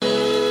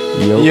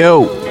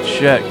Yo,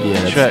 check.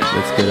 Yeah, check.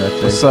 That's good, I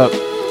think. What's up?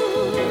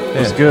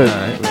 What's good? All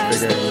right. We're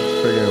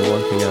figuring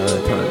one thing out at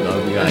a time, dog.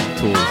 We got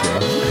tools, yo.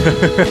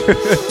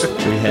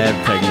 We have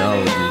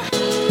technology.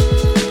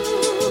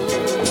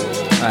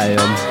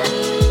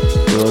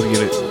 Let's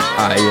get it.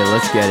 Alright, yeah,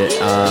 let's get it.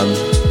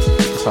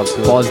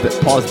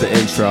 Pause the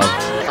intro.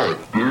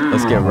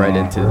 Let's get right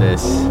into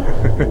this.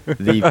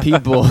 The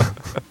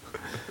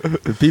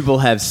people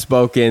have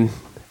spoken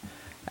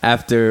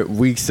after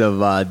weeks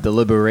of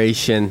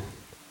deliberation,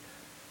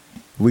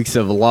 weeks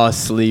of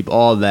lost sleep,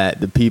 all that.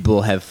 The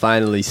people have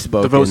finally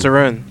spoken. The votes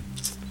are in.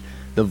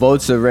 The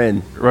votes are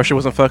in. Russia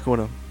wasn't fucking with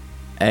them.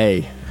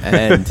 Hey,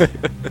 and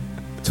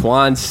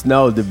Twan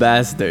Snow the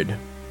Bastard,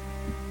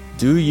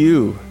 do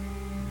you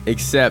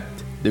accept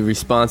the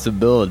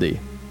responsibility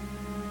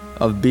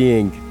of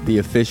being the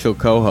official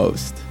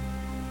co-host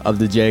of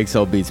the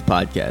JXL Beats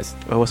podcast?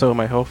 Oh, what's up with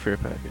my healthcare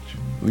package?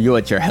 You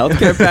want your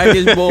healthcare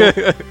package, bull?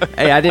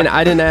 Hey, I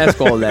didn't ask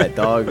all that,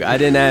 dog. I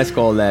didn't ask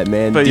all that,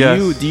 man. But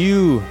do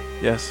you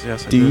Yes, I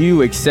do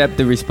you accept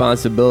the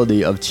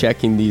responsibility of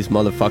checking these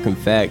motherfucking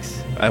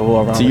facts I will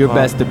around to the your clock.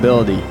 best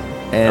ability?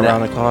 And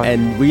Around the clock.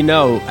 And we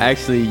know,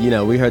 actually,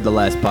 we heard the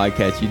last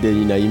podcast you did.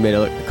 You made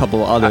a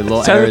couple of other little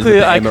errors. Technically,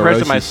 With the I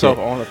corrected Amaroshi myself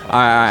shit. on the podcast.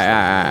 All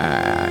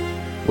right.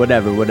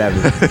 Whatever.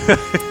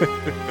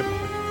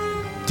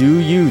 Do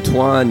you,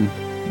 Twan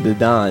the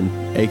Don,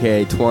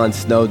 a.k.a. Twan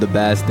Snow the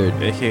Bastard,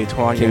 A.K.A.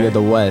 Twan King of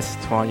the West,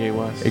 Twanye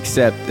West.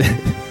 accept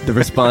the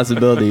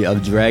responsibility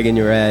of dragging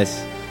your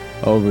ass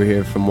over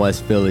here from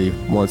West Philly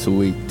once a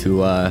week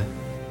to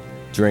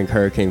drink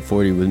Hurricane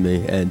 40 with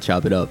me and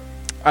chop it up?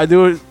 I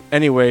do it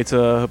anyway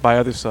to buy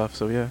other stuff,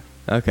 so yeah.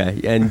 Okay,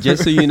 and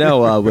just so you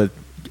know, with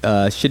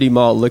shitty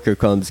malt liquor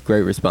comes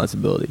great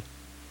responsibility.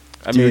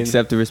 Do you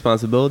accept the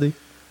responsibility?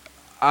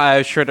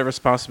 I share the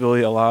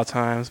responsibility a lot of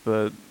times,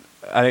 but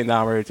I think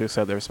now I'm ready to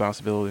accept the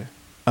responsibility.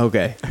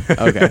 Okay.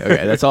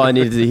 That's all I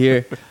needed to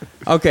hear.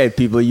 Okay,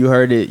 people, you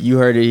heard it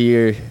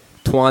here.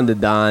 Twan the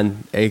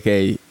Don,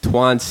 a.k.a.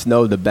 Twan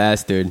Snow the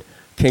Bastard,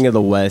 King of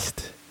the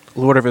West,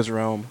 Lord of his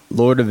realm.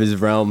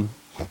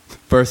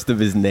 first of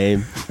his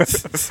name.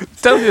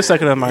 That'll be the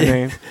second of my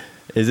name.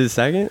 Is it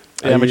second?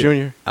 Yeah, I'm a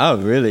junior. Oh,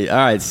 really? All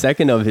right,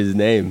 second of his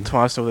name.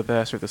 Twan Snow the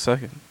Bastard, the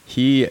second.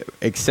 He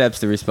accepts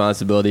the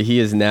responsibility. He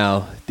is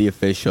now the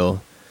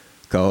official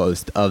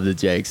co-host of the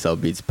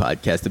JXL Beats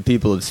podcast. The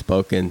people have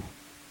spoken.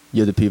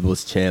 You're the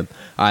people's champ.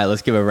 All right,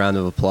 let's give a round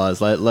of applause.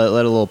 Let a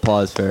little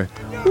applause for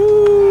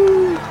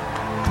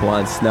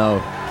Twan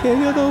Snow,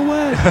 King of the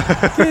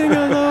West, King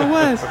of the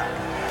West,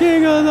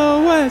 King of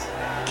the West,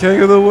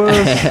 King of the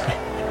West.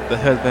 The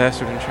head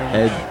bastard in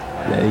charge.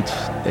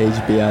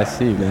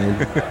 HBIC,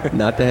 man.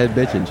 Not the head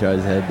bitch in charge,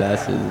 the head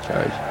bastard in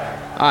charge.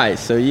 All right,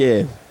 so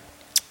yeah,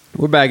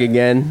 we're back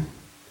again.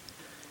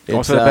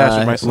 Don't say the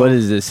bastard, my son. What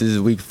is this? This is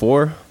week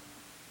 4?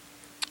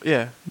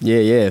 Yeah.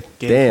 Yeah.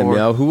 Game Damn, 4.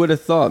 yo. Who would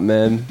have thought,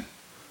 man?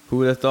 Who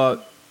would have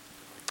thought?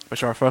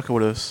 But y'all fucking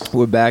with us.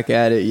 We're back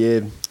at it,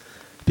 yeah.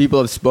 People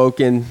have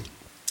spoken.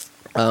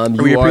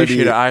 We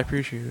appreciate it. I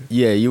appreciate it.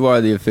 Yeah, you are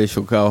the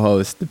official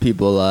co-host. The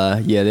people,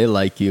 they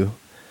like you.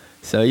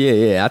 So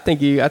yeah. I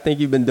think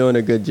you've been doing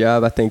a good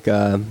job. I think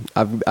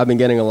I've been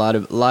getting a lot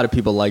of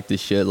people like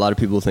this shit. A lot of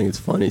people think it's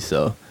funny.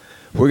 So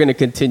we're gonna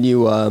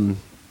continue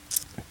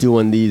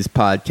doing these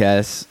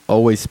podcasts.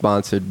 Always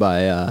sponsored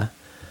by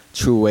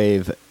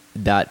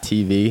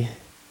TrueWave.tv,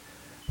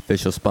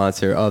 official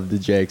sponsor of the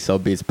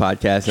JXL Beats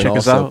podcast, and Check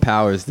us also out.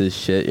 powers this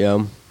shit,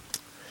 yo.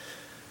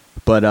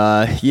 But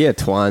yeah,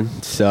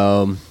 Twan.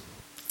 So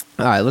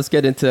all right, let's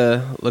get into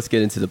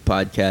the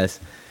podcast.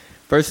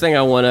 First thing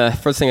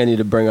I need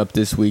to bring up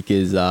this week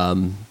is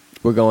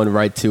we're going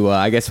right to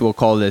I guess we'll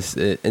call this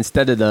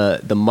instead of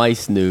the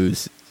mice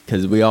news,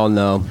 because we all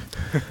know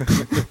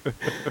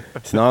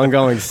it's an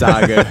ongoing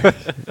saga.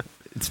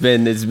 It's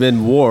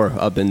been war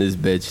up in this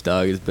bitch,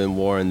 dog. It's been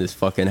war in this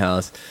fucking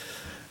house.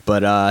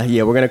 But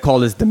yeah, we're gonna call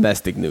this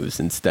domestic news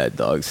instead,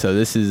 dog. So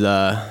this is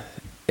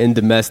in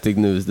domestic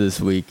news this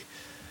week.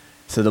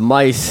 So the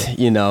mice,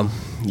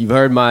 you've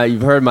heard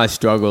my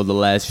struggle the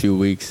last few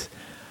weeks.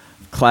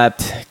 Clapped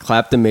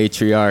the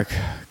matriarch,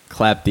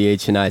 clapped the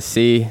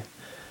HNIC,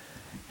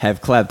 have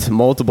clapped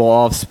multiple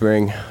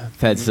offspring. I've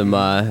had some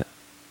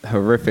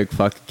horrific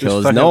fucking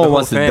kills. No one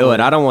wants to do it.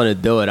 I don't want to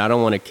do it. I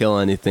don't want to kill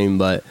anything,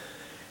 but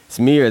it's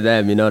me or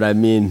them, you know what I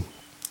mean?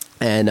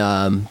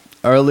 And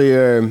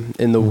earlier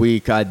in the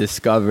week, I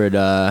discovered,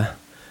 all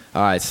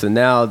right, so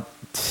now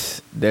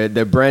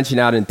they're branching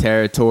out in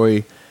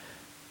territory.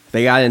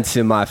 They got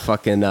into my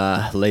fucking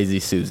Lazy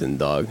Susan,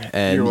 dog.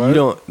 And you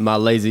know what a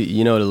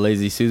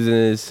Lazy Susan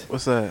is?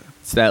 What's that?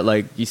 It's that,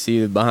 like, you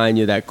see behind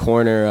you, that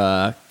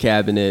corner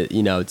cabinet,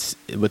 it's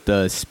with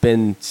the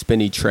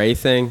spinny tray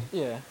thing.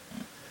 Yeah.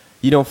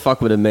 You don't fuck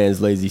with a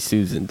man's Lazy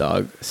Susan,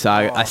 dog. So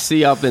I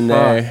see up in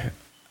there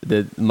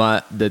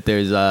that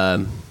there's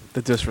the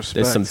disrespect.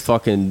 There's some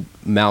fucking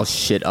mouse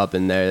shit up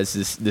in there. It's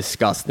just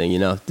disgusting,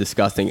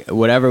 disgusting.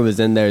 Whatever was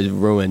in there is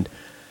ruined.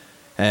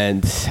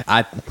 And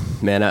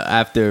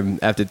after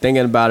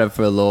thinking about it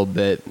for a little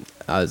bit,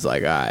 I was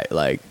like, all right,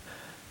 like,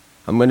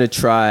 I'm gonna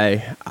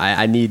try.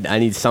 I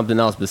need something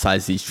else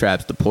besides these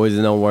traps. The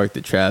poison don't work.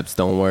 The traps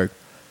don't work.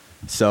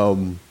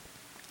 So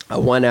I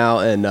went out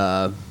and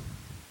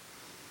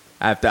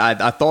after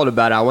I thought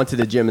about it, I went to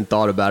the gym and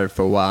thought about it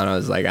for a while, and I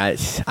was like,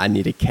 I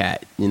need a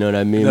cat. You know what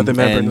I mean? Another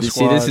member in the see,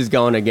 squad. this is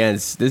going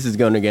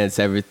against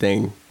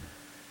everything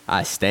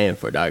I stand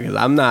for, dog. Because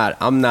I'm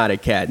not a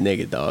cat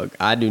nigga, dog.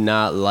 I do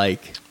not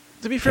like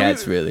To be fair,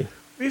 cats really.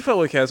 we felt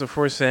with cats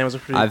before. Sam was a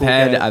pretty I've cool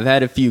had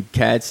cat. a few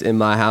cats in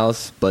my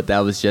house, but that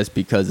was just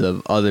because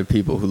of other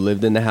people who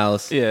lived in the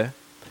house. Yeah.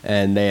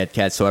 And they had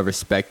cats, so I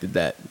respected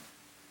that.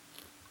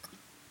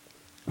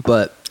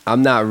 But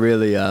I'm not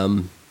really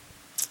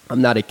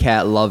I'm not a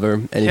cat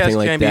lover, anything Cats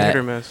like can be hit that.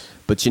 or miss.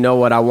 But you know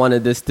what? I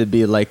wanted this to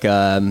be like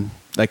a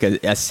you know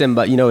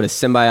what a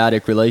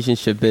symbiotic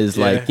relationship is,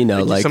 Yeah, like, you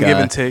know, like some give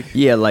and take.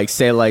 Yeah, like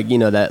say like, you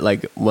know, that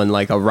like when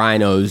like a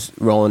rhino's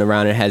rolling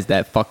around and has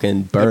that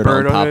fucking bird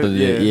bird on on top it, of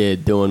it, yeah. yeah,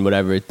 doing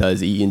whatever it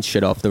does, eating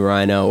shit off the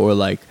rhino, or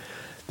like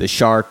the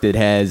shark that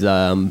has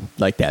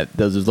like that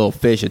those little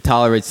fish, it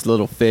tolerates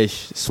little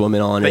fish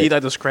swimming on They it. eat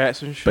like the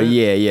scraps and shit. But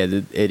yeah,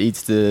 it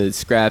eats the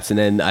scraps, and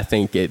then I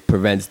think it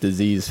prevents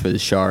disease for the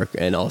shark,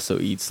 and also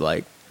eats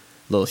like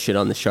little shit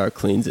on the shark,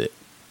 cleans it.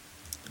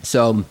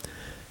 So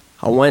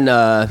I went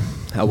up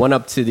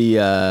to the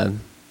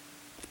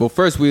well,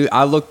 first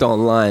I looked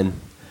online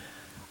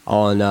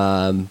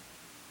on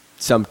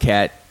some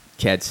cat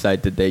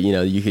site that they, you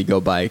know, you could go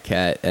buy a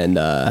cat, and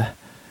I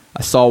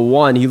saw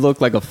one. He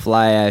looked like a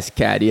fly ass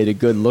cat. He had a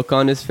good look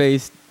on his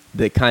face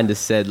that kind of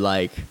said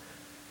like,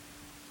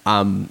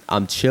 I'm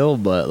chill,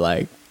 but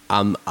like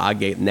I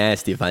get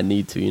nasty if I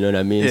need to. You know what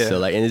I mean? Yeah. So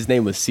like, and his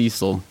name was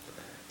Cecil.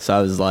 So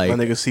I was like,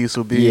 My nigga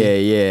Cecil B.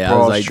 yeah. I Broad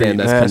was like, Street damn,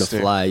 that's kind of master.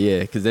 fly.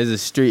 Yeah, because there's a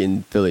street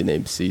in Philly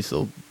named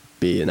Cecil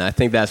B, and I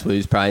think that's what he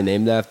was probably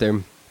named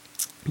after.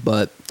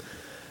 But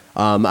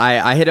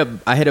I hit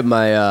up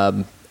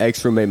my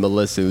ex roommate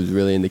Melissa, who's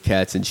really into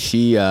cats, and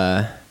she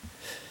said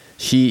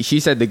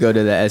to go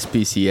to the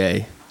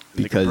SPCA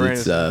because Nigga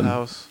it's Brandon's in the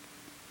house.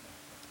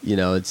 you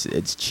know,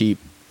 it's cheap.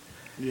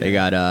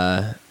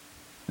 Yeah.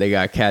 They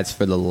got cats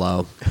for the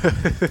low.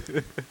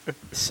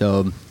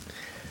 So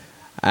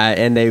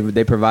and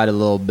they provide a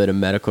little bit of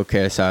medical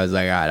care, so I was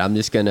like, all right, I'm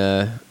just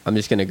gonna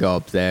go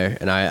up there,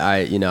 and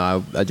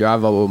I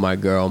drive up with my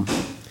girl,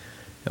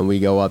 and we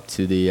go up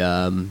to the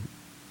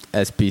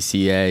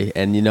SPCA,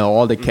 and you know,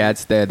 all the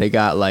cats there, they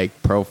got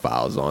like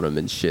profiles on them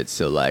and shit,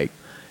 so like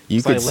you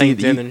It's could like see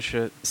LinkedIn and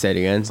shit. Say it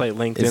again. It's like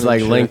LinkedIn It's and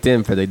like shit.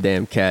 LinkedIn for the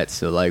damn cats.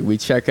 So like we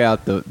check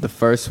out the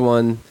first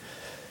one.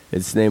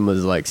 Its name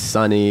was like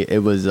Sunny.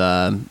 It was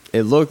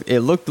it looked a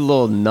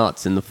little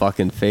nuts in the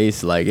fucking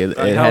face. Like it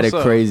had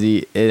so?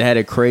 it had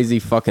a crazy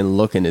fucking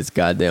look in its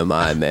goddamn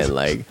eye, man.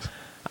 Like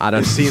I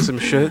don't You seen some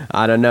shit?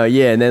 I don't know.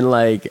 Yeah, and then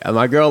like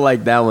my girl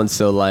liked that one,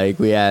 so like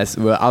we asked.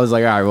 Well, I was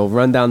like, all right, well,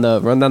 run down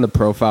the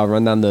profile,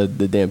 run down the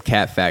damn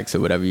cat facts or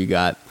whatever you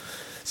got.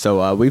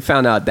 So we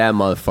found out that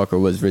motherfucker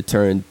was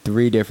returned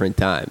 3 different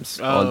times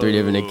on 3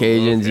 different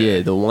occasions. Okay.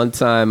 Yeah, the one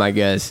time I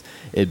guess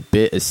it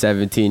bit a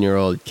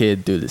 17-year-old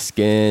kid through the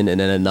skin, and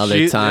then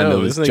another time it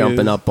was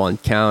jumping up on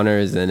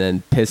counters and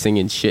then pissing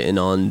and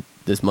shitting on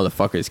this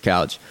motherfucker's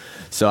couch.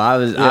 So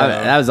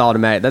that was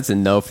automatic. That's a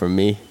no from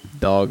me,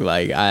 dog.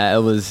 Like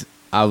I'm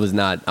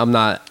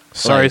not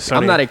Sorry, like, Sonny.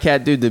 I'm not a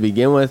cat dude to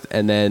begin with,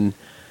 and then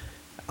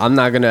I'm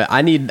not gonna.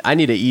 I need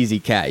an easy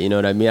cat. You know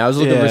what I mean? I was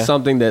looking for Yeah.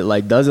 something that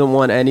like doesn't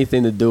want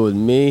anything to do with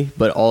me,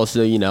 but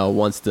also, you know,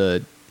 wants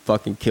to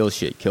fucking kill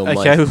shit, kill A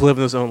money. cat who's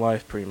living his own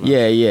life, pretty much.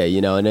 Yeah,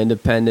 you know, an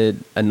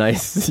independent, a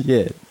nice,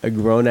 a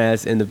grown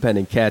ass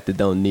independent cat that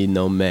don't need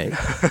no man.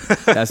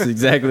 That's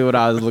exactly what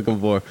I was looking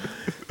for.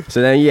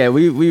 So then,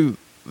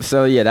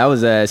 that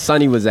was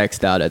Sonny was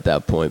X'd out at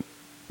that point.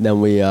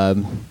 Then we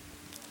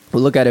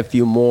look at a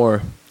few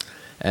more,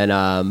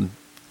 and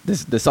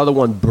this other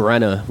one,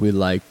 Brenna, we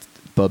liked.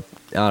 But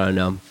I don't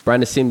know.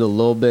 Brenna seemed a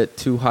little bit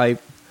too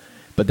hype.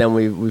 But then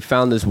we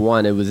found this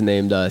one. It was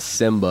named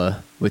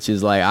Simba, which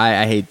is like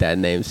I hate that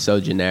name. So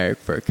generic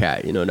for a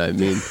cat. You know what I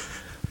mean?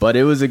 But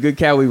it was a good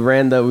cat. We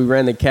ran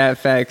the cat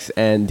facts,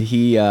 and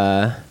he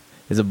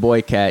is a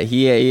boy cat.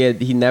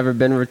 He never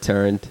been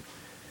returned.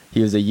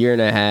 He was 1.5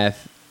 years,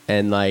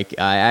 and like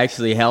I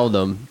actually held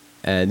him,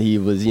 and he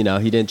was, you know,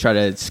 he didn't try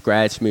to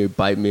scratch me or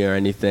bite me or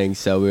anything.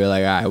 So we were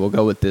like, all right, we'll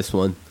go with this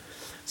one.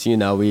 So you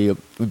know, we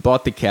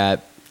bought the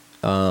cat.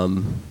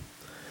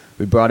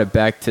 We brought it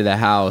back to the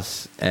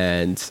house,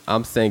 and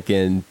I'm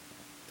thinking,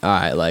 all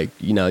right, like,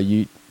 you know,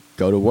 you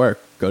go to work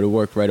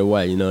right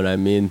away. You know what I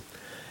mean?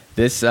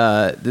 This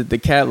the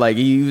cat, like,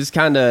 he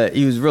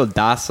was real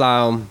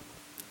docile.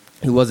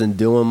 He wasn't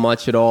doing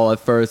much at all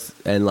at first,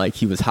 and like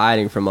he was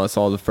hiding from us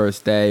all the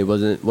first day. He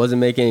wasn't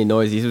making any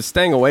noise. He was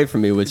staying away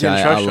from me, which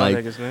I like.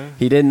 Niggas, man.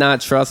 He did not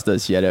trust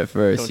us yet at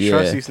first. Don't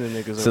trust these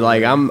niggas. So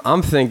like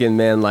I'm thinking,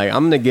 man, like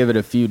I'm gonna give it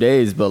a few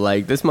days, but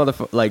like this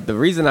motherfucker, like the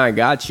reason I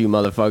got you,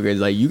 motherfucker, is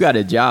like you got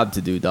a job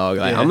to do, dog.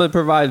 Like I'm gonna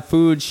provide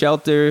food,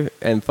 shelter,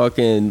 and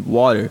fucking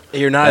water.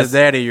 You're not his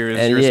daddy. You're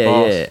his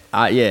boss.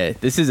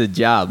 This is a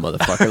job,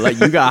 motherfucker. Like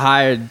you got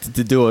hired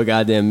to do a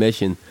goddamn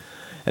mission.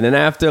 And then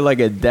after like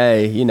a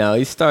day, you know,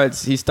 he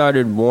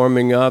started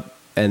warming up,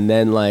 and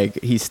then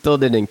like he still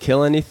didn't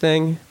kill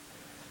anything,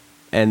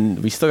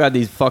 and we still got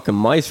these fucking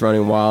mice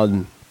running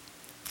wild.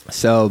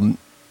 So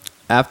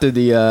after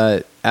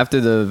that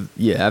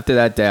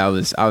day, I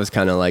was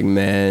kind of like,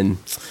 man,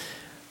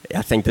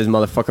 I think this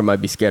motherfucker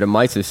might be scared of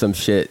mice or some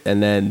shit.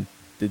 And then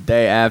the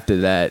day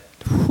after that,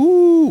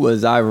 whoo,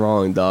 was I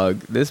wrong, dog?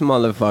 This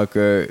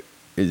motherfucker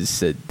is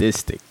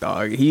sadistic,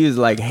 dog. He was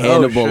like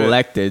Hannibal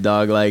Lecter,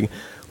 dog. Like,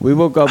 we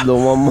woke up the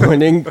one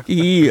morning,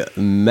 he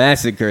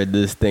massacred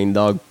this thing,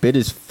 dog. Bit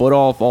his foot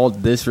off, all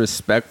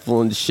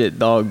disrespectful and shit,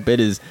 dog. Bit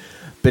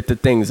the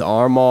thing's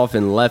arm off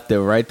and left it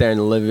right there in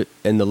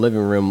the living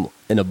room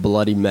in a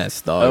bloody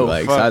mess, dog. Oh,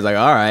 like, fuck. so I was like,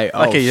 all right,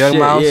 like a young shit,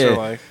 mouse, yeah. or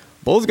like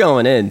Bull's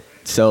going in.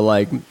 So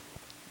like,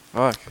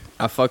 fuck.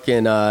 I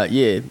fucking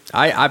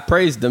I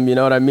praised him. You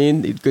know what I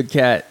mean? Good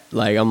cat.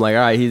 Like, I'm like,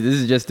 all right, this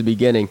is just the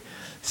beginning.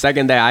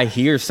 Second day, I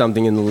hear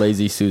something in the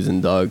Lazy Susan,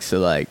 dog. So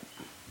like,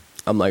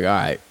 I'm like, all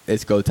right,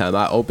 it's go time.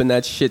 I open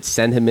that shit,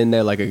 send him in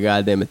there like a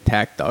goddamn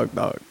attack dog.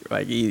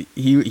 Like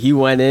he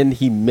went in,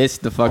 he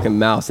missed the fucking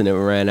mouse and it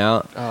ran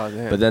out. Oh,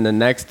 damn. But then the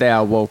next day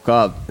I woke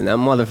up and that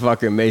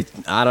motherfucker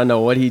I don't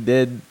know what he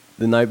did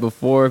the night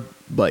before,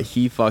 but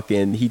he tore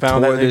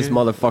this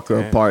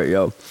motherfucker apart,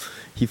 yo.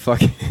 He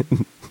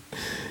fucking,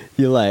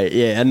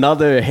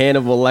 another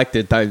Hannibal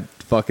Lecter type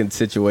fucking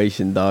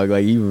situation, dog.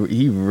 Like he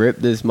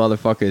ripped this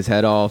motherfucker's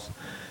head off.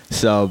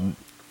 So,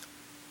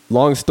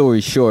 long story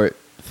short,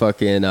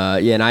 fucking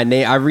and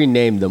I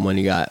renamed him when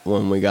we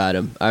got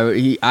him.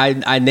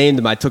 I named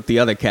him. I took the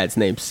other cat's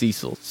name,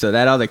 Cecil. So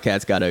that other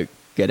cat's gotta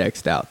get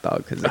X'd out, dog,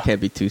 because there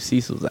can't be two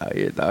Cecils out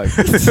here, dog.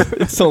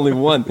 It's only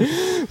one.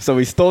 So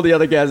we stole the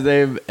other cat's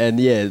name, and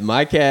yeah,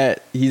 my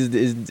cat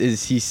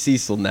he's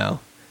Cecil now.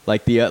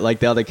 Like the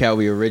other cat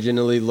we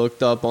originally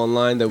looked up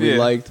online that we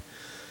liked.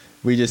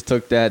 We just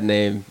took that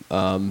name.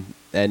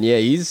 And yeah,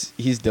 he's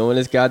doing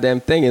his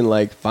goddamn thing, and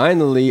like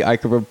finally I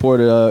could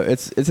report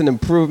it's an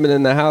improvement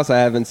in the house. I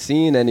haven't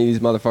seen any of these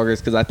motherfuckers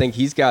because I think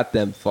he's got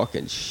them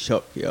fucking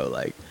shook, yo.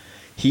 Like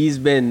he's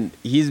been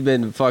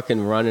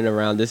fucking running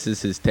around. This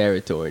is his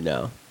territory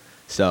now.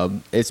 So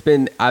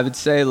I would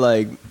say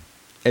like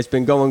it's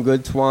been going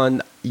good,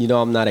 Twan. You know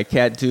I'm not a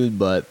cat dude,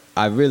 but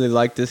I really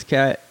like this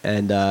cat,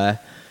 and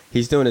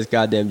he's doing his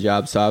goddamn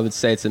job. So I would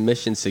say it's a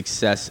mission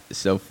success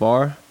so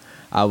far.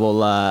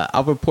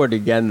 I'll report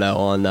again though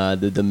on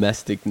the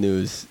domestic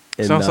news.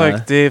 Sounds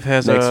like Dave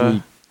has next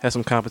week. Has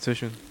some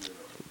competition.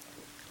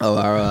 Oh,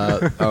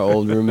 our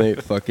old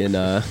roommate, fucking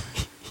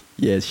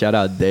shout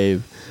out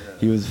Dave.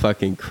 He was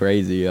fucking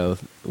crazy, yo.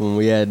 When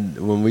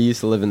we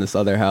used to live in this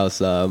other house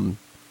down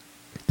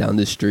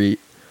the street,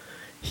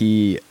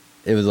 it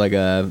was like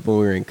when we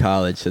were in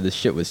college, so the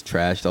shit was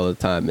trashed all the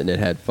time, and it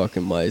had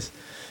fucking mice.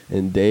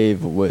 And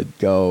Dave would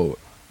go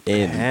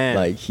in. Man.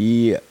 Like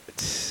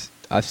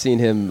I've seen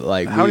him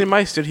like. How many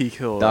mice did he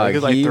kill? Dog,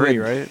 like 3,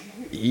 right?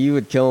 He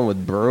would kill him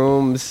with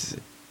brooms.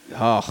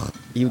 Oh,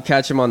 he would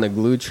catch him on the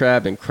glue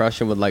trap and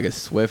crush him with like a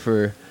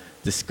Swiffer.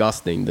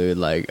 Disgusting, dude.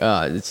 Like,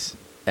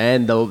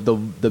 and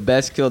the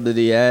best kill that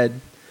he had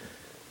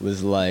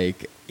was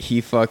like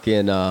he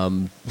fucking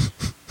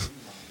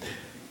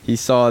he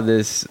saw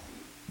the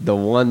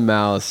one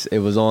mouse. It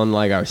was on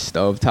like our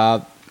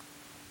stovetop,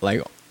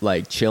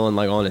 like chilling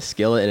like on a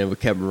skillet, and it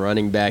kept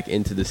running back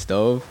into the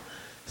stove.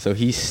 So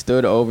he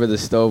stood over the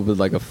stove with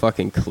like a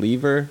fucking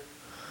cleaver,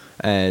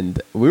 and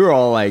we were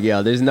all like,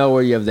 yo, there's no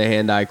way you have the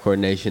hand-eye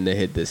coordination to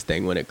hit this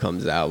thing when it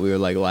comes out. We were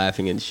like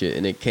laughing and shit,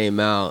 and it came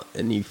out,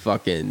 and he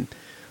fucking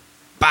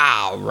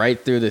bow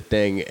right through the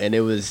thing, and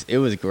it was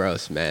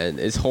gross, man.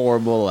 It's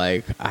horrible.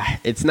 Like,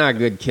 it's not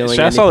good killing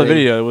I saw the anything.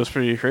 video. It was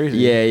pretty crazy.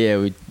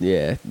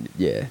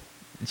 Yeah.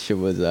 Shit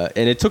was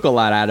and it took a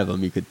lot out of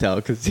him, you could tell,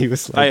 because he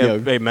was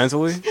like,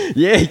 mentally.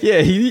 Yeah,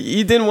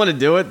 he didn't want to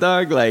do it,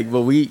 dog. Like,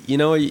 but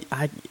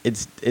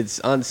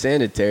it's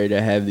unsanitary to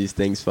have these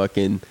things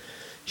fucking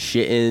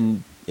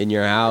shitting in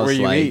your house. Where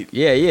you like, eat.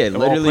 Yeah, Of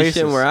all literally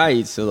places. shitting where I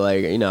eat. So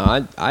like,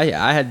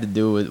 I had to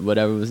do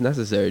whatever was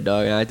necessary,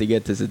 dog. And I had to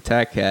get this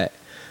attack cat,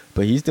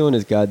 but he's doing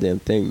his goddamn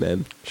thing,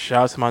 man.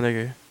 Shout out to my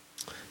nigga.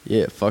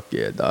 Yeah, fuck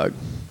yeah, dog.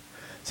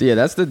 So yeah,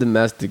 that's the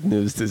domestic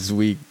news this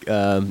week.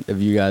 If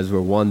you guys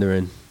were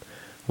wondering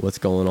what's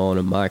going on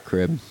in my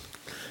crib,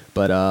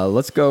 but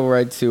let's go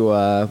right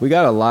to. We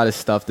got a lot of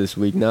stuff this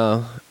week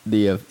now.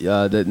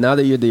 Now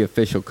that you're the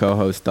official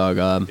co-host, dog.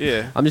 I'm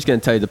just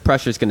gonna tell you the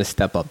pressure's gonna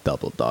step up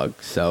double, dog.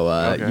 So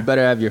Okay. You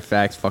better have your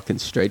facts fucking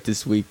straight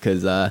this week,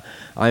 because I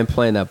ain't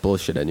playing that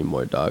bullshit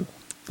anymore, dog.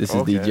 This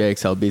is the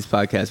JXL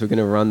Podcast. We're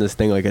gonna run this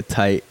thing like a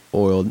tight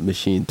oiled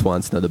machine.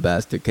 Twan Snow the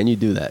Bastard. Can you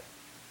do that?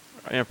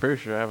 I'm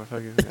pretty sure I have a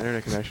fucking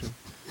internet connection.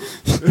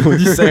 Would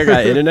you say I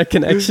got internet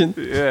connection?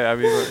 Yeah, I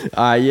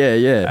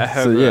mean. Yeah. I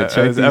have, So yeah, I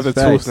check have these the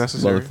facts, tools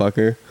necessary.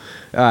 motherfucker.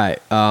 All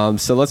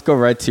right. So let's go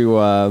right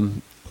to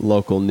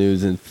local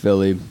news in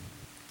Philly.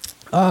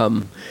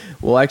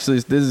 Well, actually,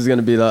 this is going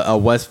to be a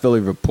West Philly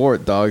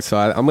report, dog. So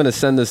I'm going to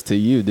send this to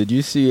you. Did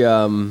you see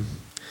a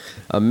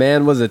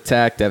man was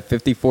attacked at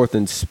 54th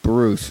and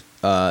Spruce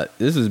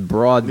this was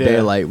broad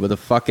daylight with a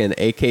fucking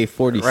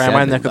AK-47. Right in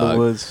my neck dog. of the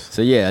woods.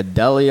 So yeah, a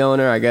deli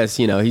owner, I guess,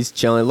 he's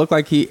chilling. It looked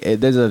like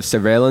there's a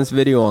surveillance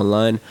video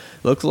online.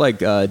 Looks like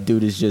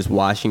dude is just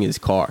washing his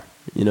car.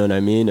 You know what I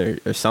mean?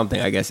 Or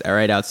something, I guess,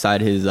 right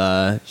outside his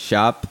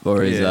shop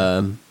or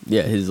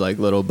his like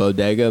little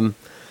bodega.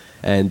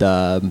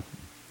 And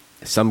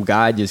some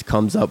guy just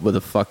comes up with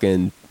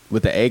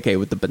with the AK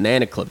with the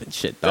banana clip and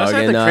shit, dog. That's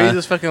like the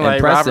craziest fucking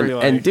like robbery.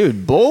 Like. And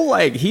dude, Bull,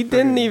 like he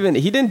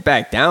didn't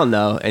back down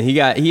though, and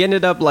he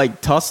ended up like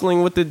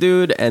tussling with the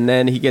dude, and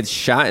then he gets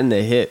shot in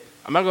the hip.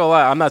 I'm not gonna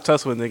lie, I'm not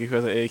tussling with nigga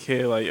because of AK.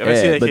 Like, if I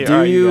see AK, but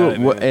do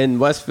you in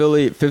West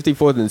Philly,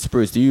 54th and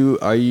Spruce?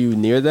 Are you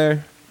near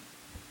there?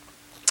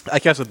 I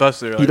catch the bus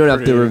there. Like, you don't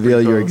have to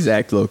reveal your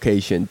exact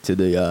location to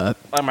the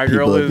like my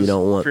people girl if you lives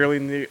don't want.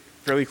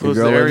 fairly close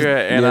to the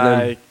area, and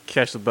I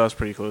catch the bus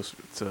pretty close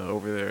to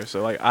over there.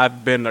 So like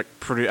I've been like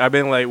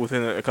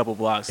within a couple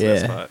blocks of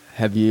that spot.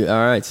 Have you?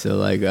 All right. So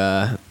like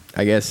I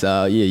guess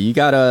you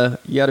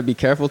gotta be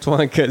careful, Twan,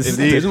 because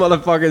these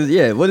motherfuckers.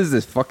 Yeah, what is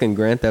this fucking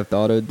Grand Theft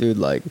Auto, dude?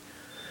 Like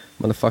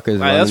motherfuckers.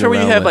 Like, that's where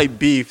you have like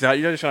beef. Now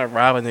you're just trying to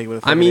rob a nigga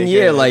with. I mean,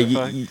 yeah, like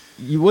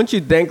you wouldn't you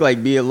think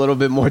like be a little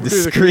bit more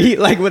discreet,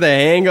 like with a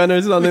handgun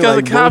or something? Because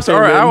like, the cops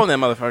are out on that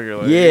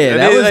motherfucker. Like, yeah,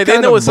 that was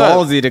kind of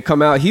ballsy up. to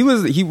come out.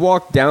 He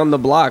walked down the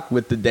block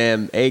with the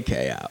damn AK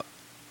out.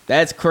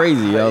 That's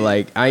crazy, yo.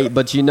 Like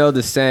but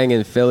the saying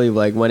in Philly,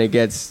 like when it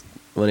gets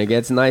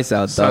nice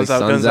out, dog,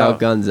 sun's out,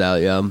 guns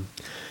out, yo.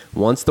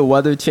 Once the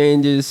weather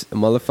changes,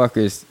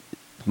 motherfuckers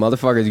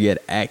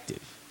get active.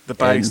 The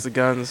bikes, the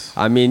guns.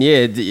 I mean,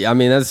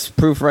 that's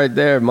proof right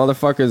there.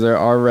 Motherfuckers are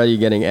already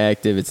getting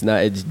active. It's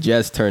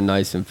just turned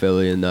nice in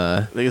Philly, and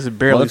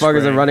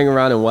motherfuckers are running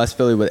around in West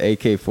Philly with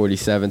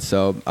AK-47.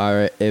 So, all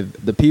right,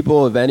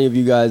 if any of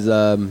you guys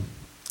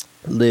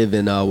live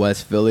in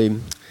West Philly,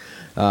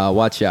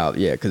 watch out,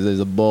 because there's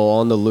a bull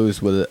on the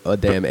loose with a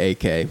damn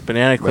AK.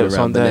 Banana clips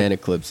on that. Banana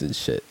clips and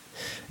shit.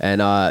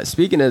 And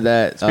speaking of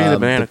that,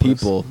 the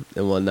people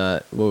and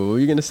whatnot. What were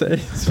you gonna say?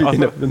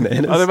 Speaking of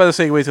bananas, I was about to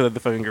say wait till the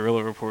fucking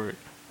gorilla report.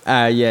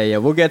 Yeah,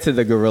 we'll get to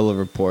the gorilla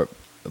report,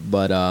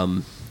 but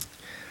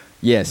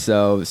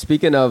So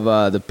speaking of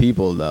the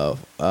people, though,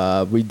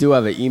 we do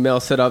have an email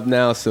set up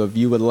now. So if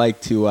you would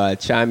like to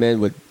chime in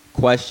with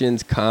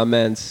questions,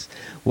 comments,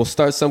 we'll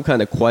start some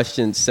kind of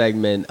question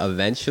segment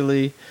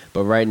eventually.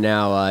 But right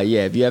now,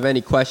 if you have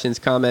any questions,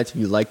 comments, if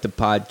you like the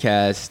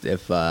podcast,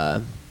 if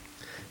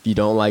you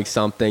don't like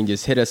something,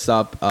 just hit us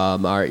up.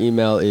 Our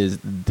email is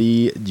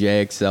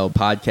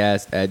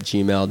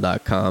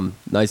thejxlpodcast@gmail.com.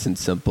 Nice and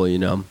simple,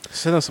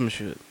 Send us some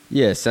shit.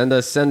 Yeah, send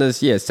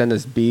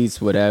us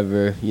beats,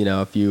 whatever.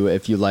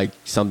 If you like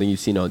something you've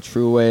seen on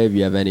True Wave,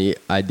 you have any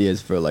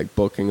ideas for like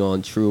booking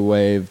on True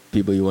Wave,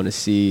 people you want to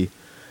see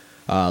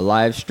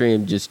live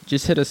stream, just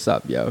hit us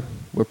up, yo.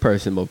 We're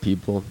personable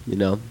people,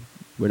 We're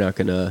not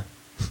gonna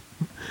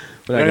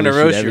We're not gonna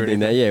roast everything.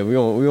 We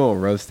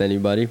won't roast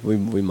anybody.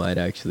 We might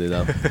actually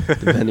though,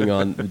 depending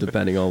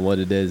on what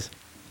it is.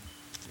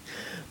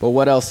 But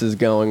what else is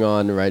going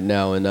on right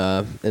now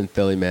in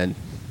Philly, man?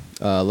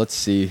 Let's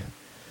see.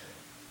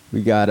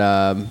 We got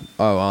on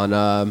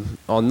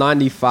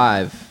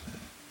 95,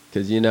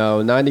 because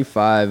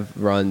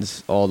 95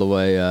 runs all the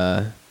way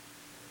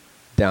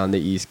down the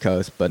East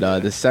Coast, but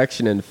the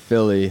section in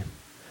Philly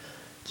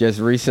just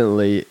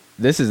recently.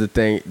 This is the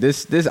thing.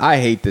 This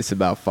I hate this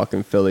about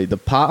fucking Philly. The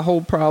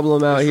pothole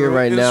problem out here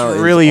right now is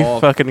really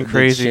off fucking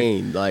crazy.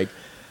 Chain. Like,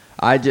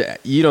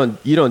 you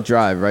don't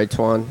drive, right,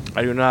 Twan?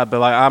 I do not, but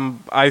like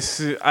I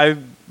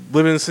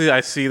live in the city.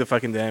 I see the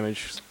fucking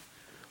damage.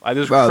 Like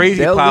there's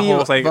crazy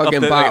potholes like up the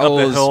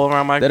hill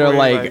around my that are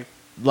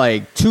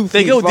like 2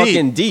 feet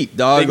fucking deep,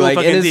 dog. Like,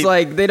 and it's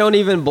like they don't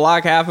even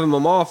block half of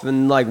them off.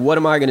 And like, what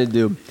am I gonna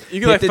do?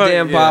 Hit the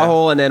damn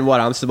pothole, and then what?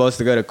 I'm supposed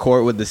to go to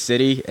court with the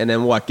city, and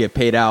then what? Get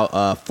paid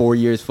out 4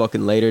 years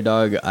fucking later,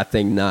 dog? I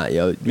think not,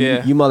 yo.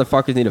 You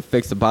motherfuckers need to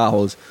fix the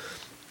potholes.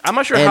 I'm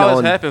not sure how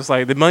this happens.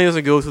 Like the money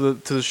doesn't go to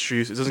the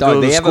streets. It doesn't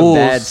go to the schools.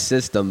 They have a bad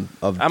system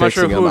of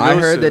fixing them. I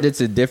heard that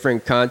it's a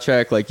different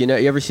contract. Like you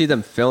ever see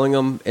them filling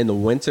them in the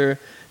winter?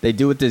 They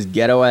do it this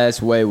ghetto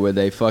ass way where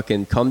they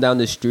fucking come down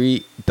the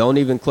street, don't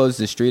even close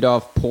the street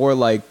off, pour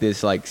like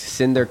this like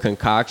cinder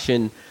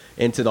concoction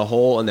into the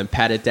hole, and then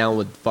pat it down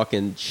with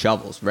fucking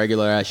shovels,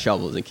 regular ass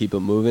shovels, and keep it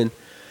moving.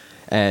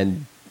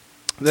 And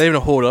they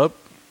even hold up.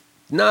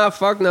 Nah,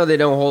 fuck no, they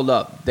don't hold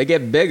up. They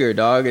get bigger,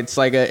 dog. It's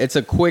like it's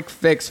a quick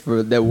fix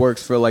that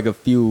works for like a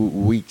few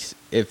weeks,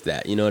 if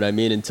that. You know what I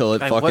mean? Until it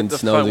fucking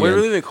snows again. What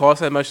really even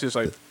cost that much? Just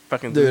like.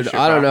 Dude,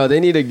 I don't know.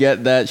 They need to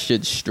get that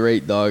shit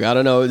straight, dog. I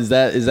don't know. Is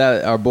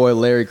that our boy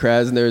Larry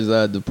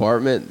Krasner's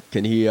department?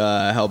 Can he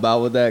help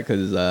out with that?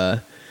 Because,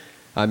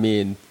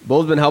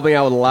 Bull's been helping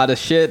out with a lot of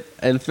shit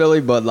in Philly,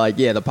 but,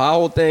 the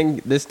pothole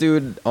thing, this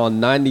dude on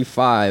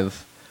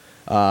 95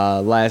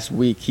 last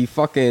week, he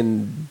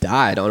fucking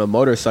died on a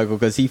motorcycle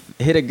because he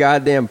hit a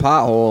goddamn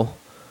pothole,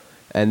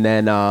 and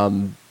then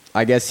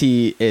I guess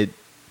he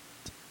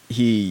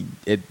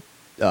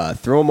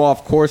threw him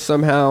off course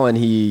somehow, and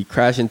he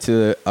crashed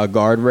into a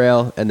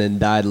guardrail and then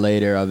died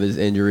later of his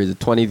injuries. A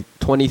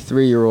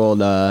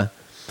 23-year-old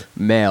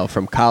male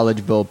from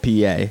Collegeville,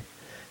 PA.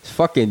 It's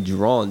fucking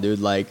drawn, dude.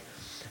 Like,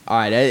 all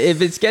right,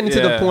 if it's getting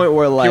to the point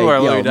where, like,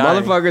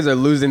 motherfuckers are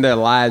losing their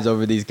lives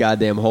over these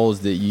goddamn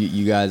holes that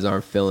you guys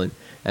aren't filling,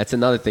 that's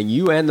another thing.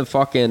 You and the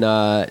fucking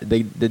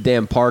the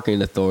damn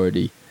parking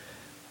authority.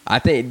 I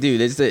think,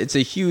 dude, it's a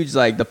huge,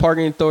 like, the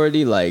parking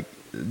authority, like,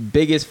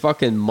 biggest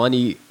fucking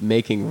money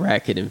making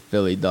racket in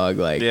Philly, dog.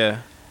 Like,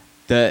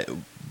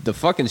 the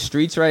fucking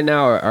streets right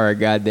now are a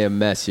goddamn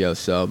mess, yo.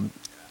 So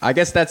I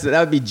guess that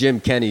would be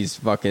Jim Kenny's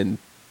fucking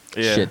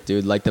shit,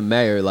 dude. Like, the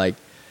mayor, like,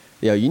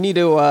 yo, you need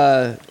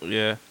to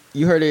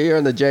you heard it here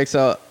on the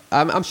JXL.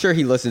 I'm sure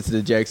he listens to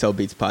the JXL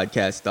Beats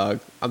podcast, dog.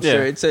 I'm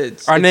sure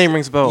it's our name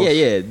rings bells.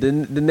 Yeah. The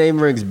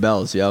name rings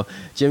bells, yo.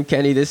 Jim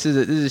Kenny, this is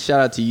a shout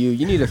out to you.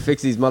 You need to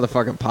fix these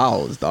motherfucking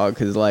potholes, dog.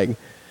 Because, like,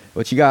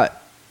 what you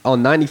got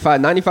on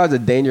 95 is a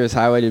dangerous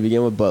highway to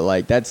begin with, but,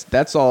 like,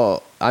 that's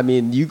all. I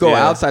mean, you go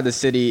outside the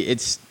city,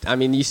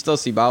 you still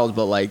see potholes,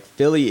 but, like,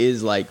 Philly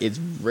is, like, it's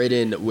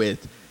ridden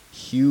with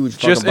huge.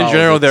 Just in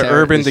general, the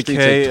urban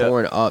decay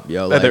torn up,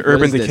 yo. Like, the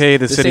urban decay,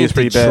 the city is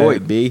pretty Detroit,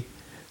 bad. B.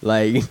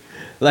 Like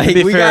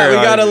we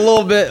got a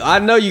little bit. I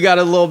know you got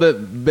a little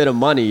bit of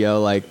money,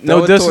 yo. Like,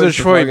 no disrespect to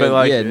Detroit, but,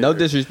 like, no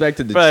disrespect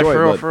to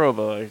Detroit, for real,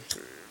 but, like,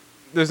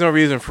 there's no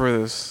reason for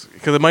this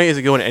because the money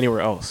isn't going anywhere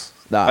else.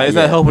 Nah, like, it's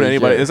not helping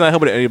anybody. It's not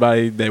helping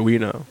anybody that we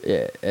know.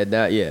 Yeah, and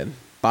that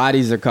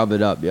bodies are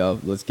coming up, yo.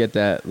 Let's get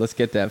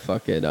that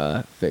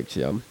fucking fixed,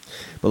 yo.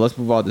 But let's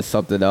move on to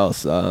something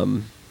else.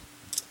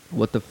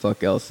 What the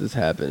fuck else is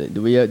happening?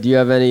 Do you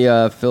have any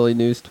Philly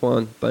news,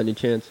 Twan, by any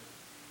chance?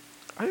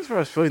 I think as far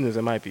as Philly news,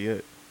 that might be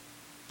it.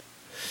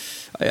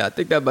 Yeah, I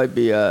think that might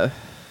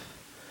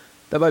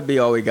be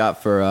all we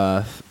got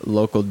for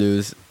local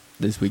news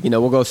this week. You know,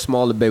 we'll go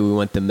small to big. We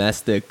went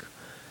domestic.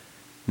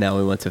 Now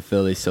we went to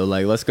Philly. So,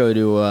 like, let's go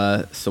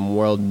to some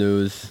world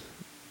news,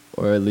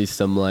 or at least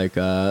some, like,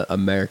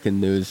 American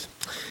news.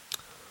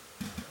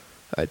 All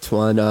right,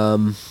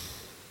 Twan.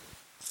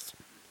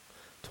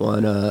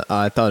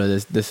 I thought of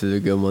this. This is a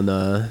good one.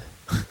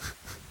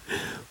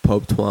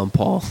 Pope Twan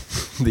Paul.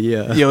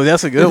 Yo,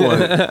 that's a good one.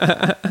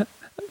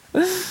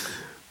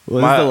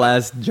 What was the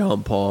last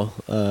John Paul?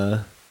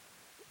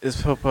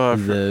 Is Pope? I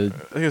think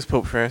it's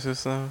Pope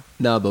Francis though.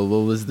 No, but what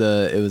was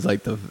it was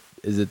like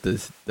is it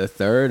the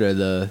third or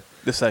the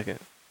second?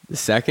 The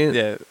second?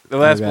 Yeah, the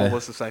last one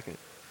was the second.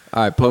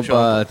 All right, Pope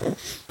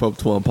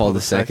Twan Paul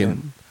II.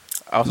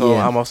 Also,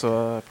 I'm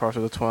also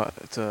partial to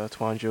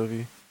Twan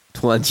Jovi.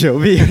 Twan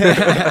Jovi.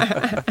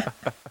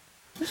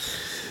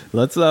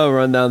 Let's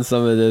run down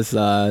some of this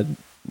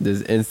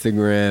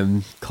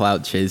Instagram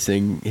clout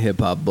chasing hip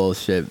hop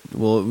bullshit.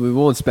 Well, we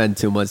won't spend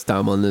too much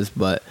time on this,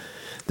 but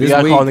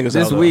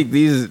this week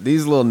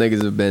these little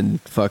niggas have been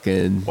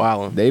fucking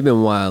wilding. They've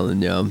been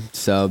wilding, yo.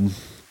 So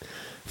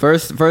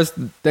first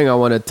thing I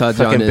want to touch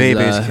fucking on is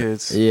Bebe's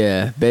kids.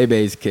 Yeah,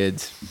 Bebe's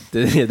kids.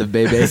 The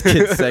Bebe's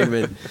kids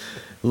segment.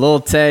 Lil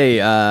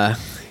Tay.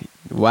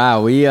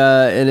 Wow, we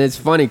and it's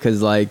funny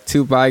because, like,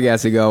 2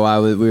 podcasts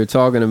ago, we were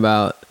talking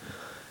about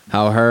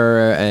how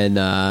her and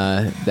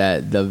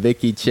that the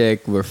Vicky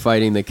chick were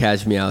fighting the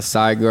Catch Me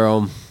Outside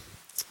girl,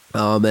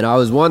 and I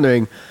was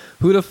wondering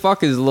who the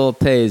fuck is Lil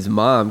Tay's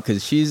mom,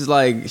 because she's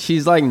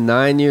like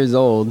 9 years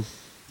old,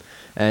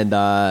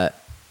 and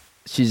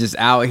she's just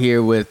out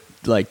here with,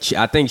 like,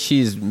 I think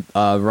she's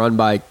run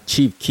by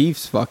Chief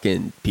Keef's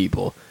fucking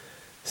people.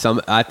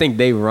 I think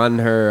they run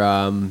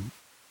her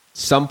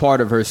some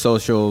part of her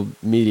social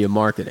media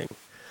marketing.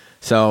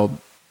 So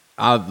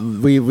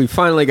we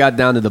finally got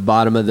down to the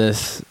bottom of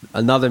this.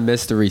 Another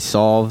mystery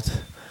solved.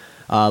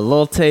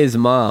 Lil Tay's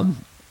mom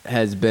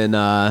has been,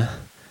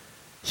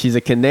 she's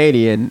a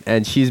Canadian,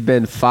 and she's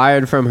been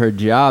fired from her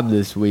job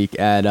this week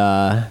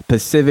at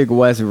Pacific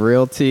West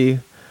Realty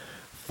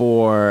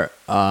for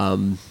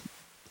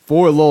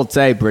Lil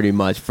Tay, pretty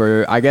much.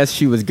 I guess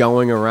she was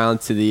going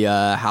around to the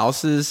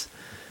houses,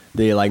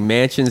 the, like,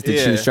 mansions that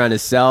she was trying to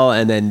sell,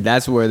 and then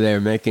that's where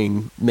they're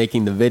making the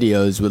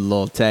videos with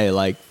Lil Tay,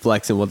 like,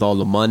 flexing with all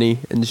the money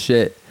and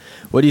shit.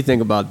 What do you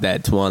think about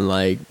that, Twan?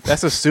 Like,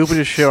 that's the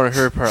stupidest shit on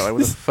her part. Like,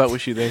 what the fuck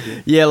was she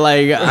thinking? Yeah,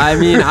 like, I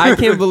mean, I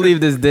can't believe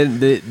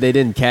they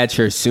didn't catch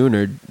her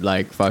sooner.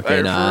 Like,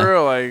 fucking, like, for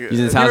real, like,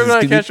 using if you're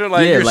gonna catch her,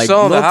 like, you're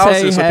selling the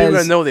houses, so people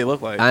gonna know what they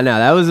look like. I know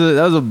that was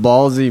a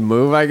ballsy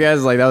move, I guess.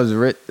 Like,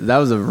 that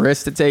was a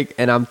risk to take,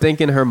 and I'm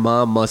thinking her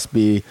mom must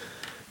be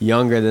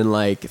younger than,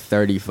 like,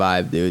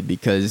 35, dude,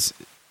 because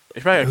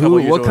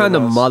what kind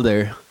of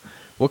mother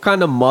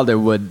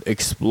would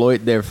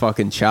exploit their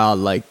fucking child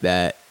like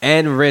that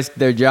and risk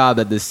their job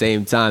at the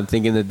same time,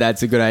 thinking that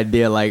that's a good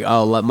idea? Like,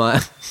 oh, let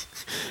my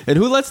and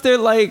who lets their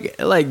like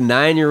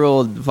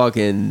 9-year-old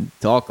fucking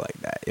talk like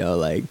that, yo?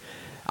 Like,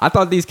 I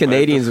thought these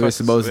Canadians were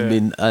supposed to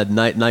be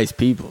nice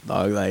people,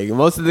 dog. Like,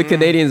 most of the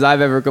Canadians I've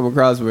ever come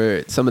across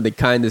were some of the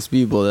kindest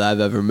people that I've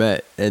ever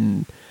met,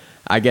 and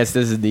I guess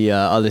this is the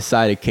other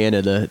side of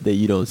Canada that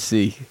you don't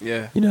see.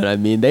 Yeah. You know what I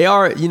mean? They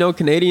are,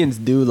 Canadians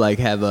do, like,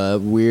 have a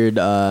weird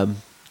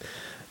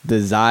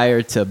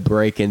desire to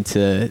break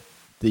into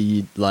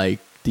the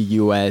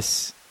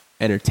U.S.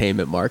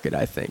 entertainment market,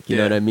 I think. You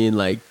know what I mean?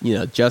 Like,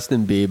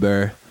 Justin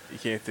Bieber. You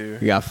can't do.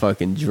 You got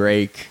fucking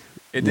Drake.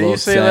 Did you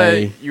say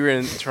that you were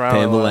in Toronto?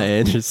 Pamela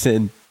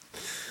Anderson.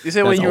 You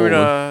said when you were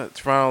in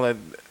Toronto, like,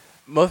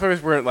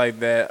 motherfuckers weren't like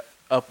that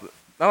up.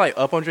 Not like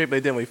up on Drake, but they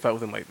didn't really fight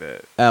with him like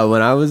that.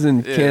 When I was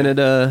in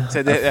Canada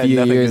a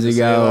few years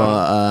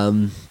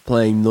ago,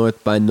 playing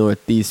North by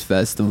Northeast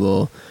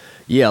Festival,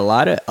 a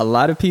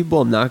lot of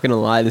people. I'm not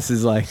gonna lie, this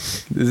is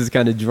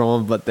kind of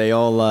drawn, but they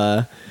all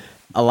a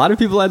lot of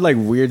people had like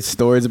weird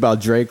stories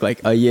about Drake.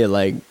 Like,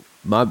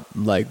 my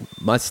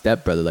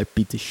stepbrother like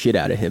beat the shit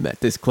out of him at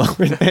this club.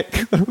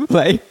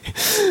 Like,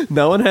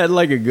 no one had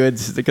like a good,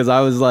 because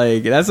I was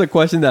like, that's a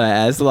question that I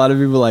asked a lot of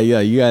people. Like,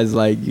 you guys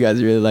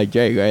really like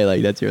Drake, right?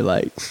 Like, that's your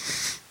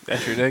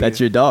nigga.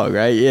 That's your dog,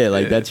 right? Yeah,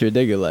 like that's your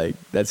nigga. Like,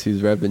 that's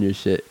who's repping your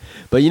shit.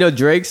 But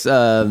Drake's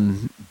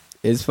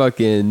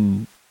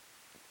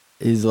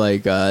is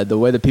like the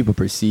way that people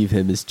perceive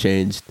him has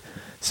changed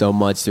so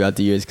much throughout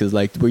the years. Because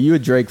like, were you a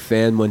Drake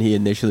fan when he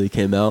initially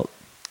came out?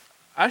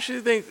 I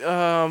actually think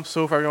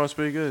So Far Gone is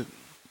pretty good.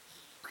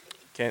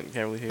 Can't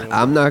really hear him.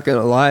 I'm not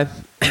gonna lie.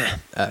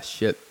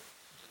 Shit.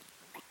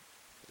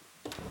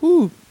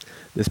 Whew.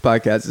 This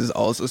podcast is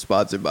also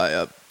sponsored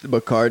by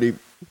Bacardi.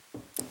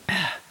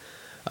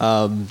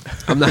 I'm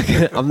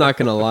not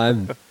gonna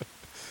lie.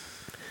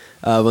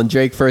 When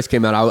Drake first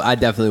came out, I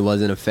definitely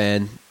wasn't a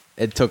fan.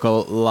 It took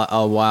a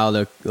while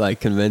to like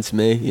convince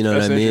me. You know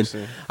what I mean?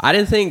 I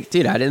didn't think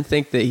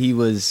that he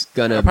was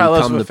gonna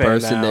become the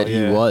person that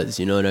he was.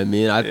 You know what I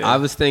mean? I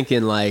was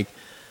thinking like,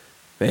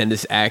 man,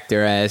 this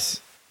actor ass,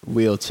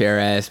 wheelchair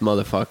ass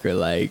motherfucker,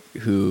 like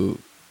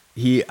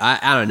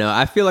I don't know.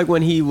 I feel like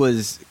when he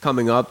was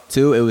coming up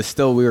too, it was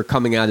still, we were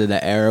coming out of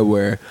the era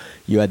where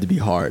you had to be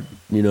hard.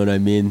 You know what I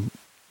mean?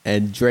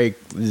 And Drake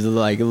is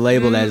like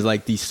labeled as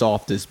like the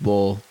softest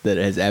bull that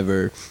has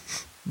ever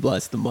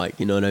blessed the mic.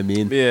 You know what I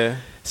mean? Yeah.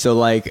 So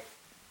like,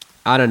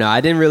 I don't know.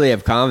 I didn't really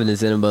have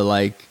confidence in him, but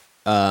like,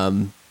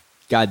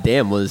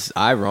 goddamn, was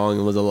I wrong?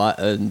 And was a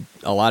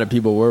lot of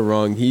people were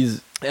wrong.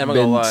 He's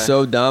been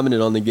so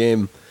dominant on the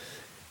game.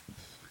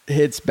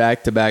 Hits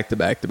back to back to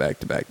back to back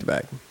to back to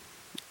back.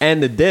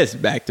 And the diss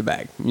back to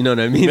back. You know what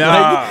I mean?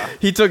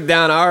 Like, he took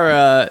down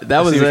our.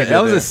 That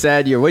was a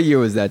sad year. What year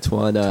was that,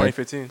 Twan?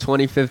 2015.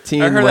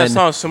 2015. I heard that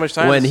song so much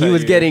time. When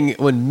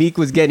Meek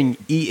was getting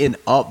eaten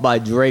up by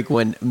Drake.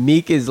 When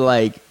Meek is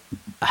like,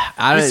 a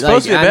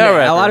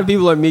lot of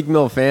people are Meek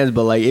Mill fans,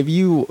 but like if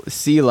you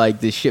see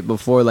like the shit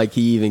before, like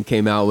he even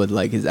came out with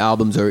like his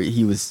albums, or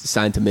he was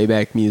signed to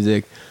Maybach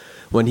Music,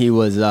 when he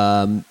was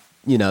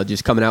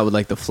just coming out with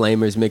like the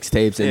Flamers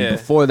mixtapes, and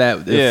before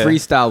that, the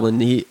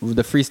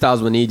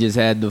freestyles when he just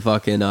had the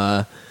fucking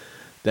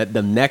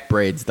the neck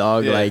braids,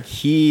 dog. Yeah. Like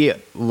he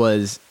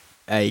was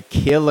a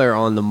killer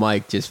on the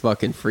mic, just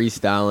fucking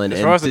freestyling, and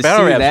to see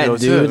that dude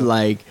too,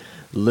 like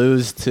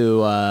lose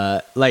to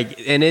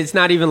and it's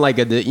not even like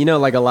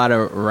like a lot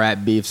of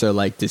rap beefs are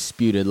like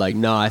disputed. Like,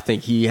 no, I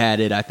think he had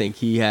it.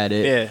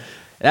 Yeah.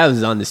 That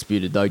was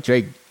undisputed, dog.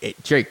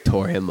 Drake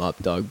tore him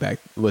up, dog, back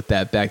with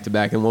that back to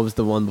back. And what was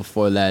the one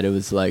before that? It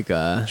was like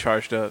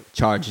Charged Up.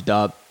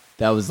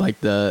 That was like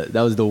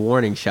the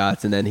warning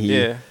shots, and then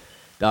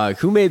dog.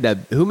 Who made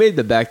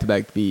the back to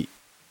back beat?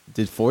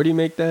 Did 40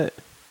 make that?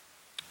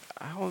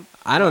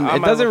 I don't.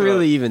 It doesn't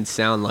really even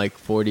sound like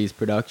 40's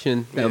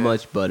production that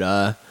much,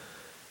 but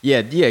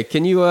yeah.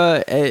 Can you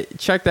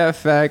check that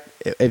fact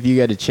if you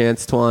get a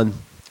chance, Twan?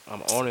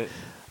 I'm on it.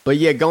 But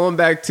yeah, going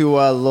back to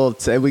Lil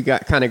Tay, we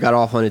got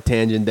off on a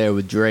tangent there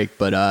with Drake,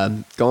 but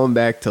going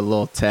back to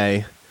Lil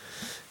Tay,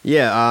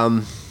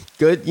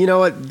 good. You know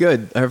what?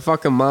 Good. Her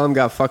fucking mom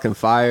got fucking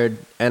fired,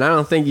 and I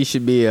don't think you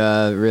should be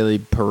really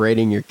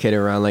parading your kid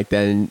around like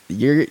that. And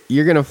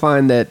you're gonna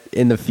find that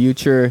in the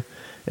future,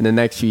 in the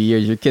next few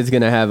years, your kid's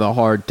gonna have a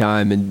hard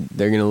time, and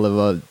they're gonna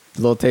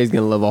Lil Tay's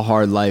gonna live a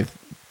hard life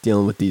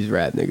dealing with these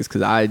rap niggas,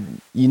 because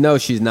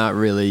she's not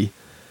really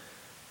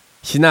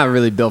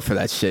built for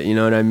that shit. You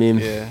know what I mean?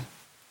 Yeah.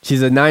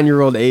 She's a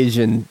 9-year-old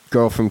Asian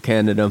girl from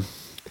Canada.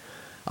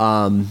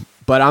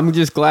 But I'm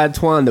just glad,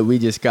 Twan, that we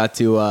just got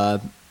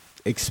to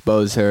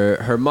expose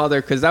her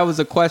mother, because that was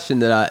a question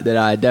that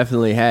I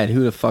definitely had.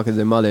 Who the fuck is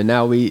her mother?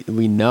 Now we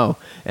know.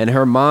 And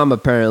her mom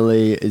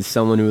apparently is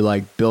someone who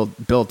like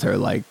built her,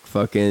 like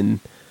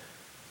fucking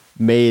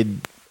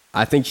made.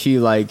 I think she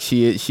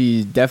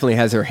definitely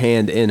has her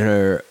hand in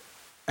her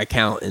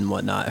account and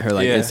whatnot, her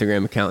like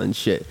Instagram account and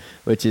shit,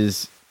 which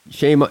is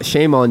shame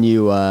on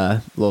you,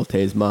 Lil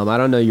Tay's mom. I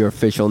don't know your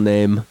official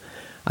name.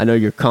 I know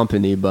your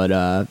company,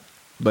 but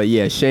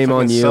yeah, shame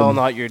on you. Sell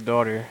not your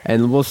daughter.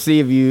 And we'll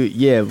see if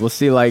we'll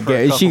see like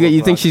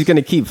you think she's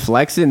gonna keep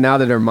flexing now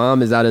that her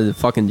mom is out of the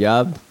fucking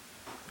job?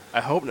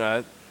 I hope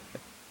not.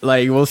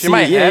 Like we'll see.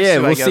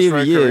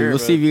 We'll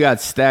see if you got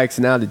stacks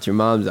now that your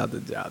mom's out the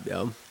job,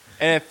 yo.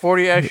 And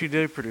 40 actually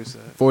did produce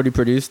that. 40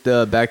 produced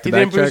the back-to-back track? He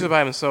didn't produce it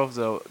by himself,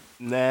 though.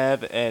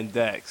 Nav and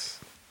Dex.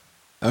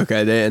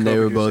 Okay, they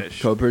were both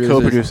co-producers?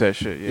 Co-produced that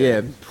shit,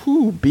 yeah.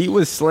 Yeah, beat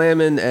was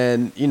slamming,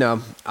 and,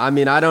 I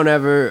mean, I don't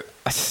ever...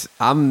 I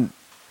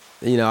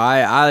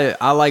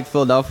like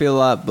Philadelphia a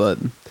lot, but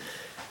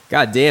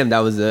God damn, that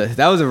was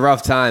a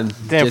rough time.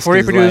 Damn,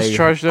 40 producers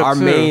charged up our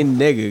too. main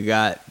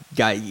nigga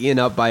got eaten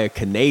up by a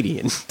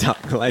Canadian.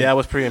 Like, yeah, it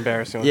was pretty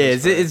embarrassing. Yeah,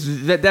 it's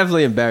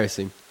definitely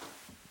embarrassing.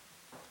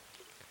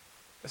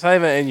 It's not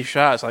even any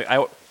shots. Like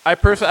I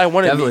personally, I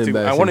wanted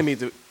me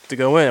to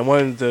go in. I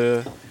wanted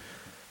to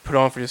put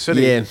on for the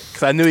city. Yeah,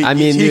 because I knew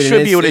he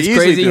should be able to easily do it. It's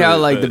crazy how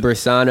like the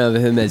persona of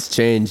him has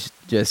changed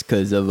just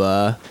because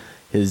of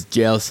his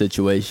jail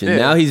situation. Yeah.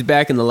 Now he's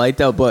back in the light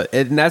though,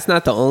 and that's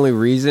not the only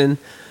reason.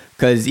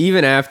 Because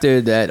even after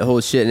that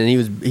whole shit, and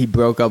he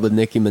broke up with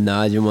Nicki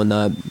Minaj and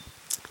whatnot,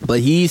 but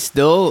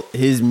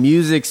his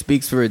music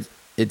speaks for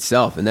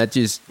itself, and that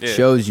just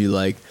shows you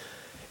like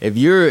if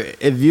you're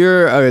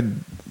a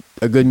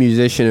good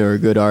musician or a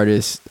good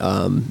artist,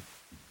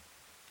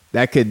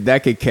 that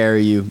could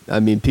carry you.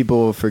 I mean, people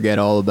will forget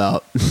all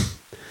about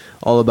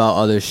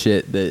other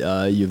shit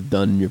that you've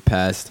done in your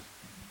past.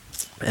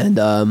 And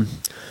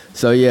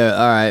so yeah,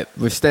 all right,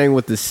 we're staying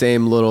with the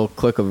same little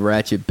clique of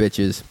ratchet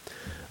bitches.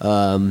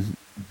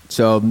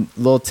 So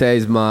Lil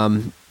Tay's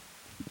mom,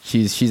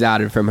 she's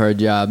outed from her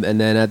job,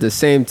 and then at the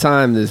same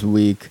time this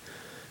week,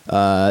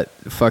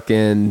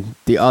 fucking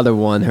the other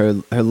one, her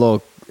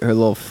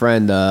little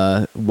friend,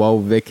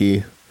 Woah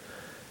Vicky,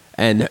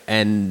 and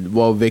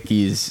Woah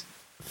Vicky's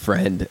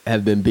friend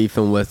have been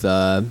beefing with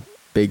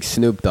big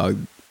Snoop Dogg,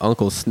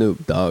 Uncle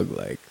Snoop Dogg.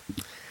 Like,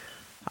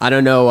 I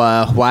don't know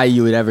why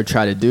you would ever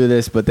try to do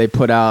this, but they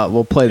put out.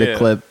 We'll play the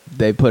clip.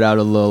 They put out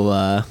a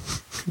little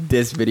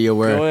diss video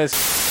where.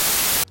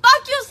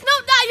 Fuck you, Snoop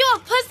Dogg. You a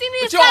pussy.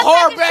 With your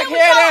hardback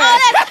head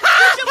ass.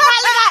 You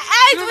probably got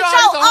AIDS with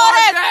your old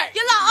ass.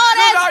 You look old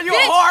ass. You a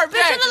hardback.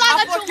 Bitch, you look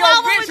like a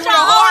chihuahua with your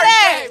old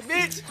ass.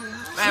 Bitch.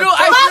 Snoop,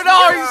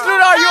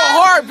 you a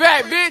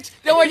hardback, bitch.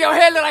 That way your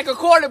head look like a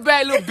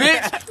quarterback, little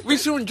bitch. We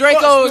shooting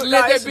Dracos,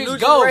 let that bitch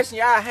go.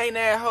 Y'all hating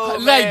that hoe.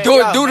 Like, do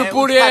the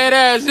booty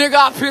ass, nigga.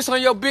 I'll piss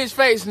on your bitch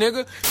face,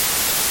 nigga.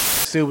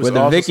 With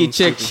the Vicky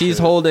chick, she's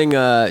holding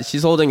an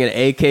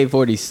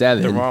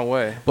AK-47. The wrong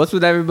way. What's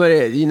with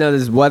everybody? You know,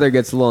 this weather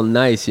gets a little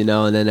nice, you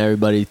know, and then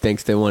everybody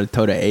thinks they want to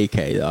tote an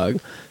AK,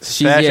 dog.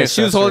 She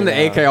was holding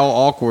the AK all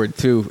awkward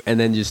too, and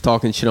then just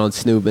talking shit on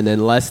Snoop. And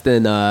then less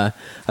than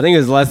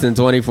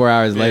 24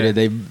 hours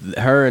later,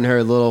 her and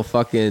her little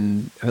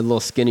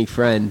skinny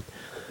friend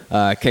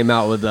came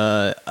out with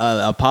a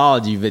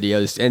apology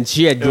videos, and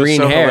she had green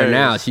hair. Hilarious.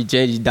 Now she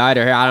dyed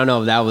her hair. I don't know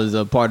if that was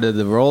a part of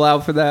the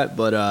rollout for that,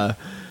 but.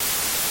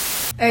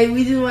 Hey,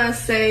 we just want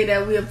to say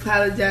that we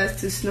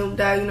apologize to Snoop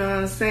Dogg, you know what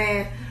I'm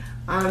saying,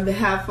 on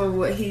behalf of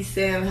what he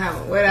said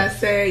and what I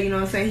said, you know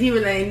what I'm saying. He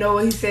really ain't know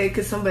what he said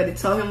because somebody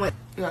told him what,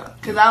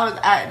 because I was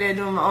out there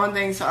doing my own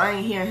thing, so I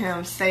ain't hear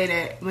him say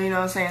that, you know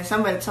what I'm saying.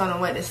 Somebody told him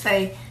what to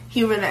say.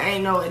 He really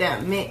ain't know what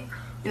that meant,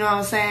 you know what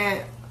I'm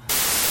saying.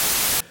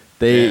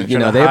 They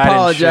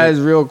apologized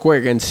real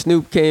quick, and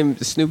Snoop came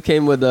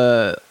with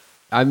a.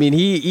 I mean,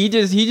 he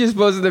just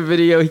posted a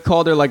video. He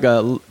called her like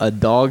a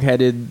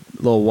dog-headed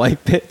little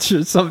white bitch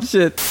or some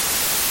shit.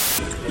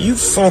 You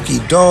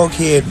funky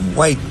dog-head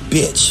white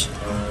bitch.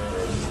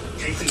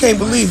 I can't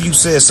believe you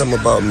said something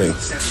about me.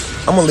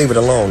 I'm gonna leave it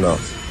alone though,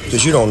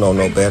 because you don't know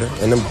no better.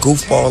 And them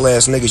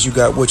goofball-ass niggas you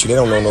got with you, they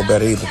don't know no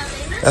better either.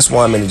 That's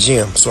why I'm in the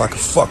gym, so I can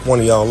fuck one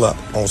of y'all up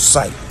on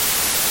sight.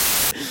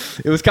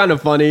 It was kind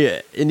of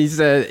funny, and he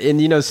said, and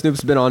you know,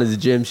 Snoop's been on his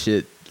gym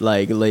shit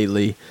like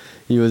lately.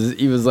 He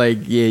was like,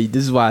 yeah,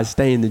 this is why I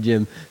stay in the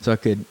gym so I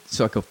could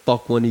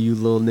fuck one of you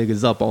little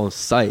niggas up on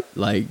sight.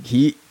 Like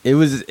it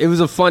was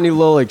a funny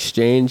little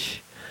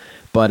exchange,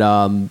 but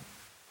I'm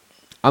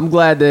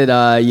glad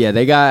that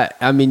they got.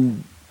 I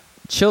mean,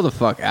 chill the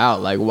fuck out.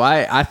 Like,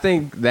 why? I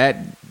think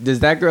does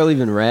that girl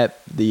even rap,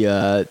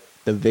 the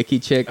Vicky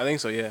chick? I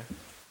think so. Yeah.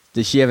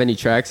 Does she have any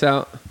tracks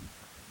out?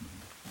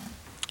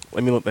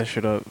 Let me look that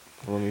shit up.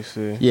 Let me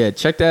see. Yeah,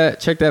 check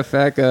that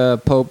fat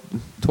Pope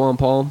Twan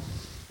Paul.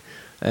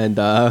 And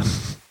I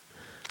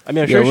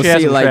mean, I'm sure she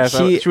has some tracks.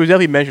 She was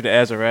definitely mentioned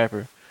as a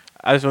rapper.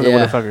 I just don't know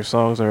what the fuck her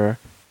songs are.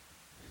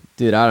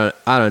 Dude, I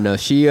don't know.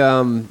 She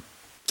her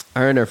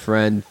and her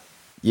friend,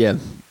 yeah,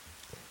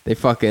 they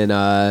fucking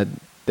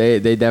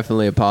they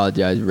definitely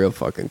apologized real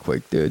fucking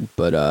quick, dude.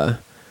 But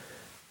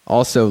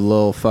also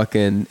little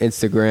fucking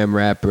Instagram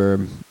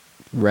rapper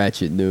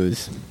Ratchet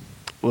News.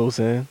 Lil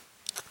Xan.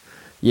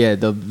 Yeah,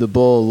 the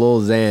bull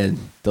Lil Xan,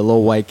 the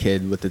little white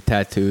kid with the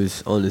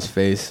tattoos on his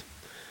face.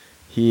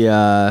 He,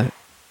 I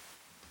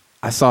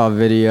saw a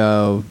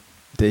video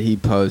that he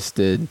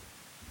posted.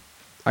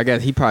 I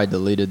guess he probably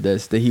deleted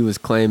this. That he was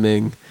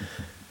claiming.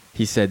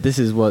 He said, "This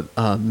is what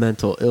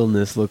mental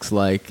illness looks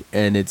like,"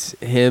 and it's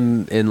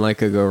him in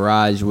like a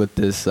garage with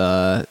this.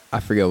 I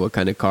forget what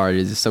kind of car it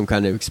is. It's some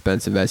kind of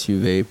expensive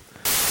SUV.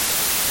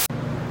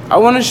 I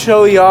want to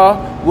show y'all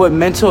what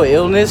mental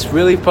illness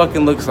really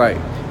fucking looks like.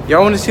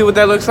 Y'all want to see what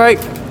that looks like?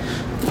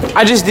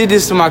 I just did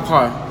this to my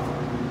car.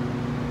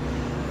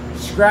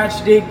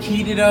 Scratched it,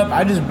 keyed it up.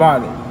 I just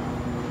bought it.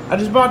 I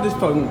just bought this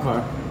fucking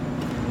car.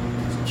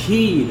 It's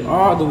keyed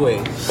all the way.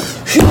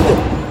 Hit the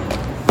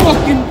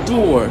fucking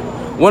door.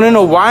 Wanna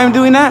know why I'm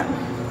doing that?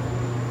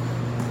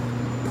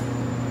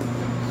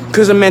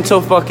 because of mental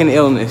fucking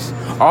illness.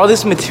 All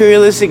this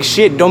materialistic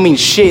shit don't mean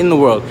shit in the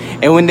world.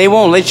 And when they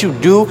won't let you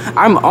do,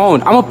 I'm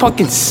owned. I'm a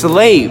fucking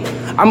slave.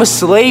 I'm a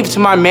slave to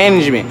my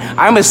management.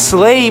 I'm a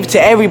slave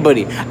to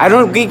everybody. I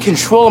don't get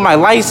control of my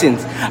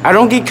license. I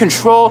don't get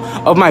control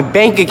of my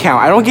bank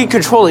account. I don't get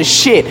control of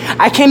shit.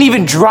 I can't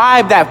even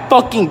drive that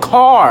fucking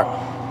car.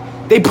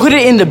 They put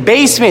it in the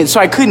basement so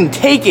I couldn't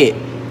take it.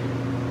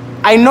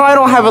 I know I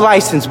don't have a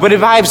license, but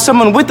if I have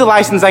someone with the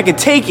license, I could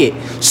take it.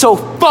 So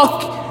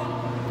fuck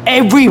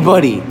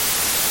everybody.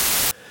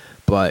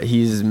 But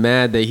he's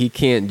mad that he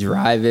can't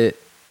drive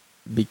it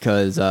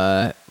because,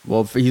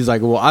 he's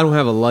like, well, I don't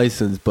have a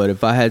license, but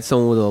if I had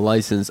someone with a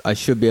license, I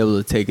should be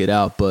able to take it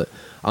out. But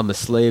I'm a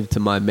slave to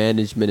my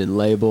management and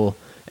label,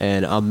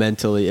 and I'm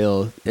mentally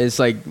ill. It's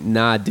like,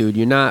 nah, dude,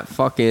 you're not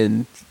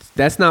fucking.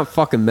 That's not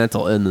fucking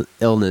mental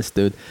illness,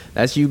 dude.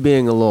 That's you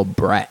being a little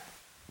brat.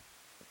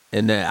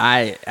 And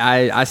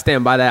I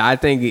stand by that. I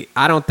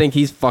don't think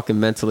he's fucking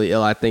mentally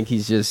ill. I think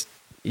he's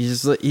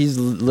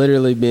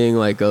literally being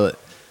like a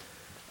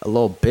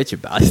little bitch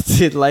about it.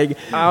 Dude, like,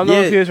 I don't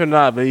know if he is or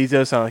not, but he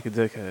does sound like a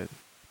dickhead.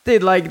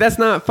 Dude, like, that's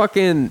not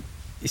fucking.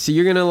 So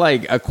you're gonna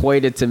like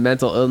equate it to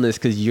mental illness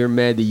because you're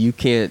mad that you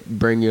can't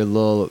bring your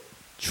little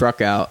truck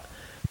out,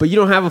 but you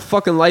don't have a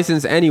fucking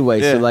license anyway.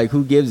 Yeah. So like,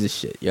 who gives a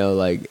shit, yo?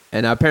 Like,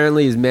 and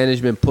apparently his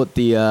management put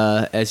the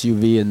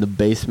SUV in the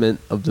basement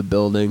of the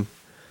building.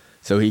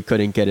 So he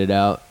couldn't get it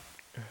out.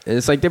 And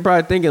it's like, they're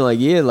probably thinking like,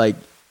 yeah, like,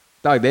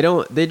 dog,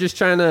 they're just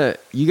trying to,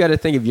 you got to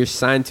think if you're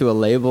signed to a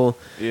label,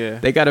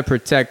 they got to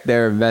protect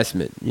their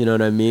investment. You know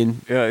what I mean?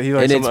 Yeah. He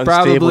like, and it's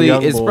probably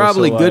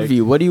good for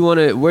you. Where do you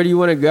want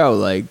to go?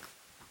 Like,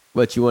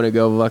 what, you want to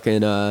go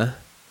fucking, you want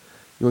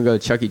to go to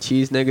Chuck E.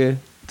 Cheese, nigga?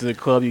 To the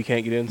club you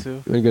can't get into? You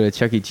want to go to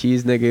Chuck E.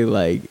 Cheese, nigga?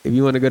 Like, if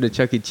you want to go to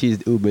Chuck E.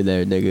 Cheese, Uber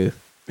there, nigga.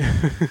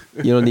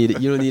 You don't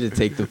need to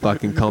take the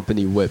fucking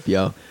company whip,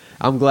 yo.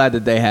 I'm glad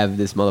that they have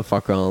this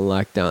motherfucker on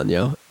lockdown,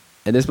 yo.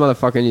 And this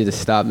motherfucker needs to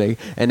stop making.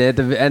 And at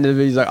the end of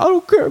it, he's like, I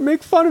don't care.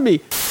 Make fun of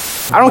me.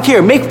 I don't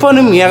care. Make fun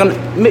of me.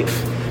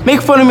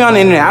 Make fun of me on the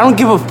internet. I don't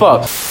give a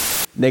fuck.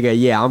 Nigga,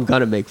 yeah, I'm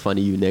gonna make fun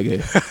of you,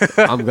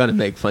 nigga. I'm gonna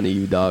make fun of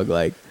you, dog.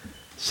 Like,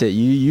 shit,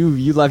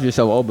 you left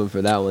yourself open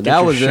for that one.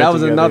 That was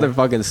another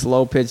fucking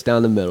slow pitch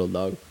down the middle,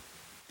 dog.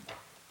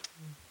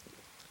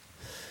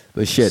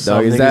 But shit,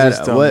 dog, is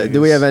that what?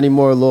 Do we have any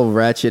more little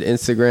ratchet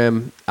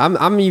Instagram?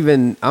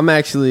 I'm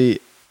actually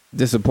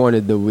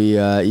disappointed that we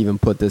even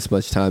put this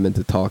much time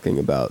into talking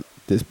about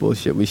this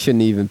bullshit. We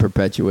shouldn't even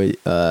perpetuate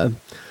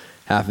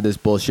half of this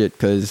bullshit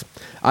because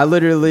I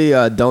literally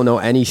don't know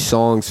any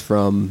songs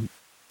from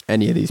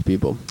any of these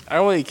people. I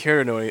don't really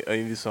care to know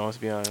any of these songs,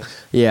 to be honest.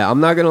 Yeah,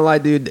 I'm not gonna lie,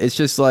 dude. It's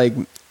just like,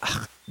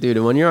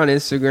 dude, when you're on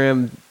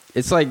Instagram,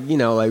 it's like, you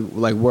know,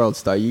 like World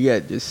Star. You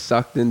get just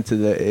sucked into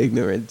the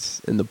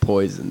ignorance and the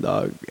poison,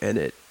 dog,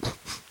 and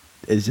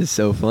it's just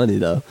so funny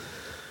though.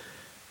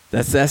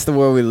 That's the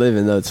world we live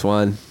in, though,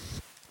 Twan.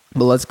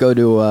 But let's go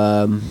to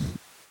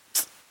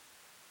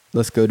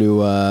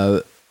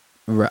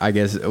I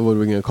guess what are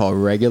we gonna call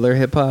regular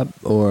hip hop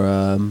or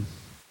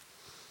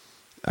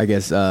I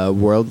guess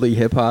worldly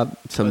hip hop,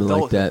 something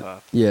adult like that.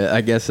 Hip-hop. Yeah, I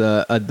guess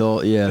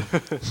adult. Yeah,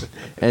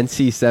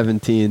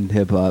 NC-17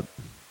 hip hop.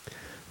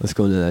 Let's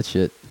go into that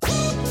shit.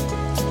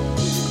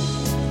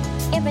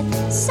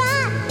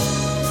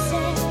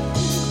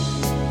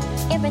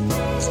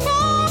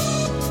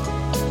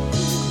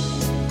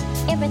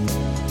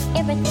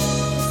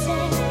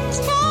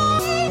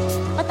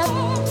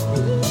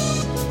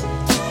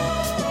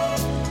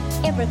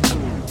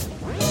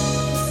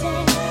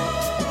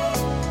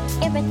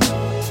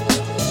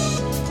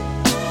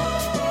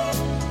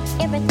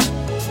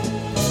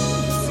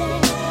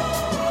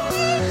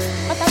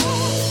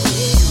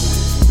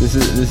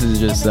 This is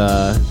just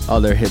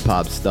other hip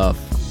hop stuff.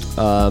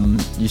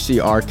 You see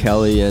R.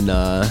 Kelly and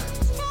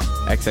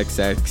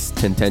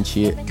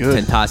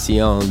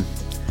XXXtentacion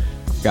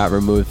got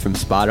removed from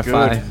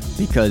Spotify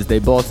because they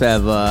both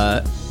have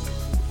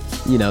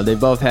they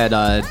both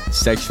had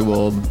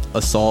sexual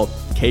assault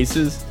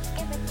cases.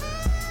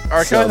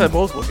 R. Kelly had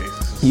multiple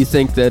cases. You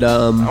think that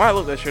I might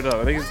look that shit up.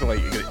 I think it's been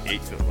like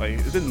 8. Like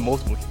it's been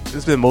multiple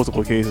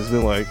cases. It's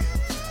been like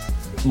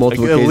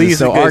multiple cases. At least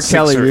so R.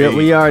 Kelly,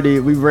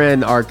 we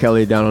ran R.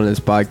 Kelly down on this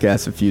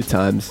podcast a few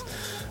times.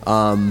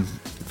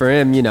 For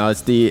him, you know,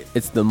 it's the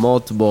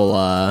multiple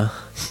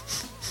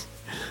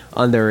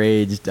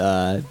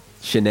underage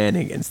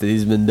shenanigans that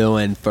he's been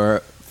doing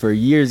for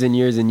years and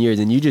years and years.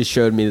 And you just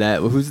showed me that.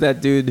 Who's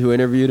that dude who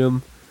interviewed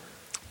him?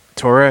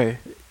 Torre.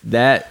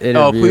 That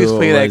interview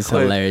was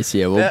hilarious.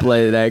 Yeah, we'll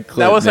play that clip.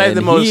 That was like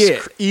the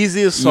most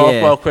easiest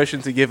softball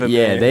question to give him.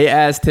 Yeah, they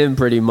asked him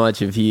pretty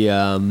much if he's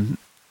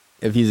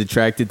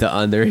attracted to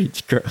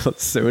underage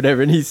girls or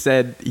whatever, and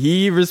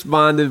he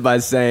responded by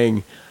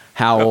saying,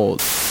 "How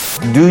old?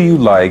 Do you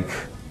like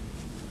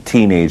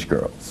teenage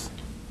girls?"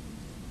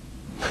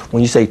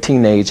 When you say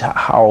teenage,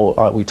 how old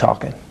are we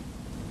talking?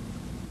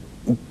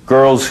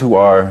 Girls who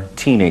are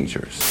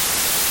teenagers.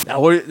 Now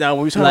when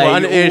we talk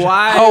about underage,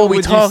 why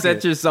would you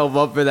set yourself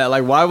up for that?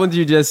 Like, why wouldn't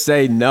you just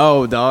say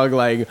no, dog?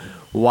 Like,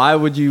 Why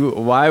would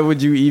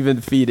you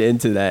even feed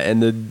into that?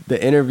 And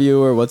the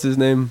interviewer, what's his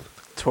name?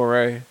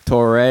 Torre,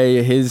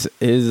 his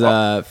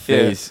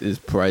face is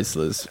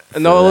priceless.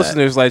 No,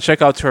 listeners, like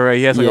check out Torre.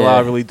 He has like a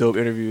lot of really dope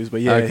interviews. But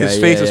his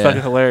face is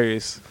fucking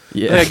hilarious.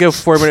 Yeah, like a good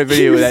 4-minute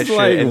video with that shit.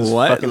 Like, and it's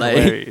fucking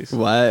hilarious.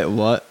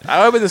 What? I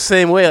would have been the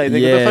same way. Like,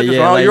 nigga, what the fuck is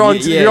wrong? You're on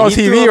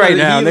TV right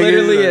now. He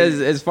literally,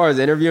 as far as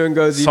interviewing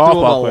goes, he threw him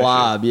a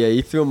lob. Yeah,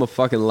 he threw him a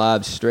fucking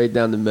lob straight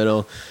down the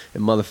middle,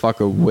 and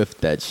motherfucker whiffed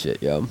that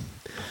shit, yo.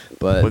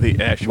 But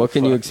what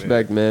can you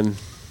expect, man?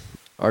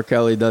 R.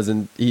 Kelly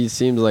doesn't. He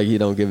seems like he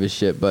don't give a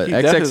shit. But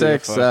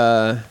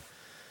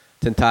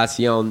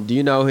XXXtentacion, do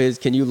you know his?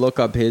 Can you look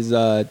up his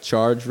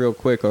charge real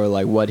quick, or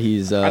like what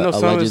he's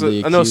allegedly accused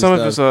of? I know some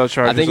of his charges.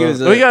 I think it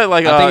was. He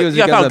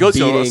got found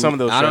guilty on some of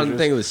those charges. I don't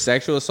think it was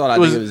sexual assault. I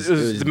think it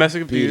was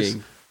domestic abuse,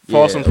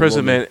 false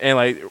imprisonment, and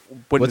like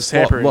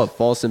tampering. What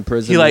false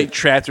imprisonment? He like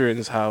trapped her in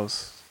his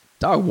house.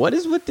 Dog, what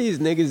is with these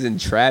niggas and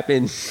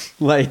trapping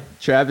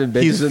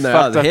bitches in their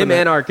house? Him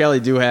and R. Kelly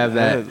do have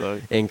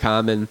that in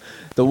common.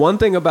 The one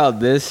thing about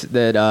this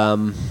that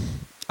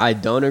I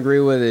don't agree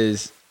with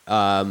is,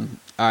 all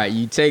right,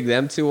 you take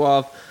them two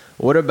off.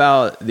 What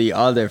about the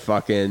other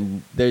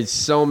fucking? There's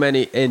so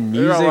many in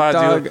music,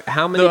 dog.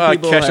 How many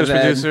people have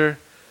had?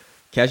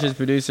 Kesha's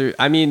producer.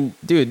 I mean,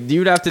 dude,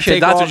 you'd have to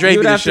take off.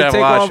 You'd have to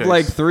take off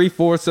like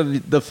 3/4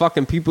 of the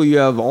fucking people you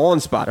have on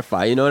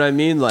Spotify. You know what I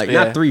mean? Like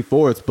not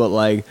 3/4, but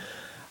like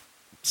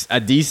a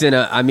decent.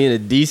 I mean, a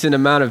decent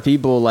amount of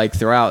people like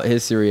throughout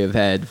history have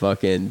had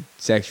fucking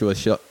sexual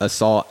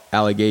assault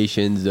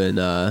allegations and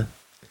have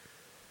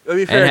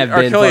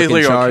been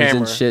fucking charged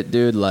and shit,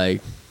 dude.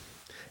 Like,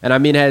 and I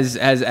mean, has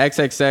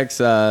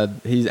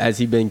XXX? Has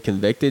he been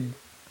convicted?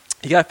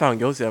 He got found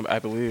guilty, I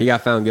believe. He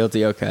got found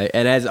guilty, okay.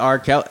 And as R.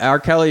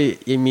 Kelly,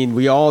 I mean,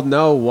 we all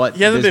know what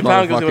he hasn't this been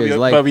found motherfucker guilty, is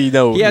like. But we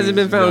know he hasn't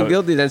been found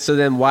guilty. So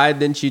then why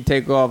didn't you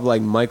take off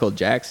like Michael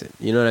Jackson?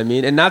 You know what I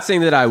mean? And not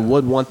saying that I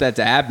would want that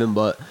to happen,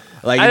 but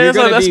like if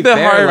you're gonna be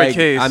fair, like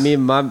case. I mean,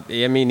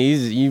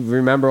 you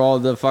remember all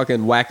the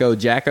fucking wacko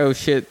jacko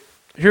shit.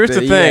 Here's the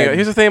thing.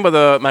 Here's the thing about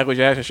the Michael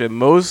Jackson shit.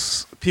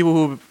 Most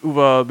people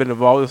who've been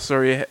involved with the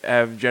story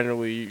have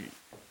generally.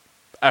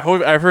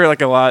 I've heard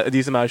like a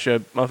decent amount of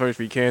shit. Motherfuckers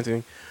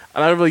recanting.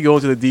 I'm not really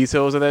going into the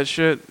details of that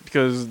shit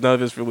because none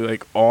of it's really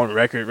like on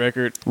record.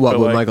 What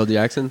with like, Michael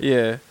Jackson?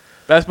 Yeah,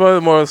 that's one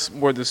of the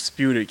more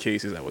disputed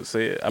cases, I would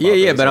say.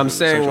 Yeah, but I'm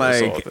saying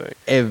like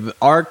if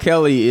R.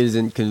 Kelly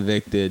isn't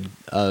convicted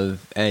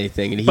of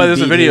anything, and he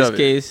there's a video of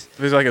case,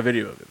 there's like a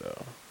video of it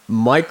though.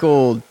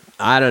 Michael,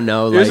 I don't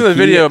know. There's a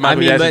video of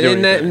Michael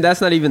Jackson. But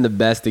that's not even the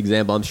best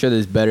example. I'm sure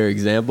there's better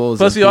examples.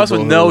 Plus, we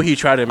also know he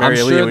tried to marry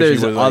I'm Aaliyah sure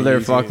there's when she was other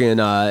like fucking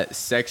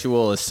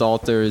sexual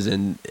assaulters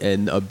and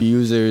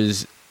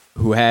abusers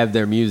who have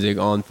their music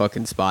on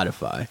fucking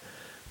Spotify,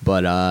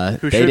 but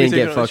they didn't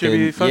get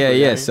fucking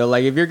yeah. So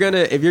like if you're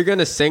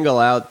gonna single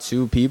out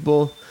two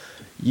people,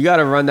 you got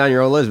to run down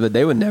your whole list. But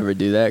they would never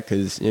do that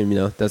because you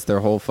know that's their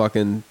whole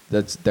fucking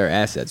that's their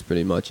assets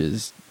pretty much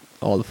is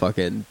all the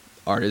fucking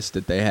artists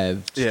that they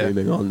have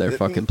streaming on their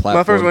fucking platform.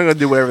 My first one gonna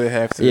do whatever they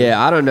have to.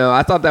 Yeah, I don't know.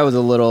 I thought that was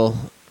a little.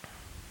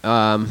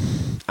 I'm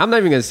not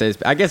even gonna say.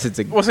 I guess it's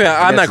a. Well, see,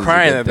 I'm not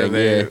crying at that.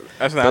 Yeah,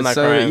 I'm not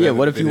crying. Yeah,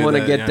 what if you want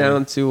to get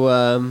down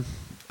to?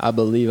 I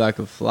Believe I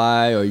Could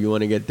Fly, or you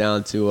want to get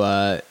down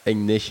to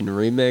Ignition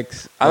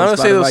Remix. I'm not gonna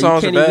say those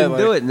songs are bad. You can't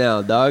even do it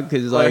now, dog.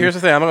 Because like, here's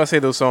the thing, I'm not gonna say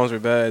those songs are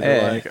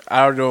bad. Like,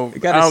 I don't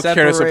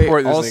care to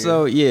support this.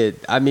 Also, nigga.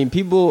 I mean,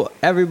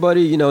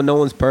 everybody, you know, no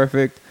one's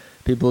perfect.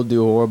 People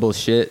do horrible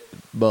shit,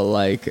 but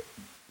like,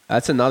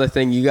 that's another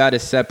thing. You got to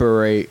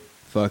separate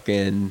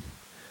fucking.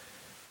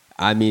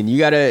 I mean, you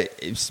gotta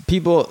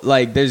people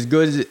like there's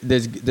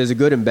a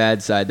good and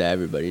bad side to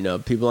everybody. You know,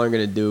 people aren't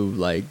gonna do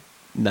like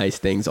nice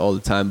things all the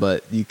time,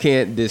 but you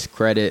can't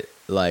discredit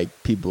like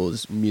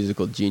people's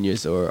musical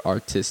genius or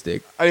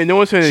artistic. I mean, no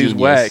one's saying that he's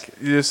whack.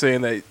 You're just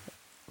saying that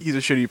he's a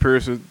shitty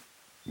person.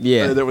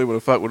 Yeah, I don't really want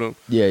to fuck with him.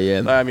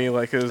 Yeah. I mean,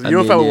 like, cause you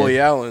don't fuck with Woody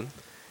Allen.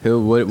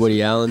 Who?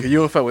 Woody Allen? You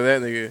don't fuck with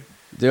that nigga.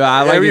 Dude,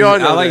 I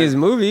like his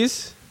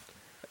movies.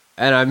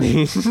 And I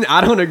mean,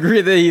 I don't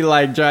agree that he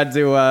like tried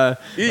to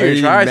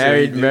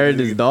married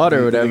his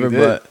daughter or whatever,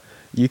 but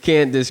you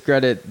can't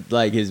discredit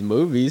like his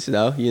movies,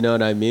 though. You know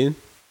what I mean?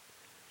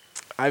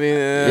 I mean,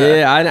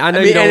 I know. I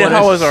mean, Annie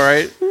Hall was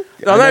alright.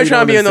 No, I'm not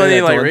trying to be on any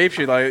like rape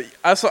shit. Like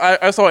I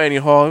saw Annie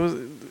Hall.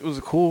 It was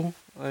cool.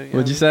 Like,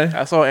 what'd you say?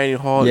 I saw Annie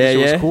Hall. Yeah, it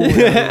was cool.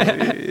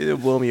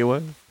 It blew me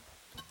away.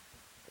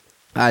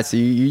 All right, so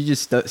you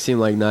just seem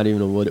like not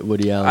even a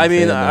Woody Allen. I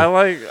mean, fan, I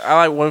like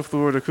One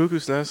Flew Over the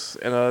Cuckoo's Nest,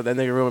 and that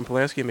nigga Roman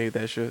Polanski made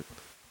that shit.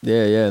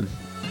 Yeah, and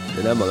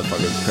that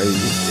motherfucker's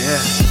crazy.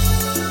 Yeah.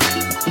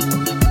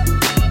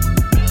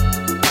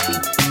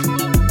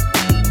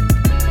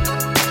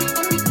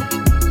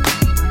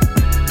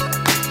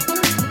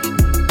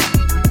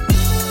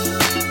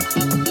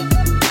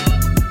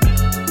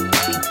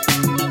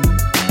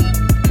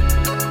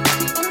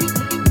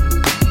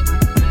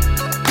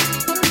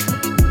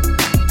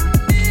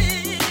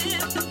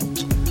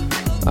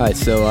 All right,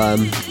 so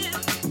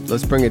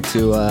let's bring it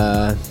to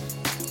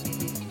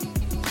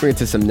bring it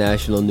to some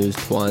national news,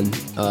 Twan.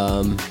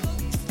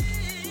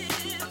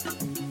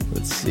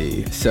 Let's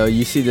see. So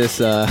you see this?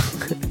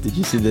 Did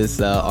you see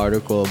this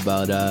article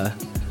about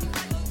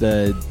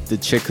the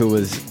chick who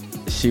was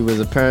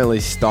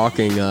apparently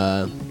stalking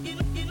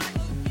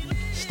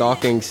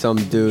some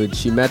dude?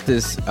 She met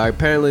this.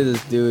 Apparently,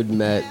 this dude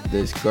met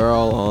this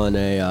girl on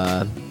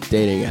a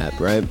dating app,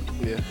 right?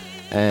 Yeah.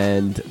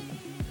 And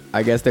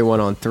I guess they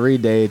went on 3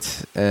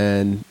 dates,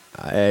 and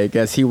I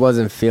guess he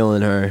wasn't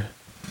feeling her,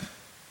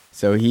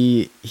 so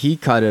he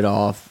cut it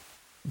off.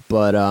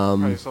 But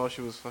I saw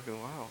she was fucking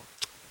wild.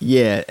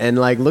 Yeah, and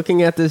like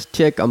looking at this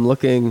chick, I'm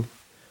looking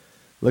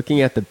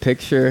at the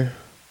picture.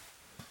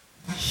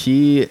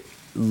 She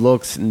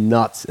looks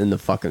nuts in the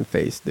fucking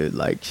face, dude.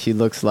 Like she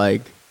looks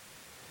like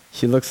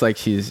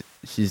she's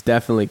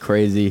definitely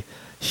crazy.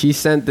 She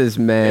sent this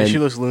man. Yeah, she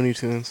looks Looney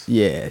Tunes.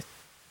 Yeah,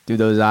 through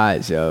those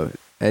eyes, yo.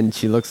 And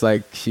she looks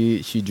like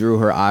she drew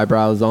her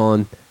eyebrows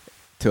on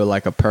to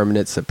like a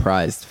permanent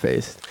surprised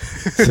face.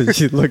 So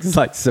she looks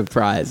like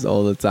surprised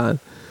all the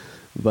time.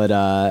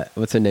 But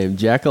what's her name?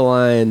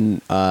 Jacqueline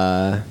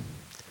Claire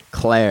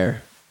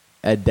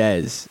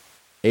Edez,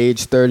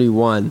 age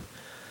 31.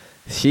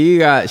 She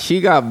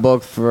got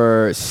booked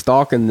for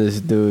stalking this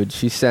dude.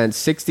 She sent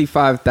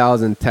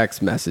 65,000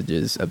 text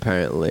messages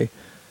apparently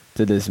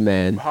to this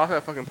man. How's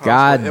that fucking possible?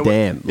 God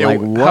damn! Like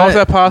what? How's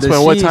that possible?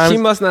 In what time? She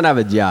must not have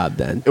a job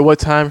then. In what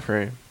time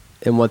frame?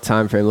 In what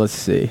time frame? Let's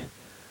see.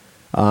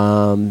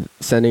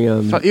 Sending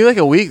him. Even like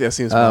a week. That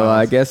seems. Oh,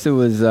 I guess it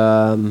was.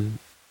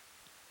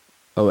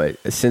 Oh wait,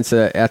 since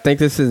I think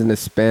this is in the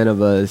span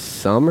of a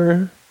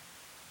summer.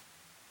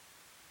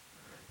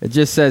 It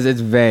just says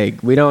it's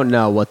vague. We don't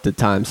know what the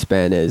time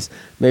span is.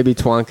 Maybe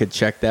Twan could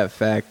check that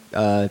fact.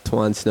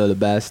 Twan Snow the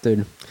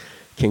Bastard,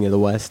 King of the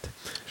West.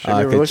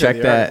 Could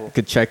check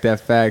that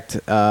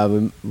fact.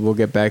 We'll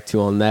get back to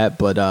you on that.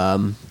 But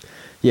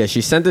yeah,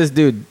 she sent this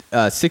dude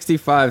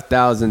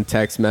 65,000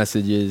 text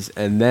messages,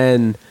 and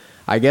then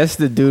I guess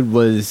the dude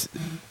was,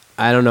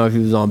 I don't know if he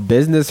was on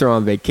business or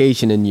on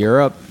vacation in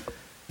Europe.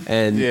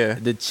 And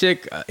the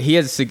chick, he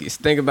has,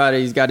 think about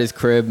it, he's got his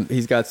crib,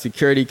 he's got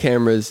security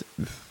cameras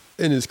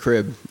in his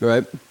crib,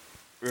 right?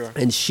 Yeah.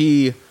 And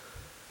she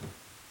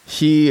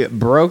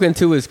broke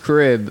into his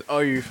crib. Oh,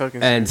 you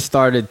fucking and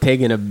started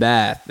taking a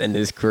bath in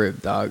his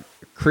crib, dog.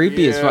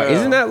 Creepy as fuck.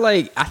 Isn't that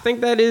like, I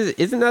think that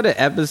isn't that an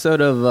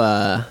episode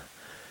of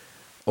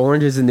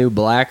Orange is the New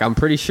Black? I'm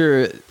pretty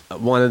sure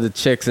one of the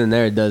chicks in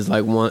there does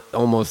like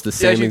almost the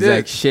same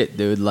exact shit,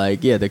 dude.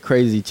 Like, yeah, the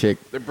crazy chick.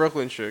 The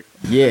Brooklyn chick.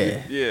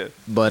 Yeah. Yeah.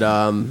 But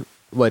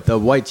what, the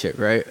white chick,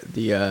 right?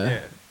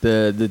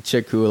 The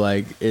chick who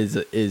like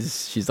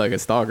is she's like a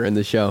stalker in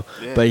the show.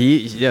 Yeah. But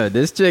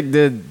this chick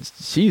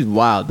she's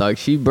wild, dog.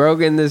 She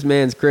broke in this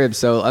man's crib.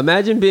 So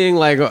imagine being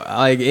like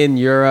in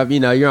Europe,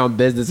 you know, you're on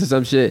business or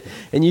some shit,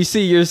 and you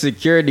see your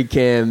security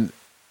cam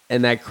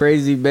and that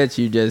crazy bitch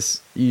you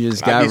just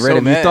got rid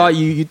of. Mad.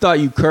 You thought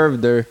you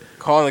curved her.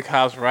 Calling the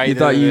cops right. You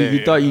thought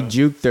you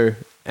juked her,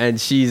 and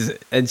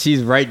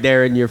she's right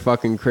there in your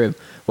fucking crib.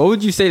 What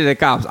would you say to the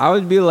cops? I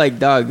would be like,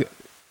 dog.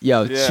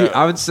 Yo,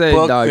 I would say,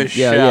 dog.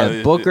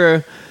 Book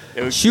her.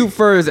 Shoot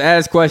first,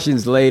 ask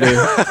questions later. Give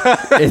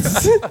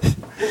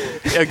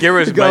her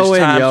as go much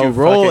in, time. Yo,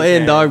 roll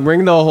in, dog.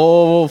 Bring the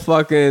whole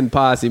fucking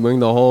posse. Bring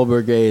the whole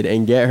brigade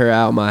and get her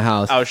out of my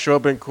house. I'll show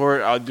up in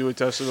court. I'll do a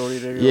testimony.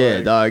 Yeah,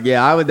 dog.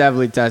 Yeah, I would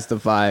definitely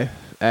testify.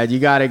 And you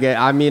gotta get.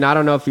 I mean, I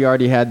don't know if you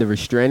already had the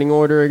restraining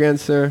order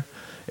against her.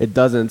 It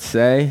doesn't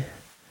say,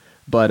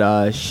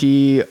 but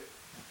she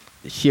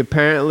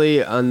apparently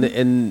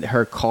in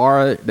her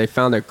car, they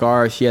found her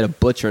car. She had a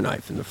butcher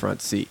knife in the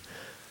front seat.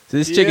 So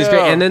this chick is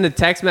great. And then the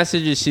text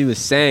messages she was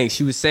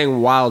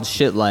saying wild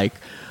shit like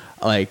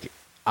I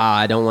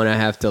don't want to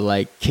have to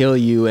like kill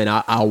you, and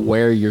I'll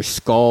wear your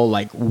skull,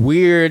 like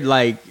weird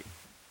like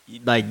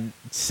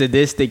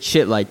sadistic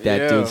shit like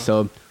that, dude.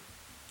 So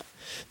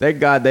thank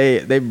God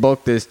they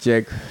booked this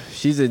chick.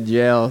 She's in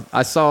jail.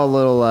 I saw a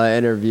little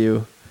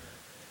interview.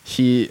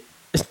 She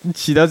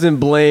doesn't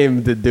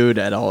blame the dude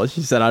at all.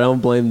 She said, I don't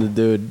blame the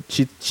dude.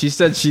 She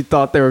said she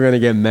thought they were going to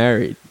get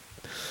married,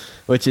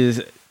 which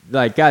is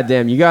like,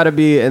 goddamn, you got to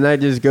be, and that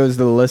just goes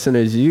to the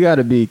listeners, you got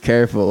to be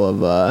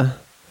careful of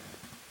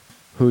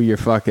who you're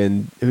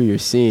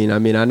seeing. I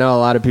mean, I know a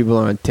lot of people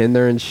are on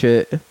Tinder and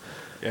shit.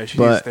 Yeah,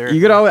 but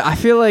you could always, I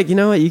feel like, you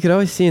know what, you could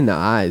always see in the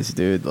eyes,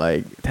 dude.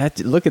 Like, that,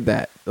 look at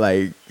that.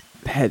 Like,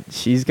 that,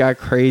 she's got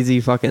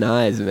crazy fucking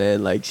eyes,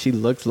 man. Like, she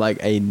looks like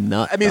a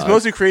nut. I mean, it's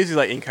mostly crazy,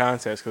 like, in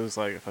context, because it's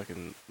like a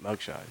fucking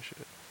mugshot and shit.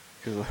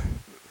 Like,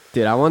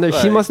 dude, I wonder,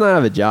 she must not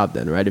have a job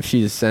then, right? If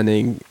she's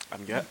sending...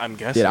 I'm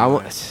guessing.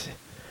 Dude,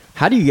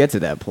 how do you get to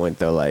that point,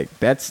 though? Like,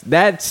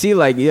 see,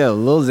 like,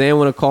 Lil Xan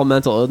want to call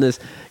mental illness.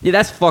 Yeah,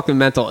 that's fucking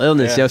mental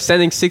illness, yo.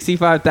 Sending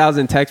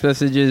 65,000 text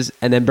messages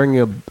and then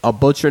bringing a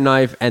butcher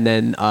knife and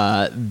then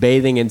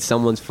bathing in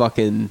someone's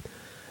fucking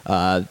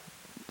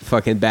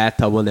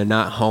bathtub when they're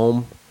not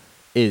home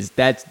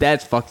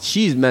that's fuck.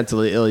 She's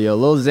mentally ill, yo.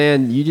 Lil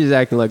Xan, you just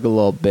acting like a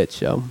little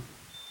bitch, yo.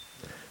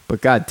 But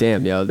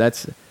goddamn, yo,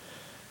 that's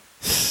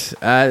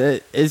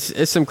else?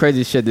 It's some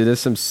crazy shit, dude. There's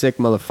some sick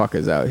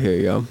motherfuckers out here,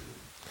 yo.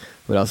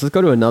 What else? Let's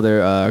go to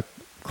another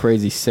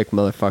crazy sick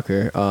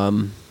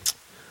motherfucker.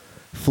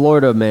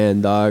 Florida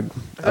man, dog.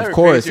 Of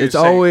course, it's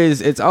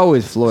always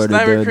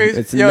Florida, dude.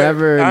 It's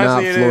never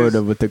not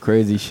Florida with the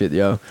crazy shit,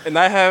 yo. And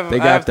they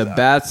got the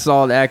bath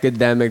salt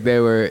epidemic. They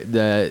were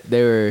heading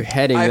that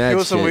shit, man. I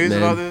feel some ways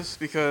about this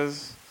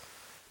because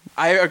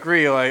I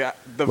agree. Like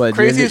the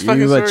craziest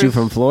fucking stories. You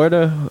from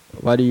Florida?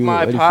 Why do you?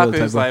 My pop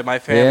is like my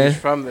family's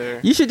from there.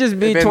 You should just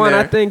be Twan.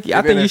 I think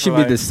you should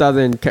be the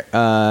Southern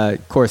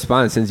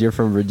correspondent since you're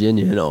from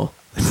Virginia and all.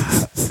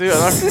 Dude, I'm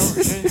not from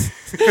Virginia.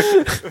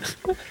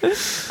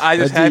 I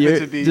just happen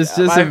to be just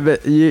a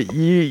bit.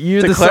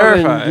 You're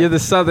the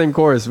Southern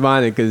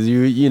correspondent because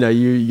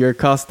you're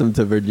accustomed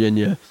to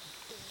Virginia.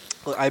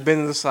 Look, I've been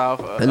in the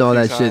South and all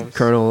that times. Shit,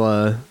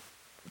 Colonel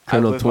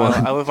Twan.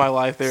 I live my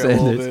life there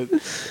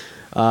Sanders.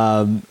 A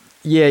little bit.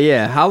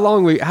 Yeah. How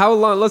long?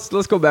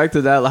 Let's go back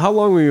to that. How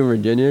long were you in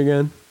Virginia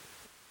again?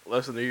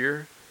 Less than a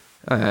year.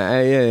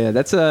 Yeah.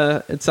 That's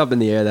it's up in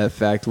the air, that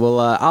fact. Well,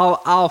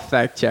 I'll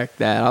fact check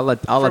that. I'll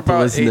let the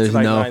listeners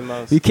know. 9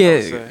 months, you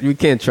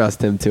can't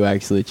trust him to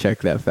actually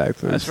check that fact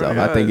for himself.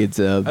 I think it's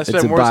a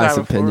biased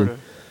opinion.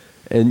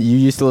 And you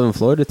used to live in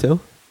Florida too?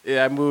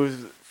 Yeah, I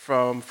moved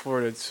from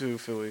Florida to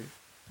Philly.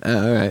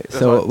 All right.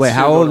 So wait,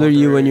 how old were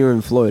you when you were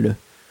in Florida?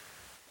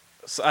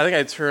 So I think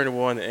I turned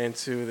 1 and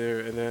 2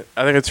 there, and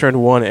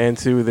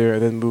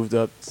then moved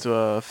up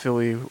to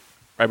Philly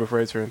right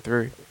before I turned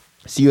 3.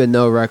 So you had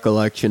no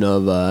recollection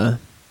of the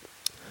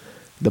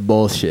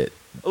bullshit.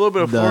 A little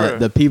bit of Florida.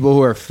 The people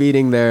who are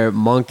feeding their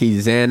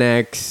monkeys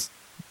Xanax,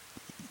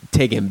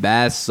 taking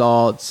bath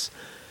salts,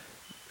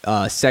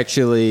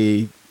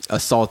 sexually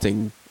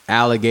assaulting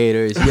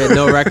alligators. You had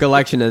no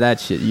recollection of that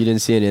shit. You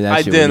didn't see any of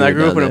that shit. I didn't. I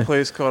grew up in a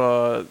place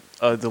called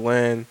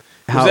DeLand.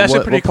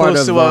 What part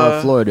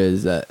of Florida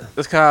is that?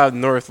 It's kind of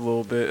north a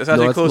little bit. It's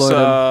actually close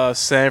to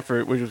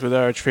Sanford, which was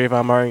where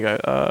Trayvon Martin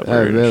got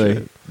murdered. Really?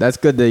 Shit. That's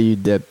good that you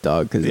dipped,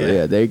 dog.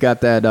 Because they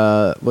got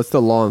that. What's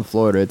the law in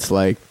Florida? It's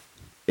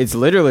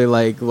literally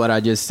like what I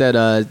just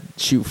said.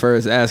 Shoot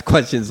first, ask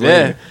questions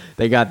later.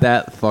 They got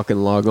that fucking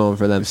law going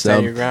for them.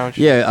 Stand your ground.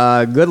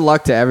 Yeah. Good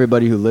luck to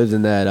everybody who lives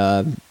in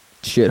that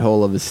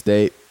shithole of a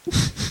state.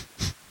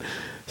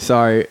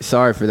 Sorry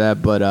for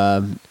that, but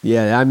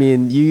yeah, I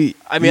mean,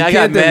 I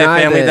got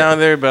mad family down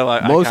there, but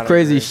like most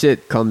crazy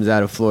shit comes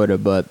out of Florida.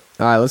 But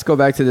all right, let's go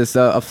back to this.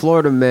 A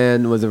Florida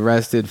man was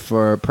arrested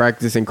for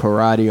practicing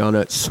karate on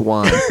a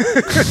swan.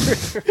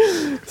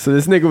 So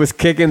this nigga was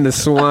kicking the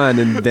swan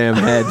in the damn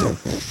head.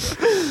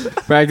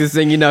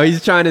 Practicing,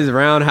 he's trying his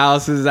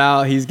roundhouses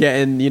out. He's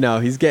getting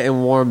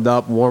warming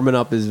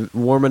up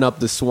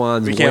the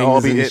swan's we can't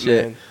all be and it,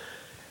 shit. Man.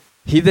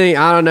 He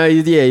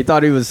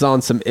thought he was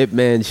on some Ip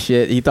Man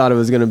shit. He thought it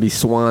was going to be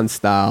Swan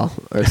style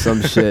or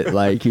some shit.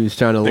 Like, he was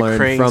trying to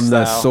learn from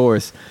the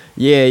source.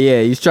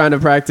 Yeah. He's trying to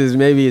practice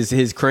maybe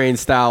his crane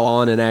style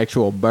on an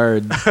actual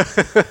bird.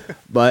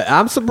 But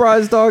I'm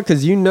surprised, dog,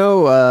 because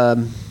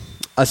a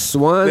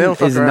swan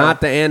is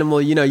not the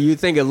animal. You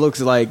think it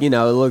looks like, it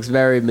looks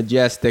very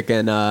majestic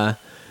and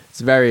it's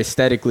very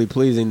aesthetically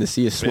pleasing to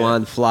see a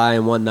swan fly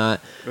and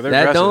whatnot.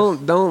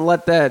 Don't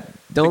let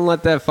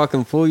that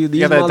fucking fool you.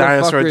 These that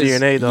dinosaur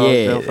DNA, dog.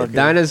 Yeah,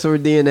 dinosaur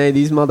DNA.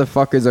 These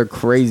motherfuckers are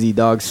crazy,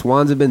 dog.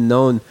 Swans have been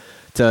known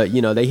to,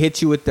 they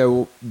hit you with their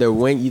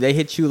wing. They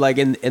hit you like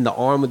in the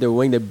arm with their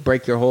wing. They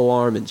break your whole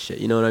arm and shit.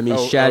 You know what I mean?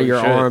 Shatter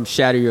your arm,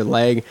 shatter your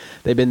leg.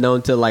 They've been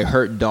known to like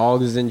hurt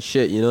dogs and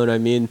shit. You know what I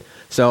mean?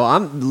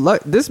 So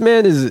this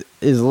man is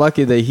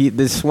lucky that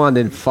this swan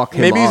didn't fuck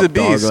him. Maybe he's a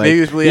beast. Maybe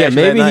he's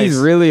really he's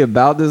really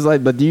about this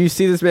life. But do you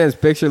see this man's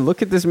picture?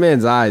 Look at this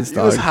man's eyes, dog.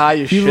 He looks high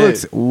as shit. He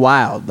looks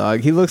wild,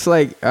 dog. He looks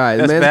like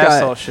that's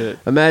bath shit.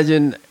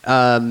 Imagine.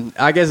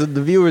 I guess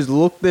the viewers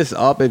look this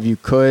up if you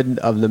could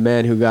of the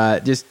man who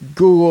got. Just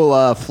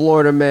Google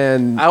Florida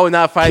man. I would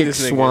not fight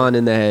this swan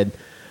in the head.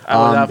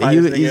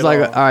 He's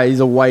like he's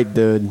a white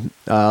dude.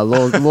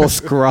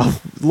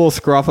 Little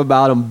scruff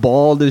about him,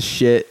 bald as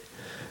shit.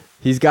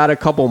 He's got a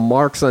couple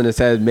marks on his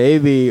head,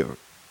 maybe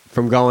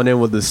from going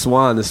in with the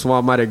swan. The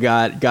swan might have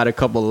got a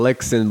couple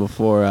licks in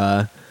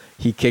before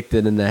he kicked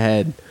it in the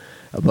head.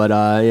 But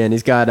and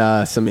he's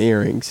got some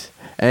earrings,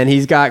 and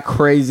he's got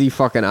crazy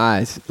fucking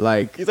eyes,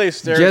 like he's like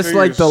just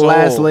like the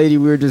last lady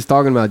we were just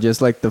talking about, just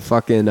like the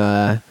fucking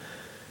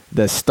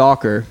the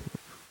stalker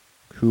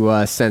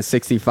who sent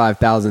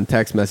 65,000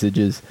 text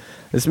messages.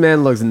 This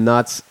man looks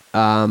nuts.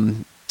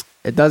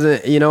 It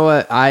doesn't, you know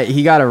what?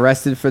 He got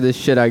arrested for this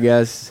shit, I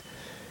guess.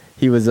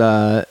 He was,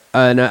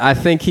 and I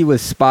think he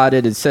was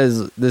spotted.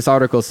 This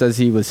article says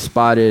he was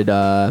spotted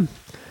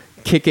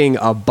kicking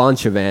a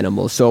bunch of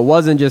animals. So it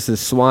wasn't just a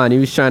swan. He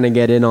was trying to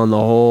get in on the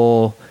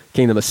whole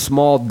kingdom of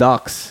small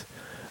ducks.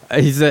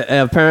 He's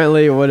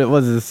apparently, what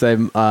does it say?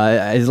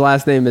 His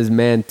last name is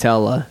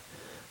Mantella.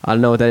 I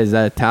don't know what that is. Is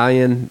that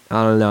Italian?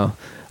 I don't know.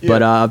 Yeah.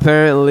 But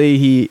apparently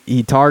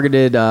he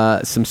targeted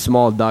some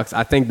small ducks.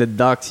 I think the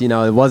ducks,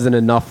 it wasn't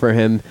enough for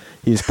him.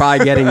 He was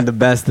probably getting the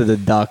best of the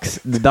ducks.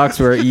 The ducks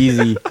were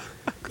easy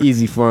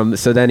easy for him.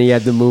 So then he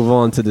had to move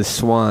on to the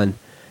swan.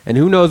 And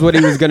who knows what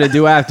he was going to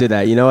do after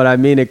that? You know what I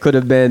mean? It could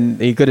have been,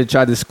 he could have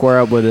tried to square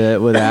up with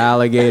an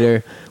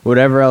alligator,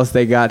 whatever else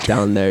they got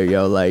down there,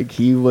 yo. Like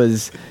he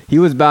was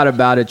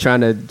about it,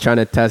 trying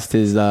to test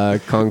his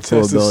kung fu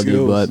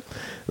ability. But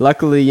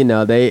luckily, you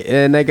know,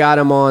 they got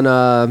him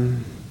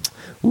on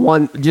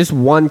one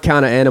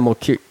count of animal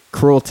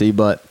cruelty.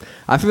 But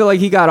I feel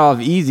like he got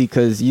off easy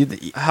because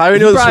he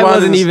probably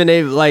wasn't even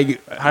able,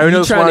 like, how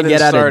you trying to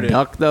get at a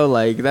duck though?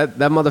 Like that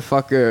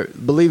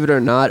motherfucker. Believe it or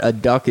not, a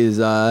duck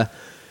is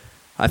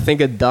I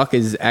think a duck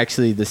is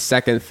actually the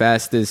second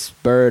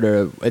fastest bird,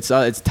 or it's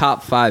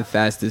top 5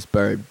 fastest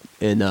bird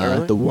in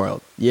the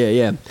world.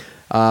 Yeah.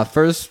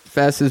 First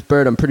fastest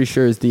bird, I'm pretty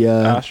sure, is the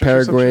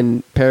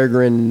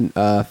peregrine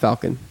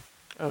falcon.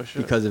 Oh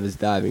shit! Because of his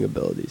diving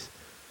abilities.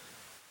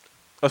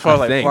 As far as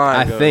like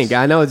flying goes.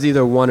 I know it's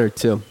either 1 or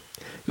 2.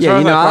 Yeah,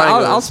 you know,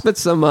 I'll spit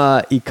some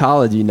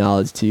ecology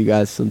knowledge to you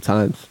guys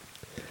sometimes.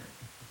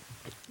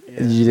 Yeah.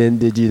 Did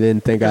you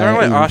didn't think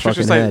I even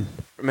fucking had?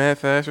 Mad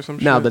fast or some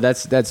shit? No, but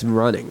that's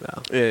running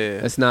though. Yeah.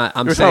 That's not.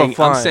 I'm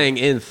saying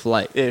in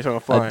flight. Yeah, you're talking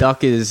flying. A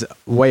duck is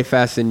way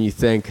faster than you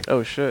think.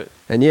 Oh shit!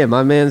 And yeah,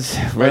 my man's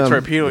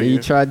he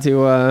tried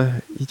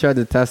to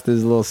test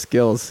his little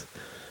skills.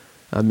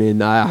 I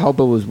mean, I hope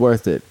it was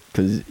worth it,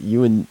 because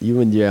you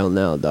in jail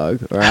now,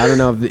 dog. Or I don't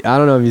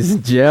know if he's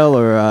in jail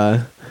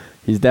or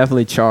he's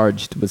definitely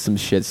charged with some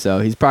shit. So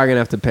he's probably gonna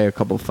have to pay a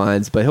couple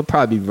fines, but he'll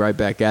probably be right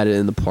back at it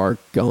in the park,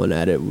 going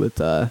at it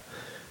with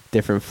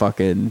different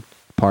fucking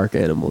park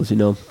animals, you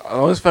know. I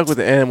always fuck with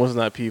the animals,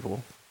 not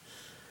people.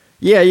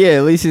 Yeah.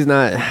 At least he's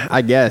not,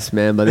 I guess,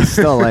 man. But it's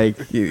still like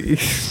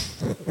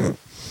fucking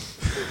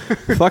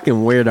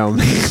weirdo,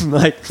 man.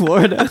 Like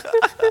Florida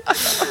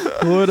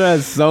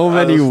has so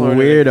many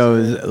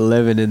weirdos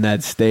living in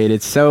that state.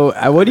 It's so.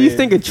 What do you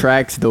think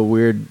attracts the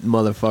weird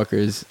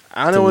motherfuckers?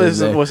 I don't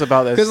know what's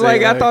about that. Because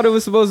like I thought it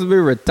was supposed to be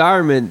a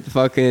retirement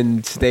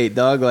fucking state,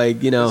 dog.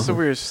 Like, you know, it's a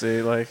weird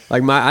state. Like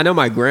I know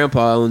my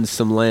grandpa owns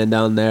some land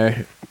down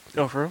there.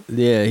 Oh, for real?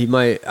 Yeah, he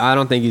might. I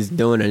don't think he's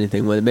doing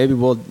anything with it. Maybe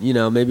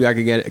maybe I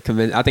could get it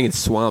convinced. I think it's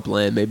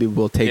swampland. Maybe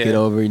we'll take it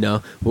over. You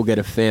know, we'll get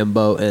a fan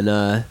boat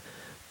and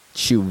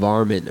shoot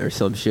varmint or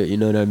some shit. You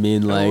know what I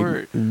mean?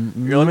 Like,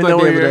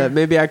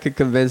 maybe I could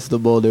convince the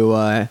bull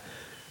to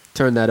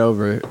turn that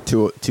over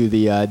to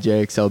the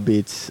JXL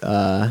Beats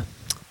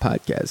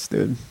podcast,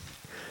 dude.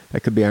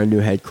 That could be our new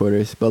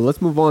headquarters. But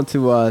let's move on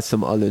to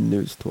some other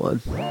news,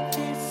 Twan.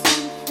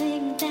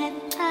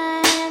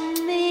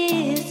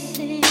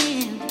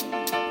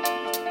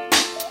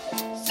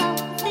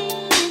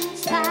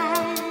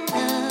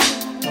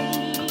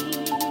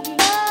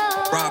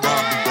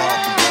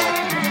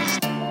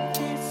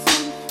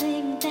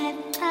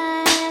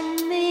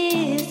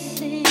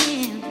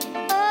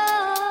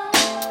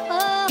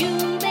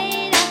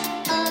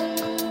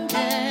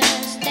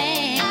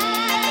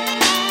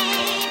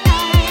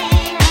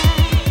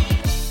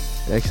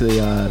 Actually,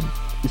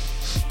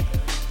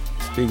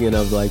 speaking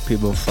of like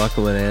people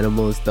fucking with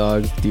animals,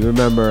 dog. Do you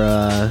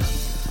remember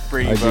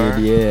Brady Barr?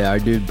 Our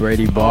dude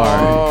Brady Barr.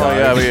 Oh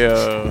dog.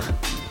 yeah,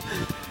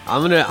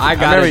 I'm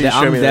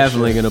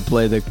definitely gonna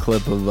play the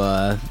clip of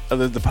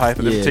the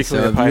python. Yeah, so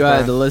if you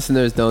guys, the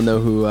listeners, don't know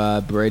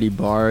who Brady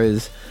Barr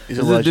is, he's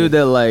a dude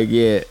that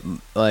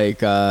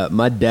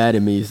my dad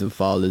and me used to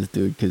follow this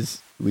dude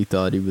because we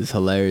thought he was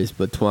hilarious.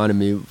 But Twan and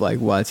me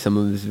watched some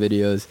of his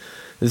videos.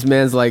 This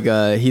man's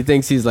he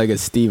thinks he's like a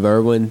Steve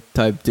Irwin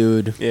type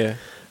dude. Yeah.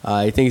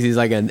 He thinks he's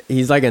like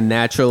a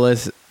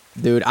naturalist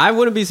dude. I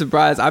wouldn't be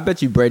surprised. I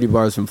bet you Brady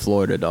Barr's from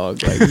Florida,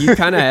 dog. Like he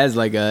kind of has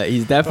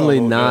he's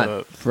definitely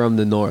not from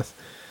the north.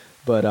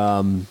 But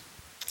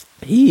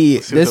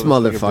this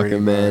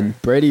motherfucker, man,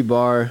 Brady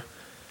Barr,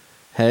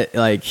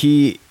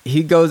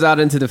 he goes out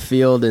into the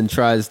field and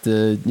tries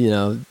to, you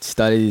know,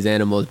 study these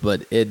animals,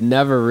 but it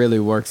never really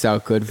works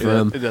out good for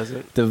him. It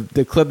doesn't.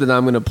 The clip that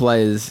I'm gonna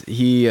play is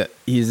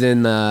he's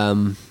in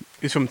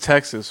he's from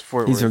Texas,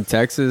 Fort Worth. He's from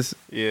Texas?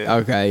 Yeah.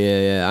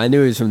 Okay, yeah. I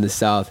knew he was from the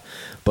South.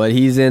 But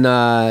he's in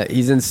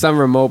some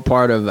remote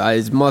part of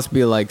it must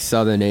be like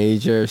Southern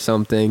Asia or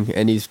something,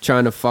 and he's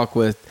trying to fuck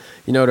with,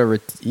 you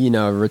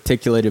know,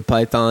 reticulated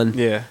python.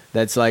 Yeah.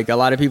 That's like, a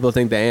lot of people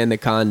think the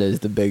anaconda is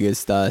the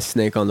biggest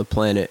snake on the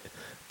planet,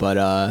 but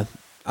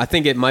I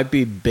think it might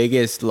be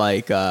biggest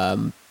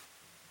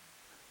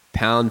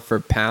pound for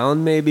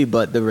pound maybe,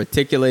 but the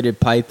reticulated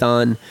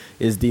python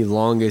is the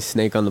longest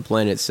snake on the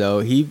planet. So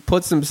he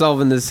puts himself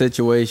in this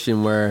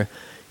situation where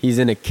he's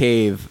in a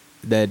cave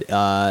that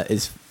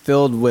is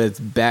filled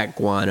with bat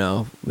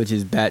guano, which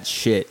is bat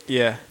shit.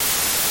 Yeah.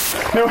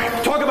 Now,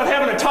 talk about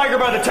having a tiger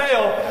by the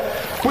tail.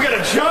 We got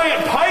a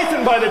giant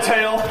python by the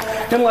tail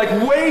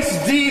and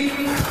waist deep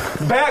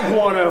bat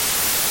guano.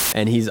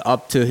 And he's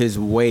up to his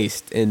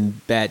waist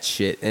in bat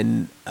shit.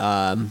 And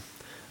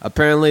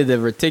apparently the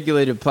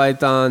reticulated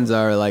pythons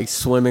are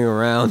swimming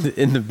around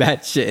in the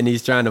bat shit, and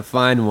he's trying to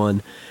find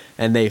one.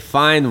 And they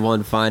find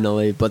one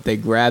finally, but they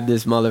grab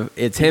this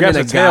It's him and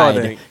a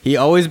guide. He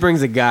always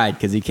brings a guide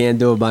because he can't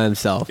do it by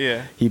himself.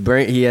 Yeah.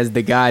 He has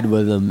the guide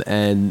with him,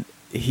 and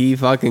he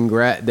fucking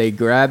they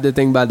grab the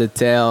thing by the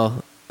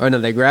tail, or no,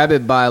 they grab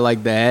it by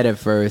like the head at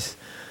first,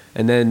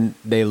 and then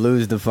they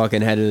lose the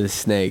fucking head of the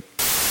snake.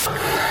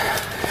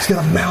 He's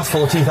got a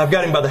mouthful of teeth. I've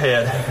got him by the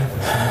head.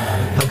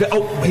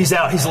 He's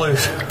out. He's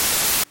loose.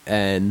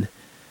 And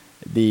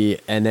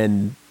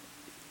then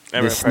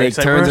the snake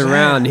turns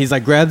around. And he's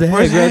like, grab the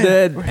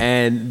head.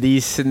 And the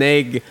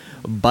snake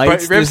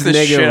bites this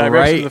nigga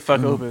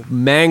right,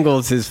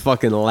 mangles his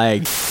fucking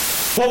leg.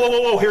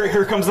 Whoa.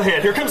 Here comes the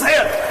head.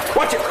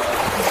 Watch it.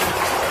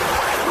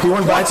 You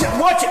want to bite it?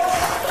 Watch it.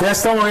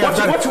 Yes, don't worry. Watch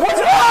it.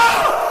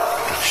 Ah!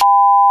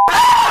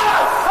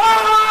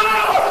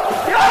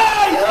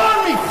 He's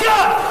on me.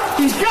 God!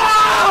 He's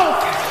gone!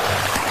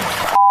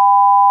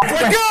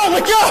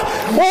 Let go!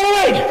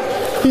 Wait!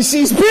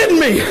 He's bitten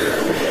me!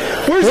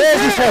 Where's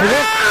his head?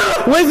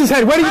 Where's his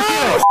head? Where do you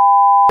feel it?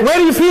 Where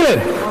do you feel it?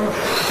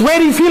 Where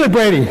do you feel it,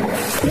 Brady? Man,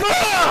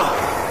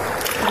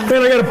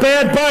 I got a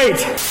bad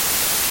bite.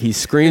 He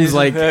screams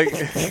like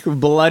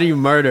bloody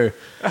murder.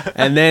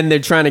 And then they're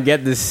trying to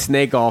get this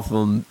snake off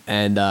him,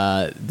 and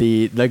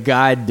the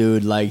guy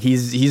dude, like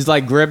he's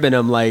like gripping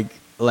him like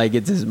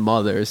it's his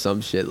mother or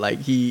some shit. Like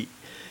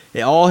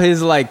all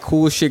his like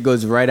cool shit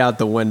goes right out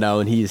the window,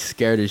 and he's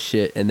scared as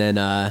shit. And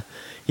then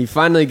he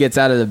finally gets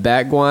out of the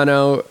bat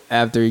guano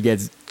after he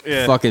gets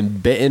fucking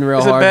bitten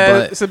real hard.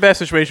 But it's a bad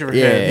situation for him.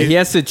 Yeah, he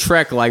has to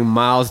trek like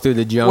miles through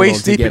the jungle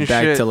to get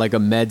back to like a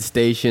med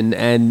station.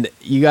 And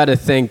you got to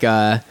think,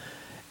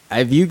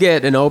 if you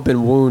get an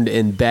open wound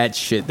in bat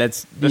shit,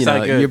 that's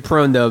you're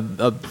prone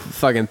to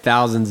fucking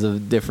thousands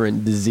of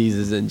different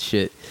diseases and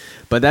shit.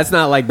 But that's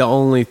not like the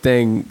only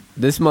thing.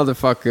 This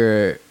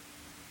motherfucker,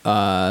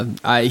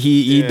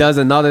 he does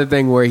another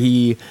thing where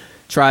he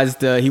wants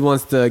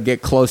to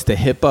get close to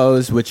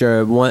hippos, which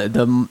are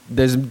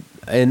there's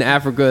in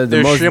Africa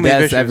the most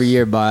deaths every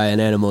year by an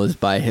animal is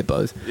by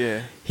hippos.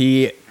 Yeah.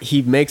 He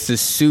makes a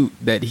suit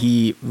that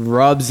he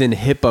rubs in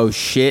hippo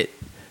shit,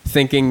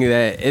 thinking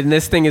that, and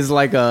this thing is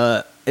like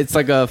it's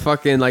like a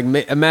fucking like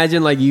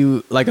imagine like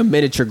a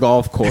miniature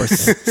golf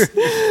course,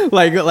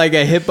 like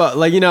a hippo,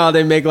 like how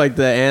they make like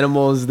the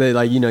animals that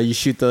like you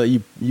shoot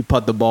you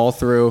put the ball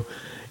through.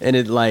 And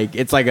it's like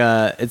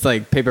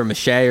paper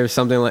mache or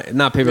something, like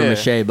not paper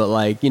mache, but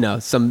like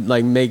some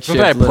like makeshift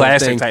like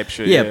plastic thing. type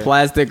shit. Yeah,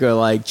 plastic or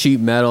like cheap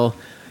metal.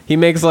 He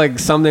makes like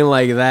something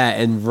like that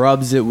and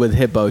rubs it with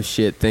hippo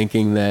shit,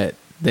 thinking that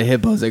the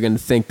hippos are gonna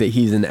think that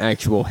he's an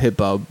actual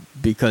hippo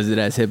because it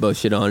has hippo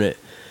shit on it,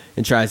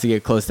 and tries to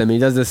get close to him. He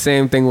does the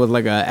same thing with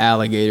like a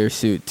alligator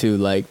suit too.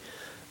 Like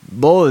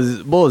Bull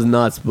is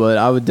nuts, but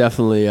I would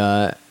definitely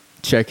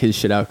check his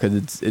shit out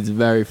because it's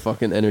very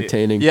fucking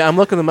entertaining. Yeah, I'm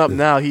looking him up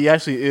now. He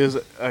actually is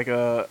like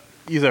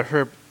he's a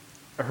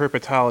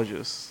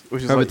herpetologist,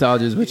 which is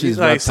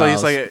reptiles. So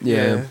he's like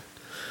yeah.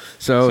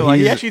 So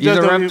he's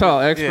a reptile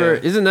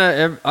expert. Yeah. Isn't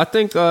that? I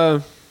think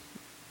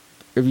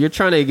if you're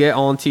trying to get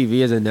on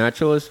TV as a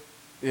naturalist,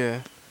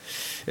 it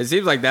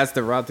seems like that's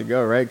the route to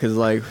go, right? Because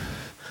like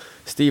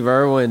Steve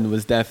Irwin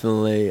was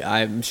definitely,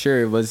 I'm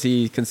sure, was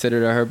he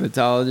considered a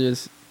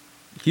herpetologist?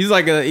 He was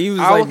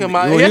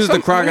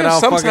the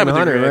crocodile fucking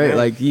hunter, right? Man.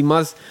 Like he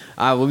must.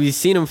 We've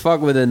seen him fuck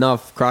with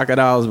enough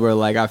crocodiles where,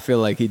 like, I feel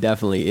like he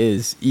definitely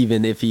is.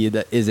 Even if he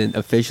isn't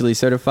officially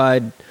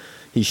certified,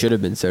 he should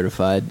have been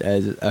certified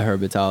as a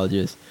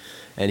herpetologist.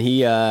 And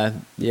he,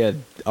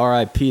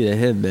 R.I.P. to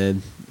him,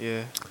 man.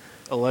 Yeah,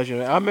 a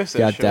legend. I miss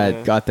that.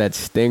 Got that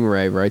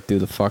stingray right through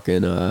the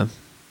fucking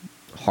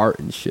heart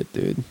and shit,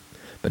 dude.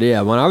 But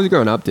yeah, when I was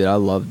growing up, dude, I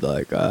loved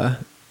like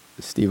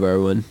Steve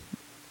Irwin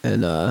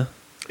and.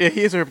 Yeah,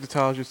 he is a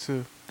herpetologist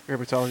too.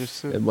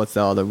 And what's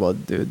the other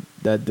one, dude?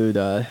 That dude,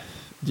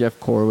 Jeff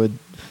Corwood.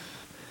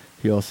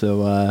 He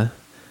also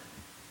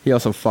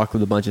fucked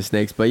with a bunch of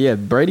snakes. But yeah,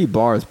 Brady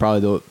Barr is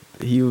probably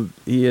he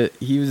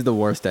was the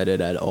worst at it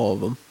at all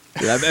of them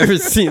that I've ever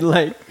seen.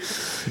 Like,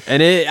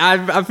 and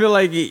I feel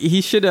like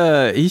he should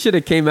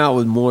have came out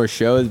with more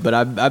shows. But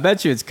I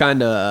bet you it's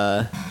kind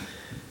of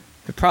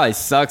it probably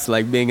sucks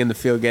like being in the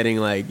field getting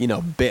like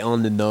bit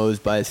on the nose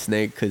by a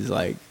snake because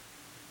like.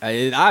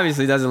 It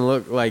obviously doesn't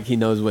look like he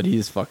knows what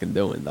he's fucking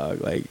doing,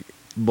 dog. Like,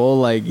 Bull,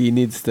 like, he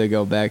needs to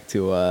go back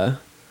to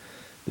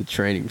the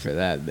training for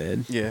that,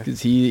 man. Yeah.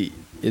 Because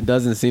it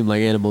doesn't seem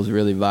like animals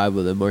really vibe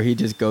with him, or he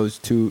just goes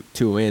too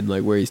in,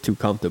 like, where he's too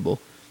comfortable.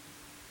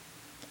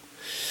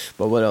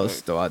 But what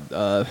else, though?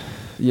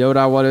 What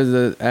I wanted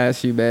to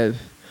ask you, man.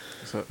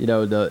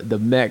 The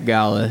Met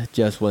Gala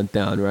just went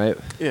down, right?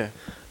 Yeah.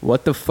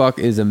 What the fuck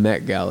is a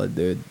Met Gala,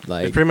 dude?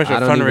 Like, it's pretty much a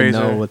fundraiser. I don't even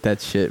know what that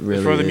shit really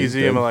is. It's for the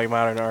Museum of like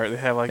Modern Art. They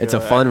have like it's a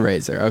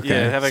fundraiser. Okay.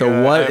 Yeah, they have, like,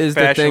 so what is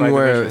the thing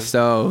where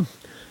division.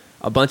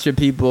 A bunch of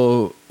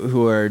people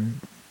who are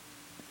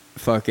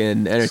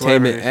fucking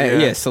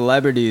entertainment,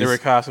 celebrities. They wear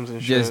costumes and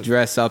shit. Just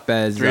dress up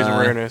as raise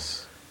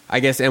awareness.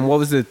 I guess. And what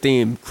was the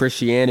theme?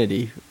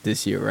 Christianity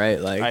this year, right?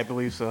 Like, I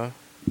believe so.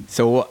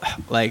 So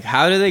like,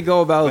 how do they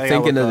go about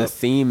thinking of the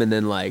theme, and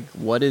then like,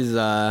 what is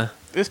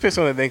This picks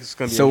on that thinks it's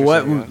gonna be. So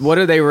what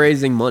are they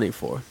raising money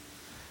for?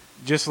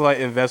 Just to like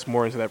invest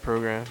more into that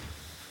program.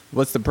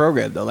 What's the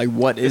program though? Like,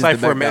 what is it's like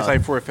the for Met it's Gala?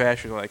 like for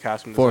fashion, like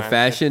costume For design.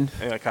 fashion?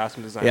 And like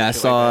costume design. Yeah, I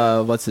shit saw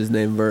like what's his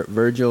name,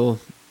 Virgil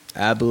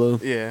Abloh.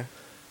 that. Yeah.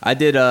 I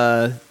did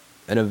an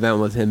event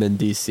with him in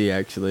DC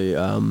actually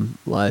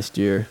last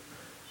year.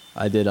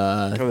 I did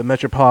the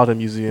Metropolitan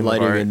Museum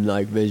lighting of Art. and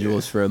like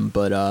visuals for him,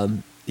 but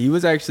he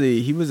was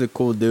a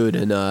cool dude,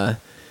 and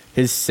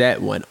his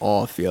set went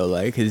off, yo.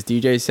 Like his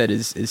DJ set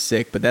is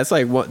sick, but that's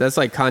like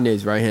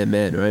Kanye's right hand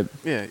man, right?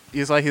 Yeah,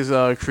 he's like his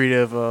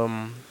creative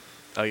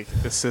like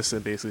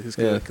assistant, basically. His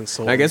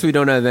consultant. I guess we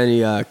don't have any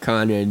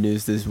Kanye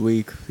news this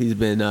week. He's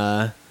been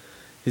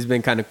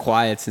kind of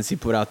quiet since he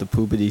put out the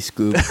poopity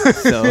scoop.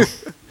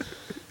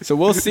 So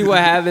we'll see what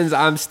happens.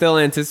 I'm still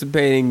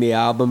anticipating the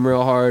album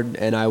real hard,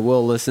 and I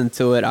will listen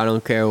to it. I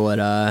don't care what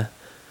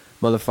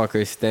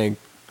motherfuckers think.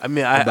 I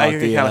mean, I kind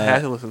of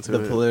have to listen to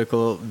the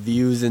political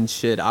views and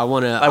shit. I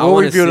want to. We'll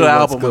review the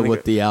album. What's good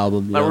with the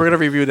album? Like, we're gonna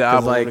review the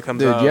album when it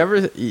comes out.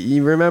 Dude,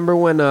 you remember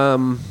when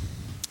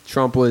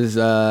Trump was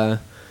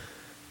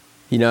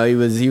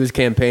he was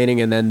campaigning,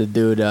 and then the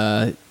dude,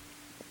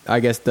 I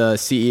guess the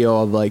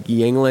CEO of like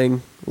Yingling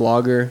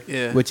Lager,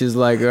 which is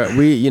like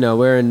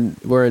we're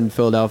in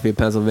Philadelphia,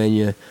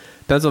 Pennsylvania.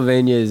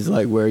 Pennsylvania is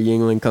like where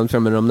Yingling comes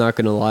from, and I'm not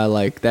gonna lie,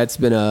 like that's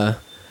been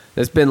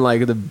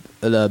like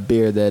the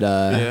beer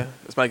that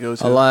that's my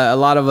go-to. a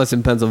lot of us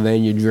in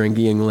Pennsylvania drink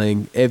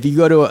Yingling. If you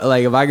go to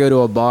if I go to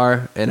a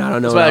bar and I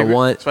don't know what I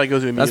want,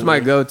 that's my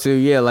go-to.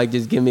 Yeah, like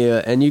just give me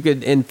and you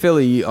could in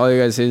Philly, all you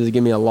guys say is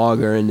give me a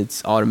lager, and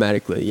it's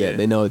automatically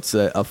they know it's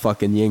a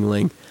fucking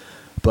Yingling.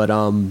 But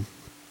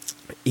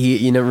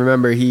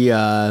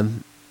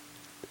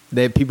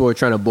people were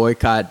trying to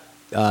boycott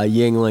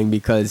Yingling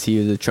because he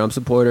was a Trump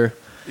supporter.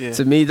 Yeah.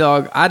 To me,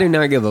 dog, I do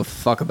not give a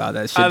fuck about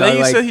that shit.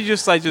 He said he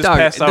just dog,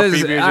 passed out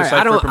free beers just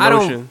for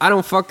promotion. I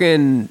don't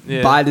fucking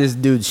buy this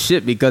dude's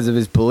shit because of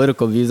his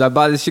political views. I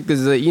buy this shit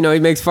because he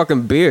makes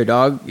fucking beer,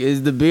 dog.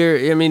 Is the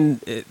beer? I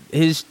mean,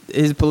 his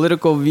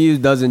political views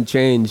doesn't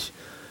change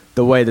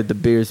the way that the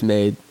beer's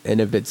made, and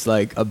if it's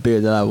like a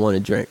beer that I want to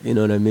drink, you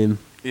know what I mean?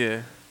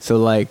 Yeah. So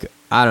like,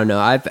 I don't know.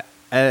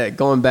 I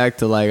going back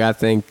to like, I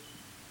think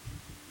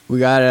we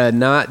gotta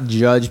not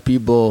judge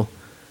people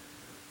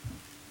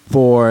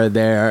for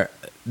the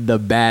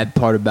bad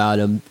part about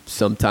them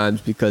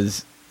sometimes,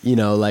 because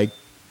like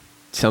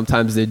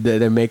sometimes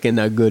they're making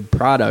a good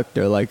product,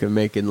 or like they're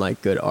making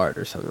like good art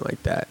or something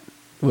like that.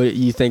 What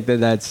you think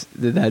that's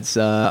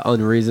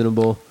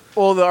unreasonable?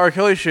 Well, the R.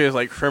 Kelly shit is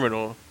like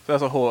criminal. So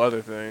that's a whole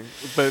other thing.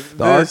 But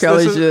the R.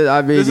 Kelly shit,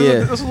 I mean, this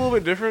is a little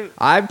bit different.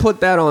 I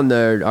put that on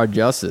our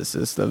justice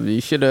system. You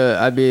should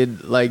have. I mean,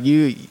 like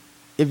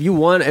if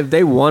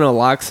they want to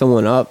lock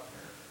someone up,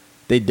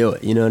 they do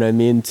it. You know what I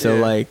mean? So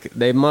like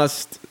they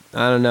must.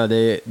 I don't know.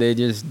 They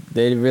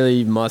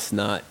really must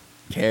not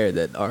care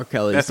that R.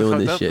 Kelly's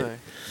doing this shit.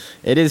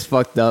 It is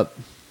fucked up.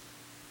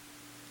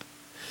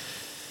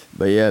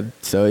 But yeah,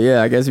 so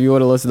yeah, I guess if you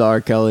want to listen to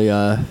R. Kelly,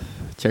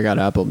 check out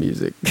Apple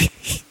Music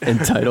and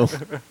Tidal,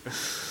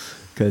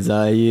 because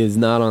he is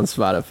not on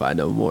Spotify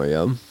no more,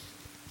 yo.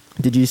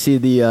 Did you see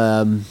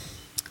the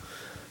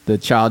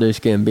Childish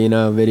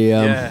Gambino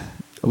video? Yeah.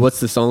 What's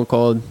the song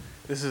called?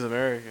 This Is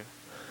America.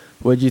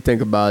 What'd you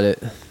think about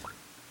it?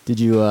 Did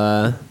you?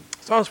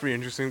 Sounds pretty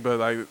interesting, but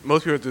like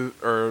most people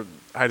are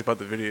hyped about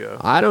the video.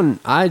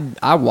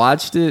 I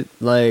watched it.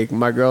 Like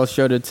my girl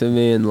showed it to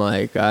me, and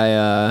like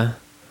I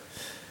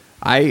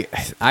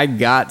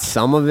got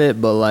some of it,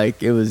 but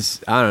like it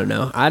was, I don't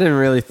know. I didn't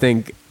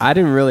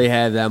really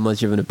have that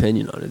much of an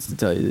opinion on it, to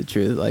tell you the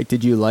truth. Like,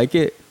 did you like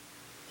it?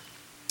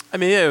 I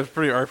mean, yeah, it was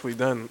pretty artfully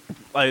done.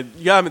 Like,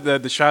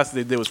 the shots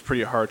they did was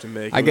pretty hard to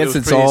make. I guess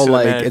it's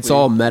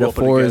all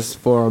metaphors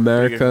for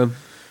America.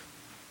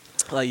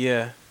 Like,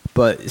 yeah.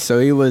 But so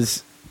he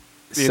was.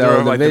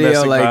 So the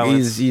video, like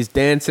he's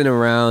dancing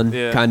around,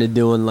 kind of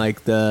doing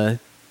like the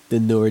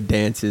newer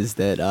dances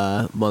that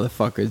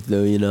motherfuckers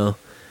do, you know,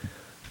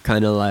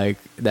 kind of like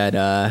that.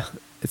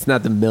 It's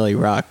not the Millie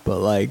Rock, but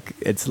like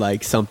it's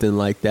like something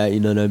like that,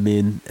 you know what I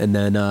mean? And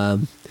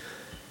then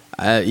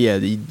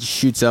he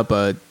shoots up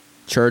a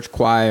church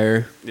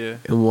choir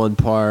in one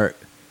part.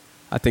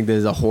 I think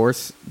there's a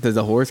horse. Does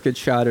a horse get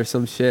shot or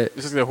some shit?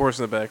 There's like a horse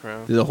in the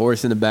background. There's a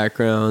horse in the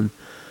background.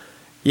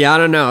 Yeah, I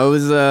don't know.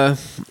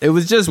 It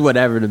was just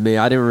whatever to me.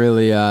 I didn't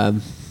really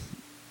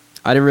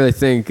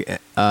think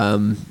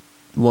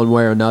one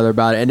way or another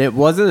about it. And it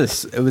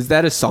wasn't. Was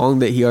that a song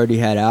that he already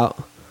had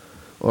out,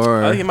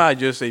 or I think he might have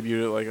just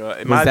debuted it. Like,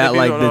 was that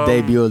like the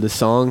debut of the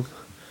song?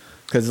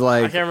 Because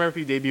like I can't remember if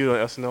he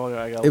debuted on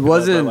SNL. It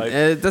wasn't.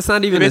 That's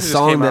not even a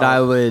song that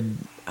I would.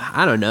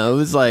 I don't know.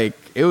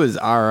 It was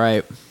all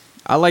right.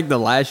 I like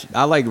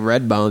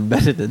Redbone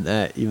better than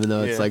that, even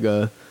though it's like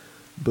a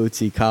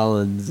Bootsy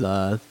Collins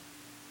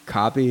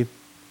copy,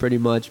 pretty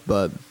much.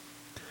 But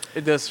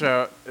it does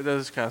kind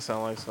of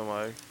sound like some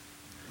like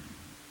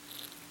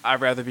I'd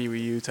rather be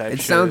with you type.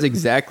 It sounds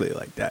exactly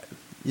like that.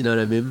 You know what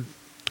I mean?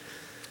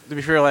 To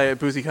be fair, like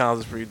Bootsy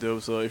Collins is pretty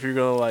dope. So if you're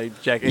gonna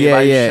like jack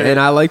anybody's shit, and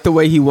I like the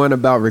way he went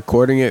about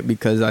recording it,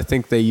 because I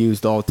think they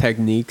used all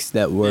techniques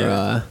that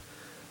were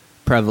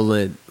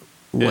prevalent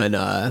when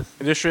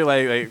just straight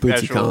like Bootsy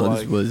actual, Collins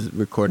like, was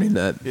recording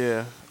that.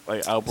 Yeah,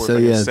 like outboard So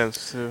making yeah,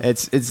 sense too.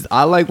 it's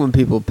I like when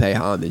people pay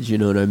homage. You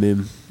know what I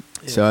mean?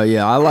 Yeah. So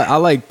yeah, I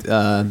liked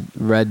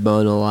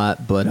Redbone a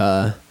lot,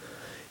 but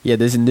yeah,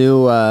 there's a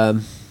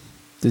new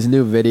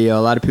video.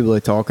 A lot of people are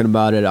talking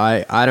about it.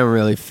 I don't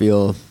really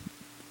feel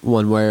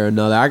one way or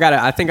another.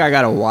 I think I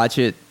gotta watch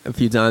it a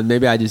few times.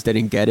 Maybe I just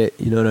didn't get it.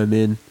 You know what I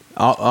mean?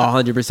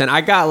 100%.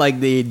 I got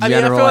like the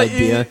general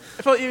idea. I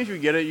feel like even if you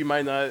get it, you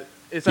might not.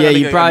 It's not yeah, gonna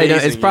you be, probably amazing,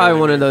 don't. It's probably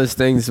one of those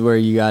things where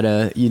you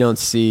don't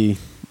see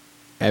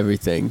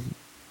everything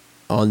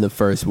on the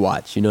first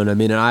watch. You know what I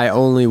mean? And I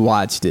only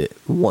watched it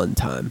one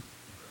time.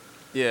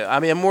 Yeah, I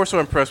mean, I'm more so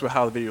impressed with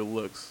how the video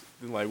looks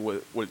than like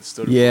what it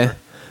stood for. Yeah.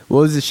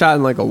 Well, it was shot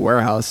in like a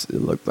warehouse,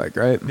 it looked like,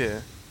 right?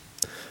 Yeah.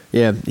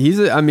 Yeah.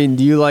 I mean,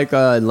 do you like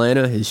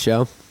Atlanta, his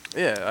show?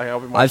 Yeah, I'll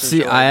be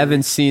watching I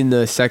haven't seen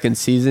the second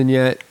season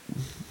yet.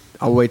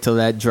 I'll wait till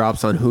that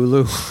drops on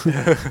Hulu.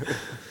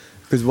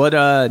 Because what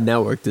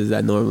network does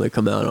that normally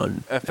come out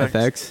on?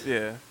 FX?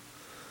 Yeah.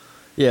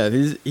 Yeah,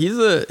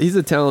 he's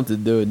a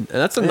talented dude. And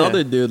that's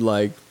another dude,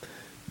 like,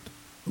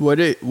 what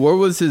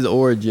was his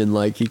origin?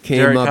 Like, he came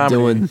Jerry up comedy.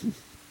 doing...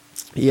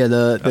 Yeah,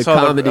 the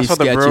comedy sketches. I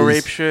saw the bro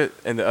rape shit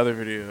and the other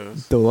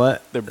videos. The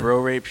what? The bro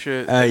rape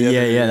shit.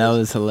 Yeah, that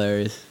was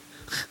hilarious.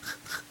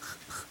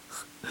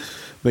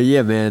 But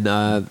yeah, man,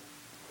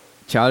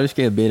 Childish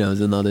Gambino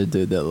is another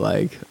dude that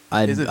like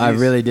I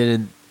really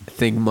didn't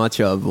think much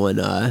of when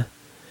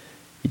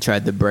he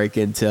tried to break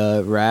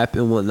into rap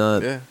and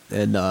whatnot. Yeah.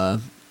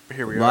 And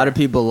Here we a lot of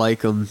people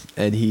like him,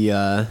 and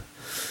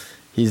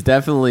he's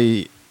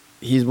definitely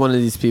one of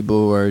these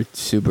people who are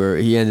super.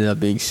 He ended up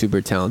being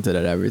super talented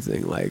at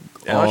everything, like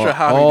I'm not sure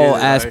how all he did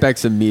it,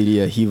 aspects of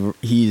media. He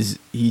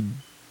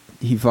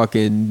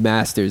fucking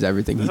masters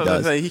everything he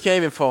does. He can't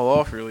even fall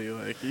off really.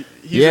 Like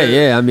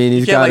I mean,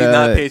 he's got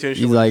not pay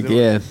attention. He's like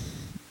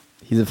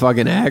he's a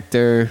fucking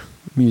actor,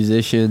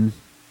 musician,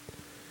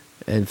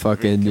 and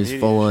fucking just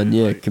full on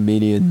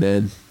comedian,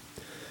 man.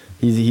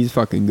 He's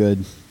fucking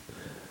good.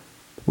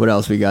 What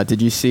else we got?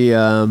 Did you see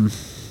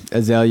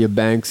Azalea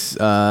Banks'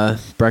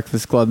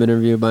 Breakfast Club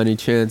interview by any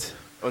chance?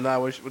 Oh no!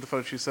 What the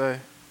fuck did she say?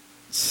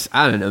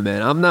 I don't know,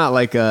 man. I'm not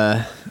like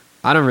I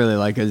don't really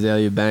like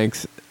Azalea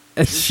Banks.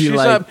 I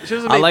like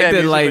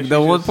that. Like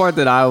the one part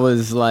that I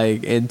was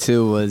like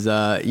into was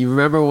you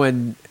remember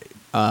when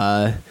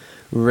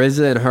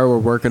RZA and her were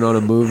working on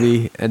a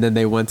movie, and then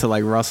they went to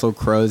like Russell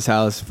Crowe's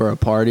house for a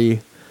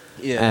party.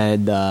 Yeah.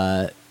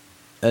 And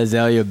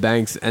Azalea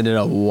Banks ended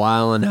up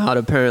wilding out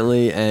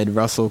apparently, and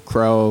Russell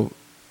Crowe,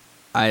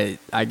 I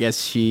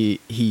guess she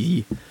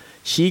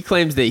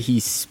claims that he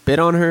spit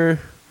on her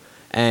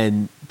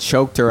and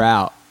choked her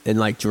out and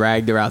like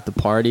dragged her out the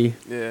party.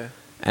 Yeah.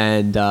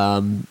 And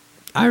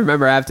I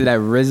remember after that,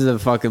 RZA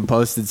fucking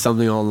posted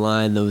something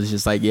online that was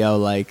just like, yo,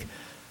 like,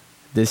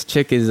 this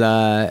chick is,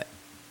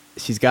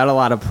 she's got a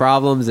lot of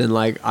problems, and,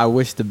 like, I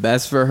wish the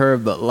best for her,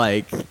 but,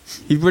 like,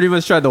 he pretty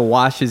much tried to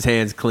wash his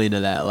hands clean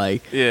of that.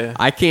 Like, yeah.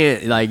 I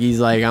can't, like, he's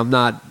like,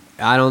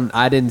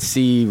 I didn't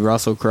see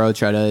Russell Crowe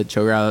try to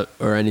choke her out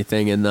or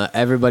anything, and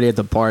everybody at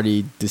the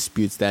party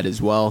disputes that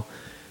as well,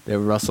 that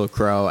Russell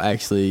Crowe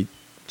actually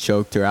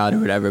choked her out or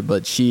whatever,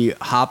 but she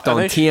hopped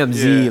on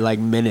TMZ, like,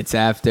 minutes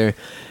after.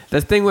 The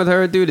thing with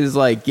her, dude, is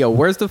like, yo,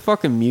 where's the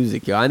fucking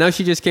music, yo? I know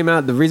she just came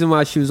out. The reason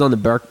why she was on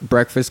the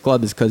Breakfast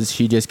Club is because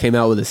she just came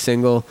out with a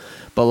single.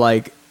 But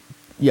like,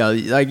 yo,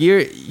 like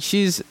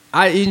she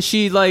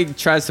like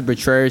tries to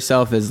portray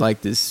herself as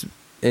like this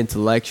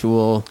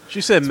intellectual. She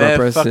said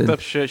mad fucked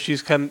up shit.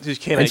 She's can't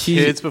have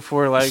kids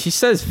before, like she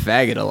says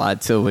faggot a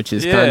lot too, which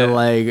is kind of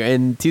like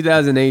in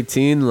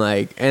 2018,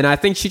 like, and I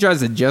think she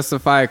tries to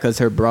justify it because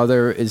her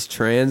brother is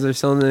trans or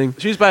something.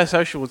 She's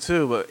bisexual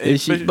too, but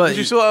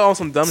she's still on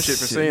some dumb shit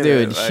for saying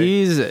dude, that.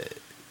 Dude,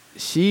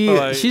 she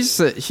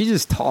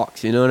just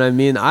talks. You know what I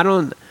mean? I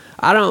don't.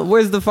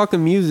 Where's the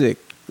fucking music?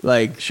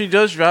 Like, she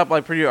does drop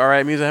like pretty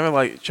alright music. I haven't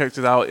like checked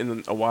it out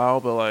in a while,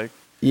 but like.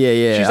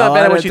 Yeah. She's not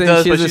bad at what she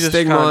does, but she's a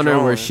stigma on her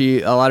where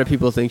a lot of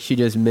people think she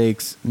just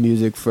makes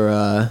music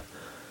for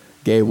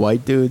gay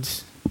white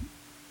dudes.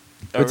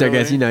 Which really?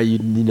 I guess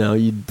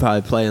you'd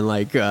probably play in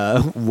like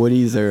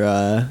Woody's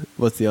or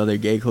what's the other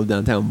gay club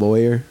downtown,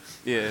 Boyer.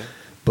 Yeah.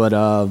 But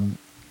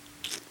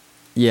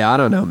yeah, I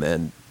don't know,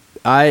 man.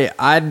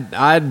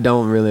 I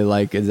don't really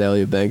like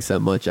Azalea Banks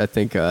that much. I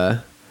think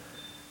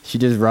she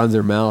just runs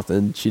her mouth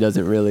and she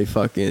doesn't really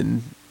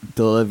fucking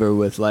deliver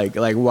with like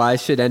why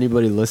should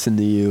anybody listen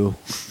to you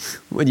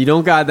when you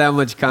don't got that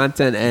much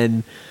content,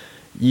 and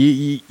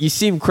you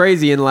seem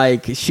crazy. And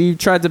like she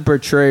tried to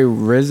portray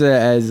RZA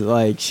as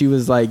like she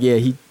was like, yeah,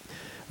 he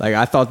like,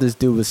 I thought this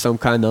dude was some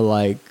kind of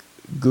like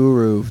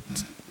guru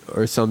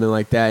or something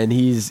like that, and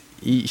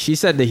she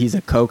said that he's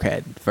a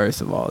cokehead, first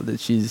of all, that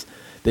he's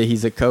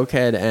a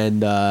cokehead,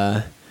 and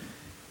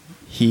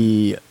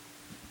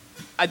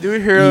I do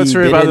hear a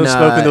story about them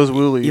smoking those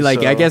woolies.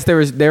 Like, so. I guess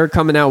they were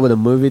coming out with a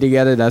movie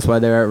together. That's why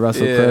they're at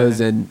Russell Crowe's.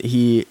 And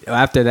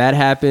after that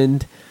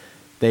happened,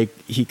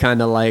 he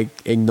kind of like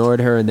ignored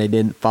her and they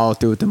didn't follow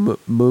through with the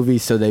movie,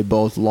 so they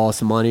both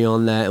lost money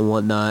on that and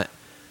whatnot.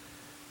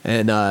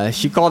 And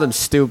she called him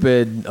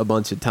stupid a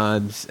bunch of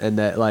times, and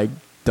that like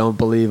don't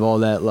believe all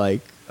that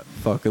like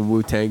fucking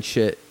Wu-Tang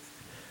shit.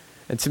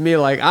 And to me,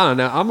 like, I don't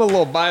know, I'm a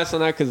little biased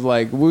on that because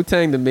like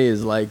Wu-Tang to me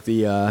is like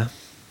the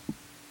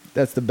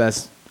that's the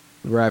best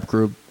rap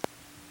group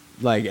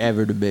like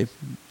ever to me,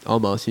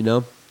 almost, you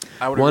know.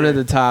 One of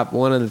the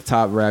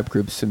top rap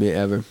groups to me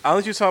ever. I don't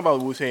think you're talking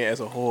about Wu-Tang as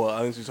a whole.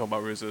 I think you're talking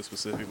about RZA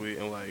specifically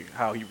and like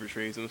how he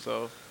portrays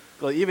himself.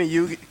 Like even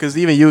you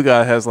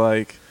guy has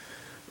like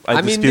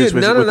I mean, dude,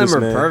 none of them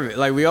are perfect.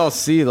 Like we've all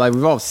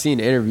seen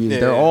interviews.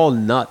 They're all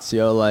nuts,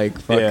 yo. Like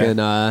fucking.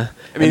 I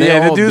mean,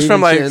 the dudes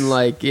from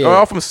they're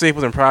all from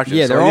Staples and Projects.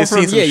 Yeah, they're all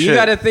from. Yeah, you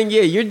got to think.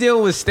 Yeah, you're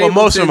dealing with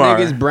Staples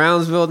niggas,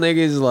 Brownsville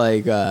niggas,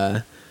 like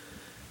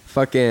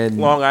fucking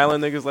Long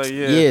Island niggas, like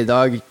yeah,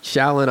 dog,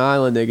 Shaolin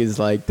Island niggas,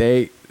 like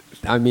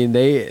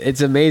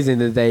it's amazing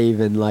that they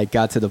even like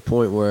got to the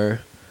point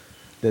where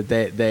that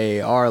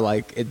they are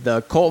like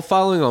the cult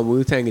following on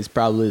Wu-Tang is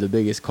probably the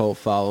biggest cult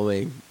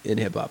following in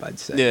hip hop, I'd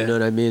say. Yeah. You know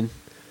what I mean?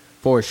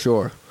 For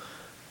sure.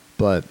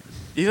 But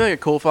even like a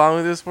cult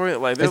following at this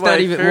point, like it's not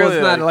even. Well,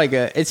 it's not like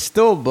a. It's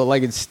still, but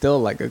like it's still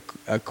like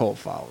a cult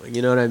following.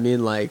 You know what I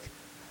mean? Like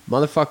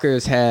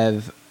motherfuckers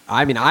have.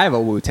 I mean, I have a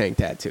Wu-Tang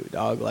tattoo,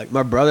 dog. Like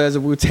my brother has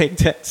a Wu-Tang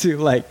tattoo.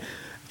 Like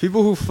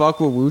people who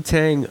fuck with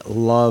Wu-Tang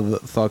love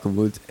fucking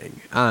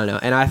Wu-Tang. I don't know.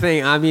 And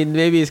I mean,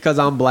 maybe it's because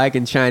I'm black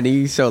and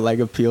Chinese, so like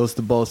appeals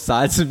to both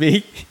sides of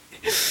me.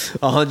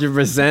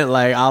 100%.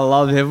 Like I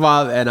love hip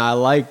hop and I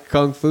like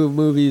kung fu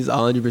movies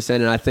 100%.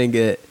 And I think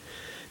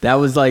that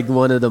was like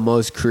one of the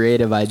most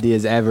creative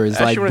ideas ever. Is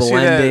like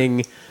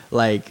blending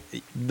like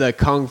the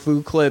kung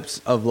fu clips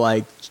of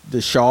like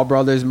the Shaw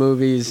Brothers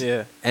movies,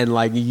 and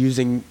like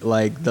using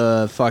like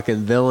the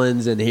fucking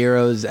villains and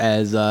heroes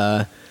as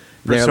their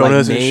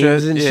like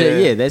names and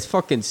shit. Yeah, that's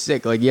fucking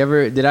sick. Like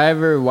did I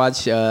ever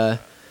watch the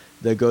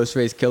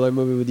Ghostface Killer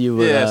movie with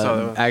you? Yeah, I saw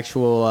that one.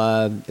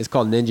 Actual it's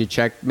called Ninja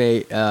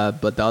Checkmate,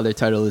 but the other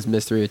title is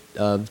Mystery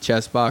of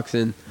Chess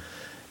Boxing.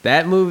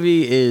 That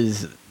movie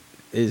is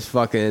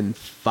fucking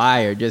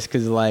fire, just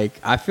because like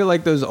I feel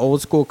like those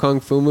old school kung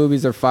fu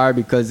movies are fire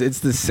because it's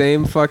the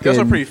same fucking. Those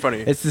are pretty funny.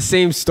 It's the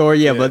same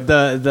story, but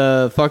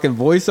the fucking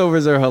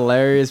voiceovers are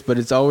hilarious. But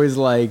it's always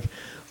like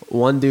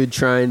one dude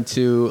trying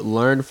to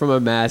learn from a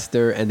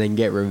master and then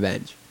get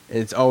revenge. And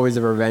it's always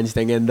a revenge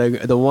thing. And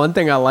the one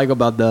thing I like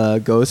about the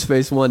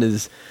Ghostface one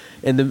is,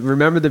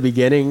 remember the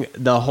beginning,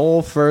 the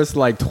whole first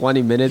like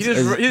 20 minutes he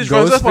just is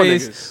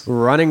Ghostface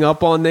running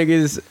up on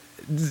niggas,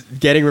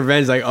 getting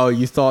revenge. Like, oh,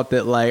 you thought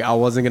that like I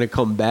wasn't gonna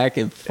come back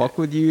and fuck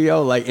with you,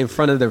 yo, like in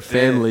front of their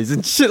families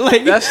and shit.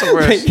 Like that's the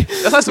worst.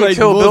 That's like some like,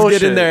 Kill Bill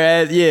shit.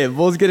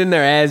 Bulls getting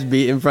their ass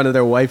beat in front of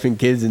their wife and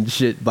kids and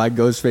shit by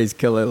Ghostface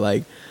Killer.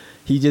 Like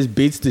he just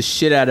beats the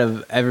shit out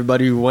of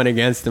everybody who went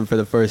against him for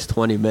the first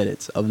 20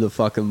 minutes of the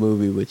fucking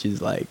movie, which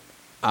is like,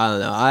 I don't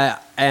know.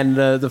 And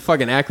the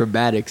fucking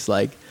acrobatics,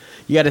 like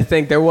you got to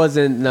think there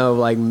wasn't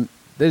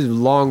this is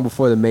long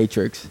before the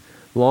Matrix.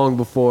 Long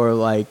before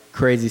like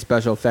crazy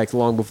special effects,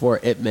 long before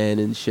Ip Man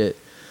and shit.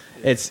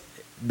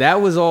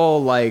 That was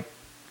all like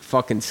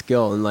fucking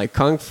skill, and like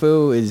kung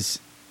fu is,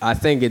 I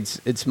think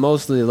it's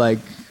mostly like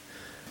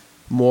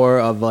more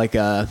of like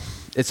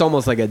it's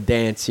almost like a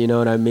dance, you know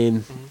what I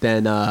mean,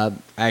 than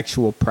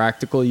actual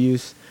practical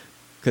use.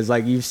 Because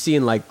like you've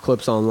seen like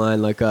clips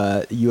online, like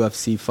a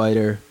UFC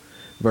fighter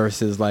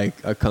versus like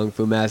a kung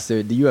fu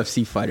master. The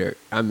UFC fighter,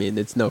 I mean,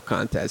 it's no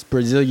contest.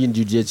 Brazilian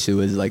jiu-jitsu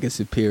is like a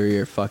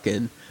superior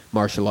fucking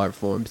martial art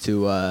form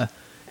to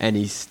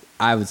any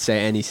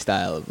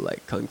style of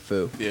like kung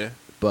fu. Yeah.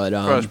 But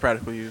as far as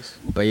practical use.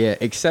 But yeah,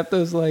 except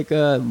those like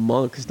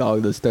monks,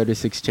 dog, those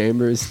 36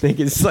 chambers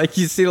things. Like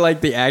you see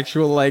like the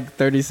actual like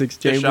 36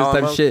 chambers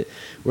type monk shit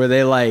where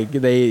they like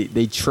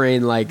they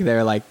train like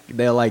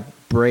they'll like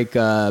break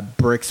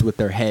bricks with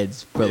their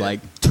heads for like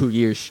 2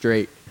 years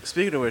straight.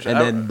 Speaking of which, and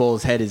then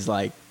Bull's head is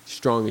like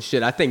strong as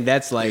shit. I think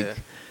that's like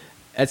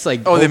that's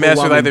like they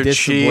master like their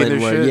chi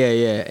and their shit.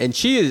 Yeah. And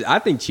chi is, I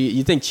think chi.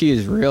 You think chi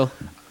is real?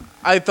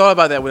 I thought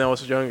about that when I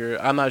was younger.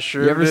 I'm not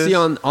sure. You ever see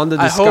on the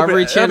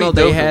Discovery Channel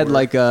they had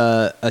like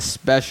a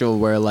special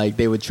where like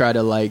they would try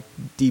to like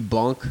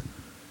debunk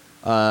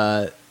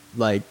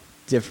like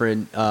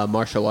different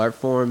martial art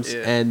forms,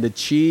 and the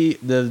chi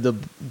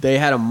they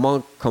had a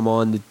monk come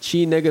on, the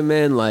chi nigga,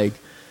 man, like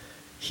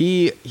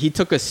he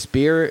took a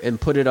spear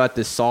and put it at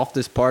the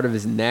softest part of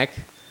his neck,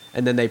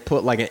 and then they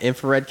put like an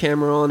infrared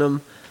camera on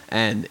him,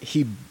 and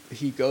he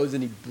goes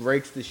and he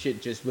breaks the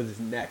shit just with his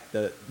neck.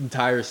 The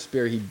entire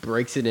spear, he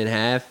breaks it in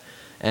half,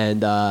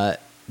 and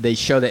they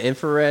show the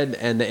infrared,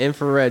 and the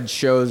infrared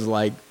shows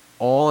like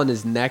all on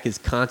his neck is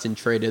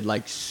concentrated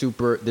like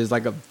super. There's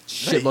like a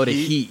shitload of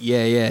heat.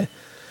 Yeah.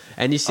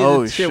 And you see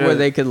the shit where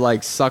they could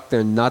like suck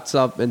their nuts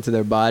up into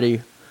their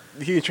body.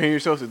 You can train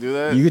yourself to do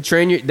that? You could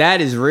train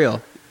that is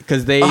real.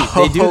 Because they do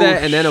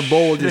that, and then a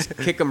bull will just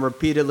kick them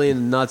repeatedly in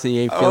the nuts, and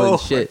you ain't feeling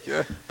shit.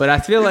 But I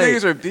feel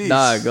like,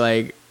 dog,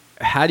 like,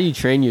 how do you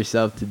train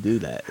yourself to do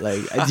that?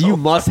 Like, you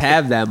must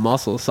have that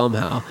muscle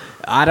somehow.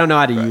 I don't know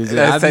how to use it.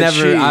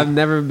 I've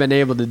never been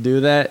able to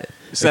do that,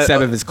 except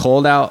if it's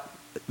cold out.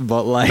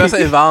 But like, that's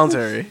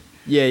involuntary.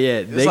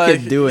 Yeah, they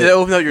could do it. They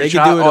open up your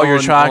all your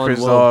chakras,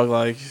 dog.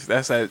 Like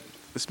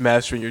it's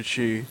mastering your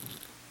chi.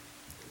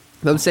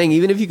 But I'm saying,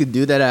 even if you could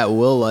do that at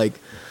will, like,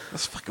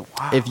 that's fucking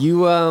wild. If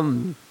you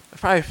it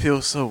probably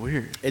feels so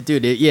weird,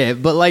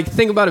 dude. But like,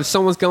 think about if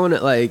someone's going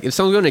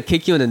to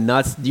kick you in the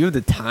nuts. Do you have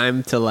the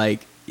time to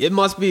like? It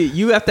must be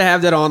you have to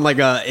have that on like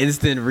a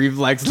instant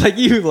reflex, like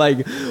you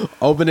like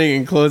opening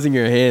and closing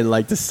your hand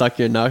like to suck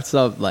your nuts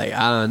up. Like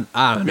I don't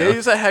know. Maybe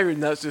it's like have your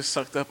nuts just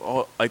sucked up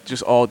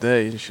all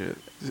day and shit.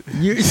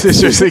 It's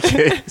just the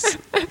case.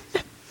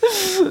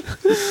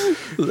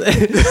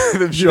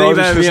 You think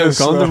that'd be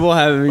uncomfortable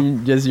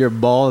having just your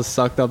balls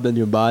sucked up in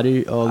your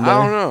body all day?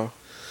 I don't know.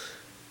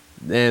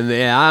 And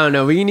yeah, I don't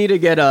know. We need to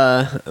get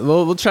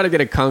we'll try to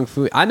get a kung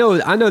fu. I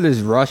know this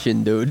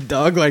Russian dude,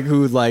 dog, like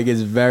who like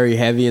is very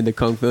heavy into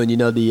kung fu, and you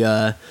know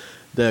the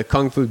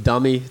kung fu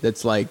dummy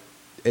that's like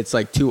it's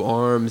like 2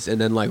 arms and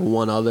then like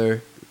one other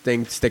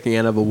thing sticking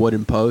out of a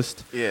wooden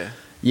post. Yeah.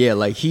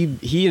 Like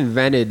he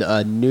invented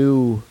a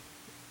new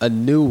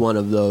one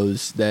of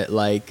those that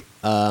like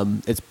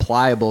it's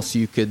pliable, so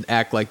you could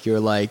act like you're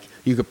like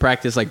you could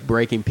practice like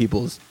breaking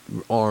people's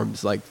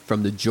arms like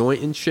from the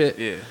joint and shit.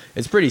 Yeah,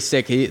 it's pretty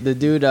sick. The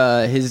dude,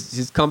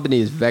 his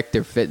company is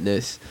Vector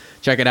Fitness.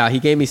 Check it out. He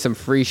gave me some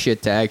free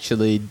shit to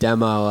actually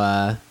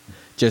demo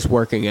just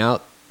working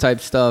out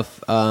type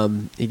stuff.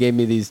 He gave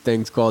me these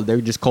things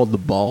they're just called the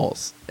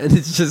balls, and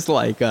it's just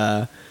like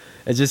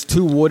it's just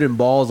 2 wooden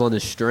balls on a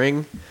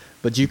string.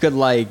 But you could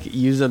like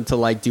use them to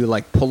like do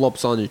like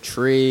pull-ups on a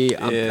tree.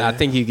 I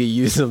think you could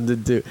use them to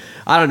do.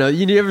 I don't know.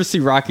 You ever see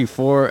Rocky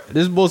IV?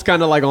 This bull's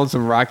kind of like on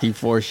some Rocky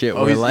IV shit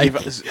where like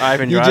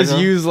you just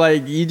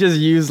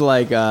use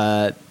like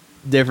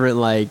different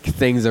like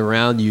things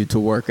around you to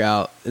work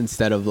out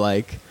instead of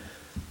like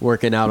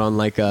working out on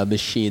like a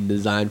machine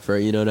designed for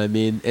it. You know what I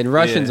mean? And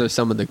Russians are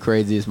some of the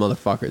craziest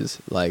motherfuckers.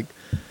 Like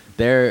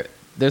they're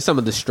some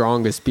of the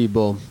strongest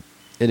people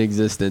in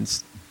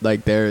existence.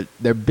 Like they're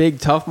big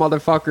tough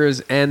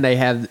motherfuckers, and they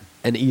have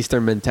an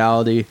Eastern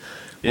mentality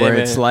where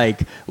it's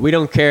like we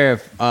don't care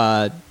if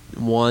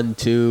 1,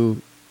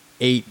 2,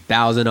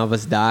 8,000 of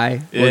us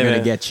die, we're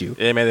gonna get you.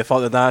 Yeah, man. They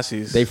fought the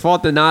Nazis. And they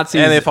fought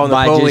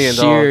by Napoleon,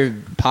 just sheer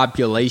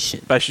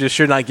population. By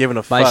sheer not giving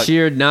a fuck. By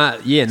sheer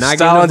not giving a fuck.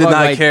 Stalin did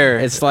not care.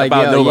 It's like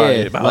about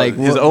nobody. About like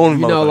his own.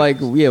 You know, like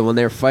when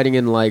they're fighting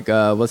in like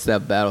what's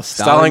that battle?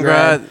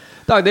 Stalingrad.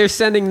 Dog, they're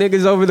sending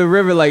niggas over the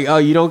river like, oh,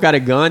 you don't got a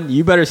gun?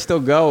 You better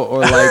still go. Or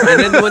like, and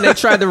then when they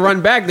tried to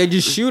run back, they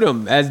just shoot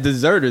them as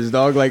deserters,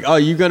 dog. Like, oh,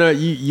 you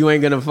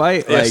ain't gonna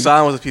fight? Yeah, like,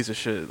 Stalin was a piece of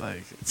shit.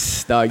 Like,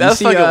 dog,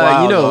 that's you see,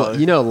 wild,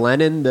 you know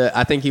Lenin.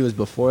 I think he was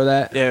before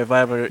that. Yeah,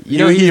 Vladimir. You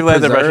know he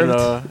led the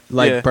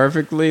Russian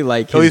perfectly.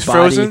 Like, he's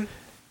frozen.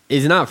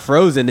 He's not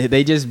frozen.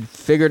 They just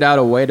figured out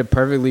a way to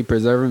perfectly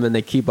preserve him, and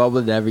they keep up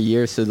with it every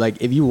year. So,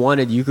 like, if you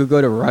wanted, you could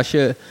go to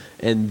Russia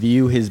and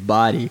view his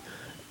body,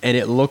 and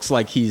it looks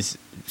like he's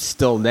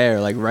still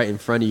there, like right in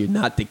front of you,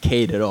 not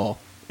decayed at all.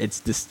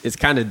 It's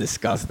kind of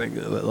disgusting.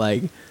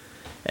 Like,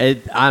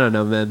 I don't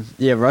know, man.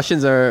 Yeah,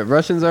 Russians are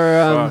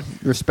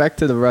respect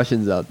to the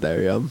Russians out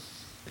there, yo,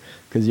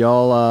 because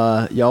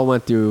y'all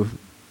went through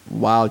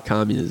wild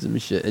communism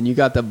and shit, and you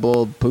got that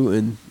bull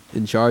Putin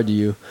in charge of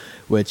you,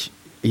 which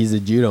he's a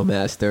judo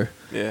master.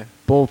 Yeah,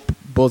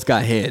 Bull's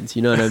got hands.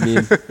 You know what I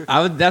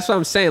mean? That's what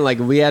I'm saying. Like,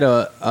 we had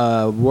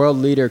a world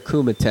leader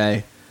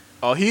Kumite.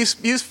 Oh, he's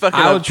fucking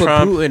I up would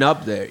Trump. put Putin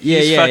up there.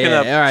 He's fucking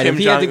up All right, Kim if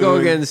he had to go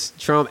Jong-un. against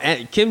Trump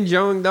and Kim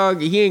Jong, dog,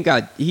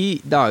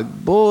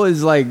 Bull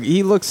is like,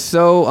 he looks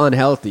so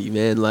unhealthy,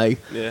 man. Like,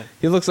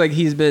 he looks like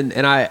he's been,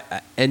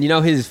 and you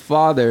know his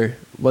father,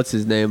 what's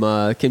his name,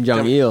 Kim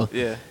Jong-il.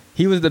 Yeah.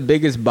 He was the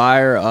biggest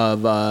buyer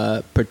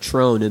of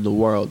Patron in the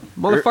world.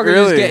 Motherfucker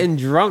Really? just getting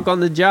drunk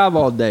on the job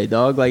all day,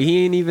 dog. Like,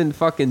 he ain't even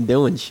fucking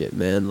doing shit,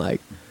 man. Like,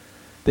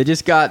 they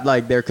just got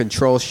like their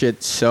control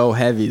shit so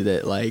heavy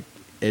that like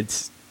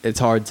it's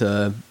hard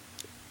to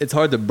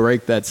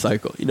break that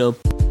cycle, you know?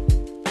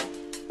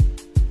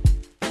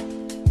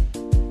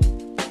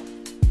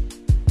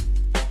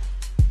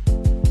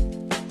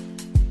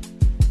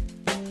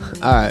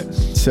 All right,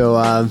 so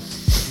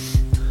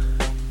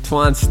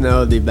Twan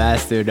Snow the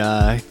Bastard,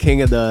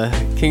 king of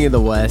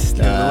the West,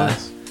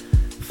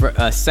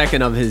 for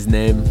second of his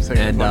name,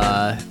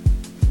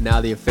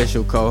 now the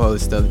official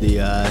co-host of the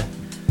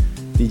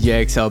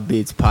JXL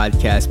Beats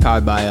podcast,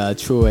 powered by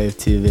True Wave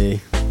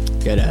TV.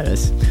 Get at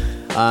us.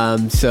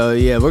 So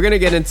yeah, we're gonna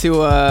get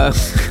into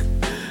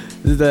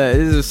this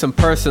is some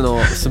personal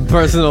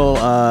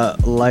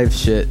life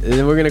shit.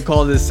 And we're gonna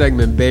call this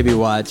segment Baby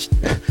Watch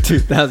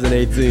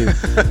 2018.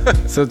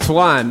 So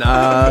Twan,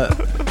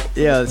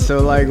 yeah.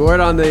 So like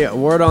word on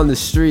the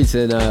streets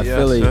in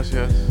Philly. Yes.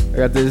 I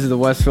got this is the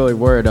West Philly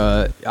word.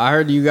 I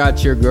heard you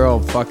got your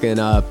girl fucking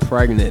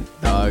pregnant,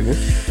 dog.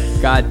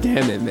 God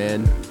damn it,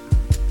 man.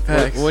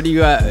 Facts. What do you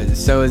got?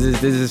 So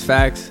this is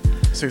facts.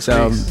 6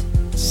 weeks.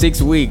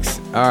 6 weeks.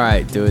 All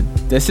right, dude.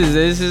 This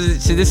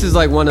is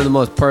like one of the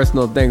most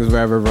personal things we're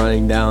ever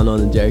running down on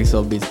the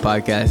JXL Beats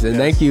podcast. And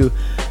thank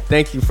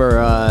you for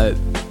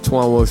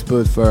Twan Wilkes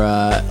Booth for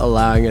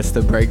allowing us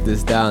to break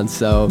this down.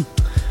 So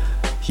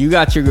you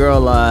got your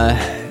girl.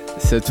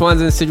 So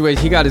Twan's in a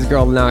situation. He got his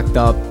girl knocked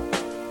up.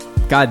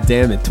 God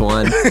damn it,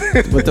 Twan.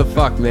 What the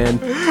fuck, man?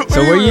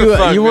 So were you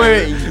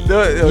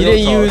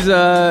didn't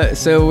use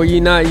so were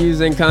you not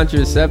using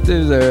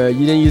contraceptives, or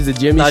you didn't use the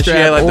Jimmy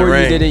strap, or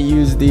you didn't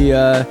use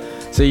the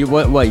so you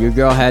what your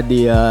girl had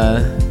the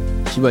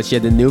she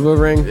had the Nuva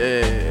ring?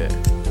 Yeah.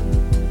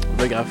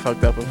 They got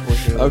fucked up,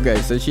 unfortunately.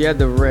 Okay, so she had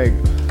the ring.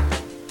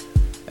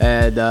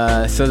 And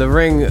so the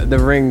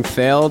ring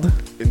failed?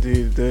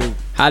 Indeed it did.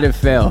 How did it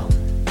fail?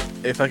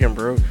 It fucking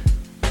broke.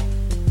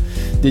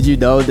 Did you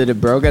know that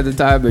it broke at the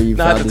time, or you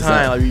Not found at the this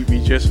time, out? like,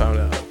 we just found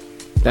out.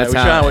 That's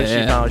like, how. When she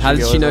found out, how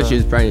did she know she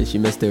was pregnant? She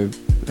missed her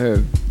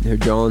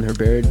jaw and her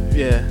beard.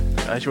 Yeah,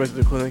 she went to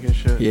the clinic and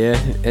shit. Yeah,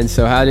 and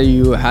so how did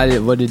you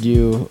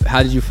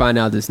find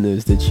out this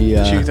news? Did she?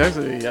 She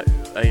texted me.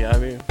 I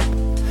mean,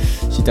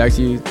 she texted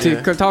you.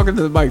 Yeah. Talking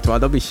to the mic, Twan.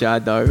 Don't be shy,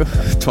 dog.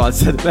 Twan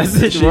said the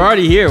message. We're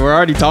already here. We're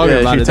already talking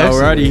about it. Though.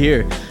 We're already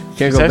here.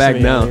 Can't go back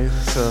now.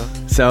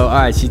 So all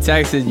right, she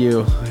texted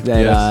you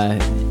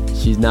that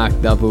she's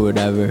knocked up or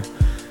whatever.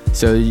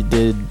 So you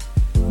did.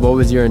 What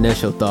was your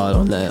initial thought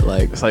on that?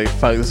 Like, it's like,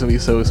 fuck, this is gonna be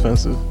so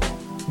expensive.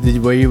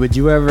 Would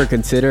you ever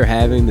consider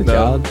having the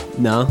child?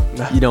 No.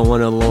 You don't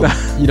want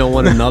you don't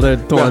want another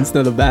Twan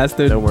Snow the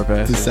Bastard. No more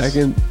bastards. The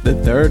second, the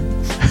third.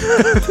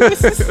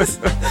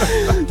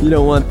 You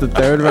don't want the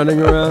third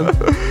running around.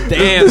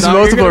 Damn, there's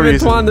multiple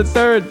reasons. Twan the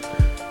third.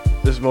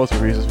 There's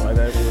multiple reasons why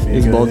that.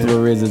 There's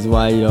multiple reasons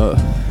why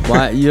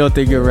you don't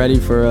think you're ready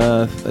for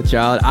a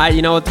child.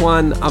 You know what,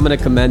 Twan? I'm gonna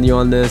commend you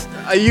on this.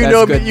 You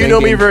know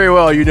me very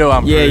well. You know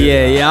I'm.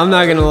 Yeah. I'm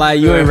not gonna lie.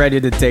 You ain't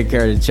ready to take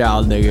care of the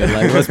child, nigga.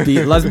 Like,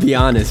 let's be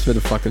honest for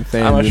the fucking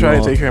family. I'm gonna try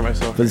to take care of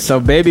myself. But so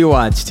Baby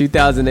Watch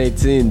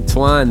 2018,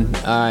 Twan.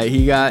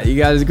 He got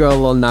his girl a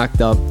little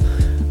knocked up.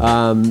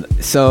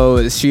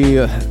 So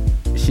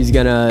she's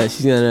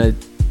gonna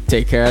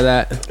take care of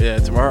that. Yeah,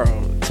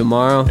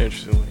 tomorrow.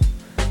 Interestingly.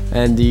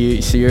 And are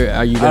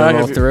you gonna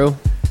roll through?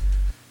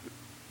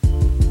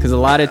 Because a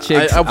lot of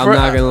chicks, I'm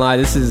not gonna lie,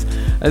 this is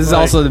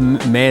also the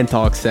man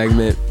talk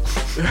segment.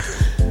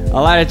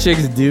 A lot of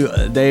chicks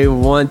they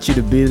want you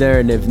to be there,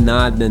 and if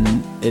not,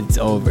 then it's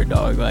over,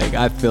 dog. Like,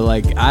 I feel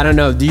like, I don't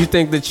know. Do you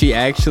think that she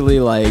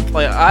actually like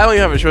I don't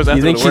even have a choice? You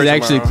think she's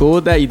actually cool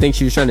with that? You think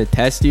she was trying to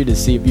test you to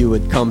see if you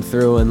would come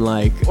through and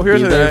like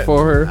be there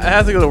for her? I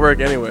have to go to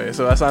work anyway,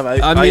 so that's not.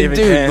 I mean, dude,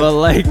 can. But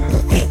like.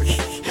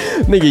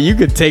 Nigga, you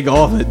could take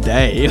off a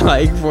day,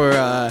 like, for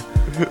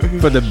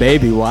the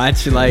Baby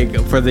Watch, like,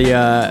 for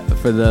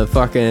the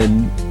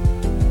fucking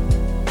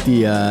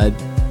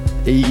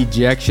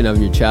ejection of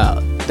your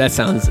child. This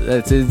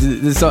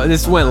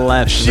went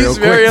left. She's real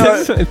very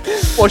quick.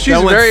 well.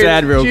 She's very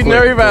sad real she's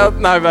quick.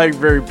 not like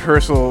very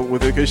personal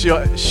with it, because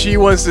she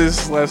wants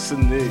this less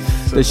than me.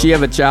 So. Does she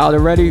have a child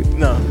already?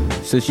 No.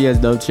 So she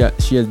has no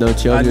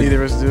children.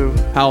 Neither of us do.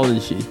 How old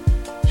is she?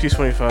 She's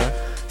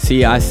 25.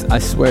 See, I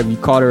swear, if you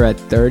caught her at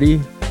 30,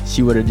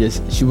 she wouldn't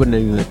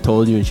even have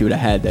told you, and she would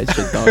have had that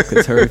shit, dog.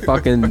 Because her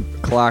fucking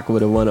clock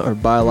would have her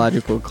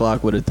biological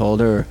clock would have told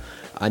her,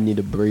 I need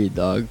to breed,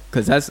 dog.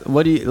 Because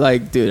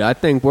dude, I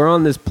think we're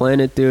on this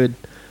planet, dude,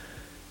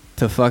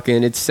 to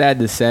fucking, it's sad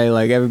to say,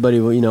 like, everybody,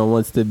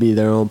 wants to be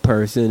their own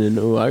person, and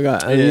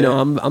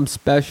I'm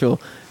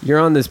special. You're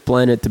on this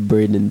planet to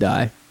breed and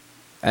die.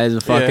 As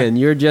a fucking,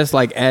 you're just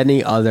like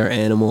any other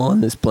animal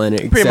on this planet,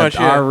 except much,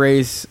 our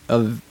race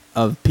of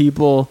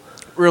people.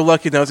 We're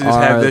lucky enough to just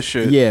have this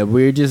shit. Yeah,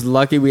 we're just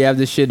lucky we have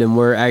this shit, and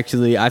I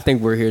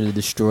think we're here to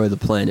destroy the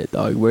planet,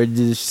 dog. We're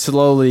just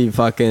slowly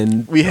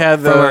fucking. We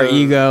have from our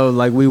ego,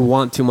 like, we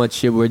want too much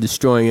shit. We're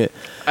destroying it.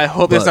 I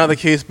hope that's not the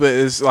case, but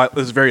it's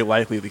very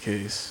likely the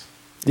case.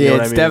 You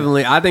know it's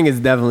definitely. I think it's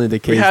definitely the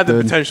case. We have the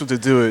potential to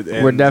do it.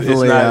 And we're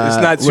definitely. It's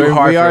not too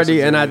hard. We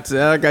already, and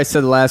like I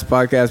said the last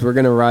podcast, we're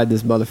gonna ride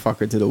this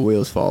motherfucker till the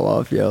wheels fall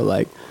off, yo.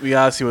 Like, we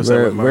gotta see what's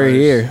up with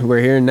Mars.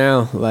 We're here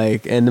now.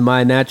 Like, and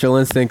my natural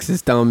instincts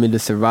is telling me to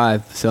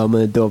survive, so I'm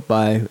gonna do it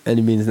by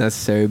any means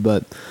necessary.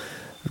 But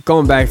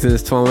going back to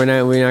this, Twan,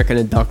 we're not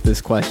gonna duck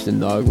this question,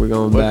 dog. We're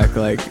going back.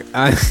 Like,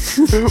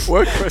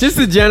 just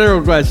a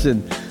general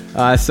question.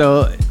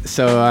 So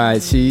all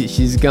right,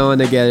 she's going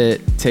to get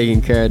it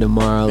taken care of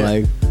tomorrow. Yeah.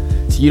 Like,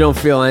 so you don't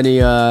feel any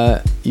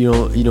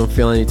you don't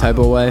feel any type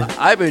of way?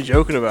 I've been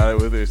joking about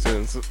it with her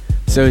since.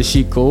 So is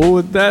she cool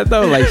with that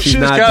though? Like, she's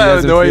not.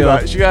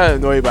 She got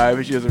annoyed by it,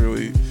 but she doesn't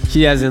really.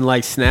 She hasn't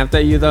like snapped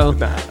at you though.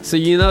 Nah. So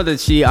you know that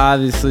she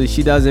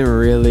doesn't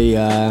really.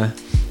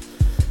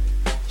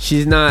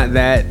 She's not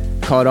that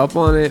caught up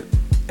on it.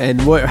 And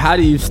how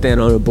do you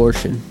stand on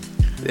abortion?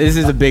 This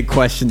is a big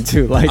question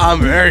too. Like, I'm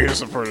very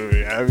supportive.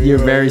 You're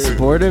very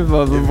supportive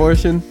of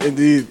abortion.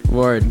 Indeed.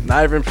 Word.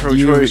 Not even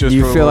pro-choice. Do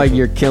you feel like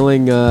you're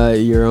killing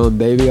your own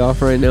baby off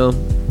right now?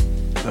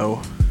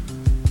 No.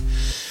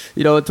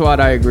 You know what, Twan?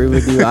 I agree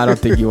with you. I don't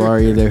think you are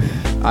either.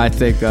 I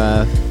think.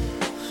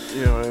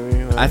 You know what I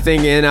mean? Like, I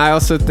think, and I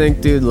also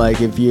think, dude, like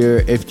if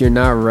you're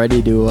not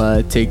ready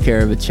to take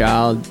care of a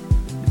child,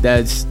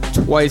 that's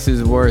twice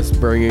as worse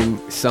bringing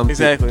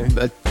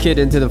a kid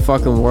into the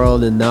fucking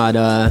world and not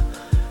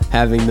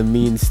having the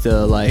means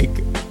to like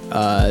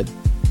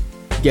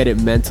get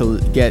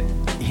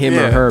him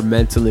or her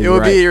mentally. It would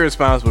right. be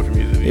irresponsible for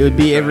me to. It would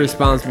be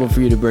irresponsible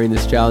for you to bring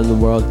this child in the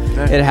world.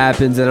 Exactly. It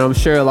happens, and I'm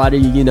sure a lot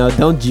of you,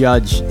 don't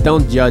judge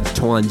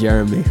Twan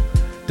Jeremy.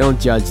 Don't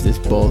judge this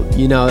bull.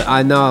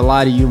 I know a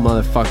lot of you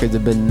motherfuckers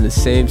have been in the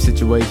same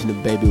situation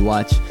of Baby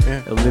Watch.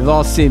 Yeah. And we've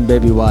all seen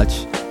Baby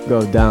Watch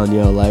go down,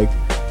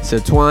 So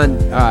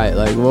Twan, all right,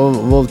 like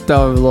we'll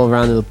throw a little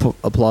round of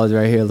applause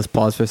right here. Let's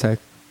pause for a sec.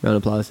 Round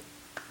of applause.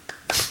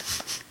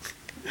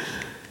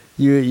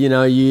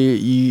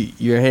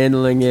 You're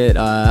handling it.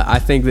 I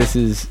think this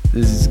is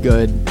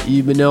good.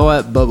 You know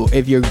what? But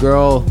if you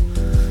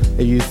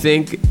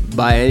think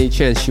by any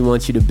chance she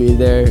wants you to be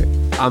there,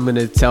 I'm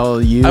gonna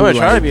tell you. I'm gonna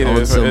try to be there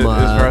as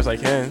far as I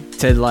can.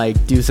 To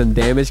like do some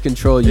damage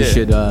control, you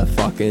should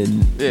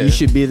you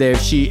should be there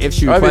if she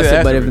requests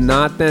it. But if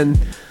not, then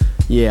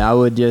I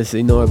would just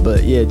ignore it.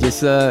 But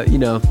just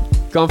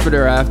comfort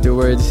her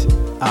afterwards.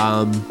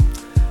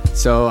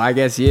 So I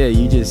guess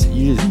you just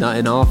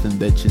nutting off in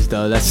bitches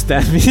though.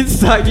 That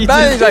means like you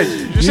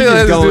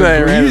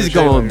just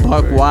going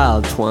buck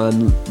wild,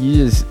 Twan.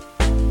 You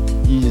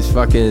just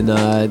fucking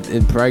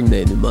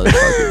impregnating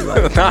motherfuckers.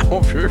 Like. Not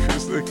on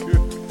purpose.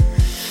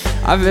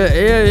 I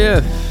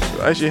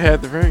actually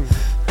had the ring.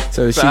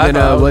 So is she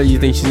gonna? What do you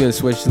think she's gonna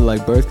switch to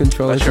like birth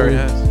control? She already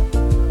has.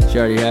 She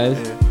already has.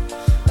 Yeah.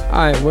 All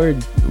right,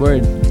 word. All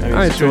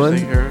right, Twan.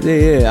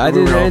 Yeah. I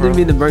didn't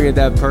mean to bring it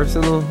that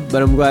personal,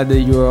 but I'm glad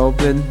that you were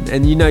open.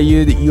 And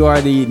you're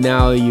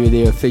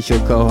the official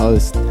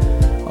co-host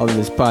of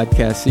this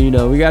podcast.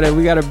 So we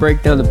gotta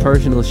break down the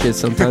personal shit.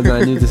 Sometimes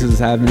I knew this was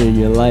happening in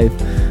your life,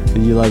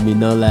 and you let me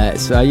know that.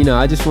 So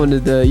I just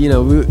wanted to,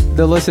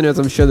 the listeners,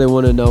 I'm sure they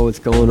want to know what's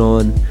going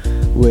on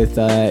with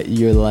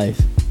your life.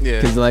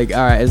 Yeah. Because all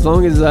right, as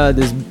long as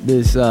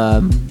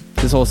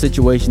this whole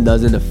situation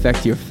doesn't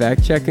affect your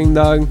fact checking,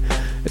 dog,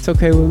 it's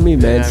okay with me,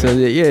 man. So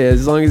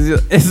as long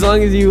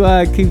as you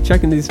keep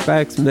checking these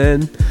facts,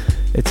 man,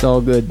 it's all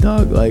good,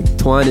 dog. Like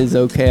Twan is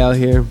okay out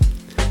here.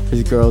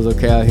 His girl's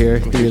okay out here.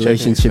 The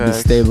relationship is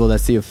stable.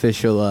 That's the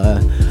official.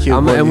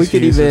 And we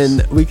could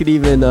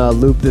even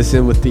loop this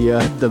in with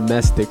the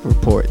domestic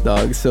report,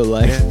 dog. So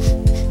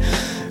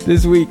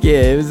this week,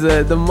 it was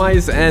the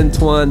mice and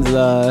Twan's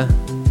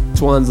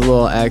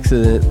little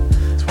accident.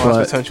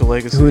 Twan's potential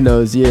legacy. Who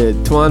knows? Yeah,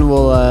 Twan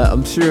will.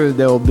 I'm sure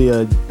there will be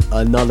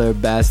another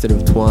bastard of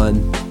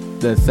Twan,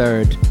 the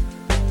third,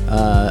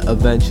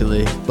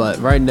 eventually. But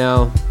right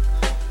now,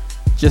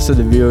 just so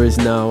the viewers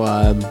know,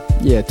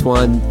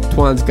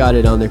 Twan's got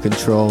it under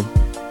control,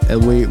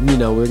 and we're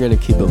gonna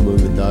keep it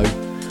moving, dog.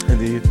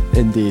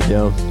 Indeed,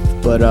 yo.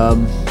 But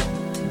I'm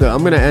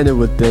gonna end it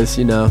with this.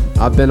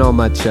 I've been on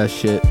my chest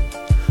shit.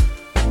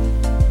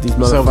 These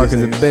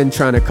motherfuckers have been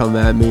trying to come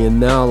at me, and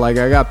now I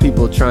got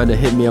people trying to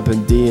hit me up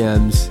in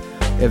DMs.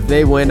 If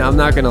they win, I'm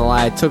not gonna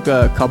lie, I took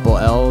a couple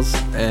L's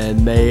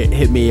and they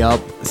hit me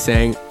up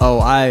saying,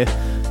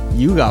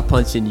 you got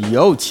punched in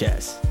your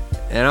chest.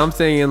 And I'm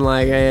thinking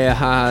hey,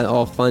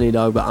 all funny,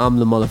 dog, but I'm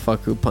the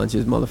motherfucker who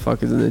punches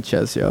motherfuckers in the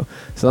chest, yo.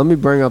 So let me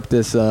bring up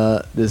this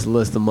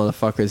list of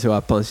motherfuckers who I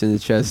punched in the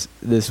chest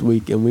this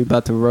week, and we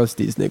about to roast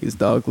these niggas,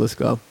 dog. Let's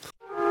go.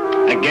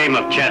 A game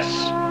of chess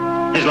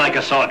is like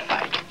a sword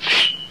fight.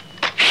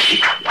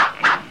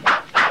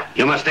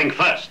 You must think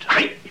first,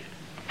 right?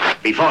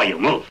 Before you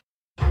move.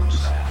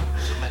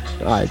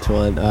 Alright,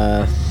 Twan.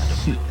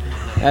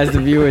 As the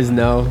viewers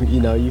know,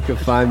 you can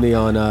find me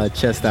on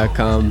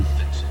chess.com.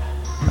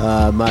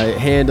 My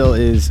handle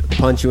is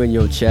punch you in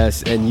your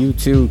chest, and you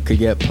too could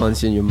get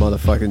punched in your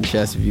motherfucking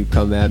chest if you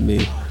come at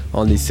me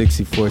on these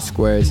 64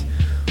 squares.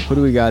 What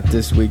do we got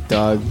this week,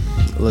 dog?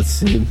 Let's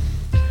see.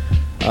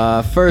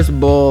 First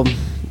bull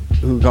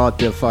who got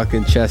the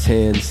fucking chest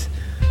hands.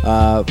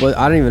 But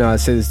I don't even know how to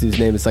say this dude's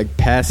name. It's like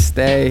Paste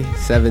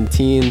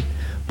 17.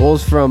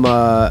 Bull's from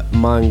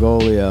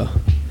Mongolia.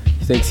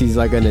 He thinks he's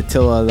like an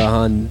Attila the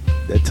Hun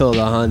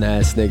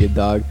ass nigga,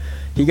 dog.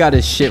 He got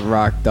his shit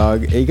rocked,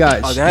 dog. He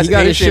got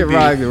his shit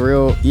rocked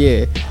real.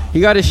 Yeah, he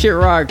got his shit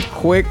rocked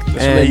quick.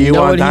 And you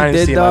know what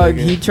he did, dog?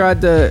 He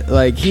tried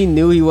to he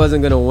knew he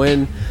wasn't gonna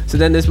win. So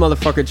then this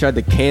motherfucker tried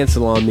to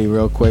cancel on me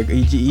real quick.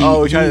 He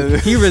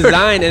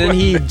resigned, and then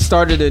he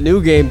started a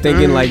new game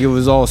thinking it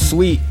was all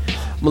sweet.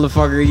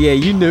 Motherfucker, yeah,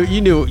 you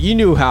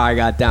knew how I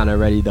got down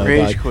already, dog.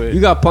 You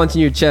got punched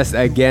in your chest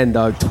again,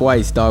 dog,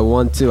 twice, dog.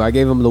 1-2. I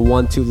gave him the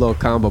 1-2 little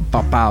combo,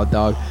 pop out,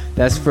 dog.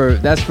 That's for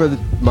the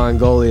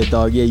Mongolia,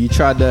 dog. Yeah, you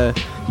tried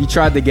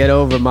to get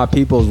over my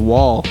people's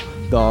wall,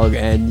 dog,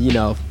 and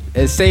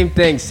it's same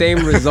thing,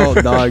 same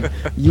result, dog.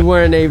 You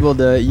weren't able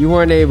to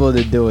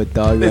do it,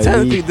 dog. They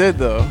technically did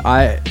though.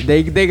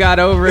 They got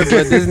over it,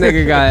 but this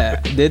nigga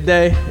got. Did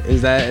they?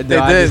 Is that? Did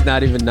I just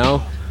not even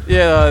know?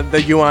 Yeah,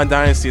 the Yuan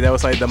dynasty. That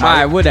was like the.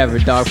 Alright, whatever,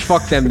 dog.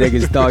 Fuck them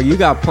niggas, dog. You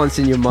got punched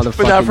in your motherfucking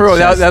But not for real.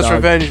 chest, That's dog.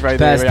 revenge right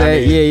there.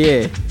 That,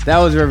 yeah. That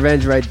was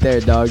revenge right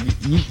there, dog.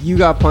 You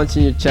got punched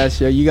in your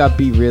chest, yo. You got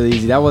beat really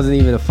easy. That wasn't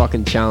even a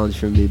fucking challenge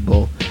for me,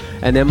 bull.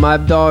 And then my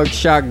dog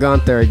shot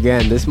Gunther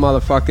again. This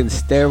motherfucking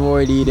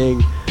steroid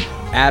eating,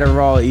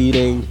 Adderall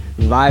eating,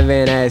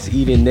 Vyvan ass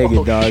eating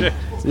nigga, dog. Shit.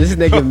 This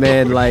nigga,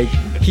 man, like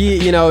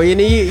he's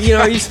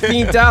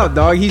fiended out,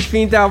 dog. He's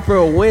fiended out for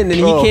a win, and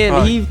he can't.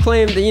 Fuck. He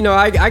claimed,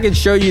 I can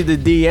show you the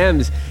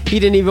DMs. He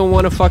didn't even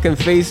want to fucking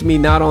face me,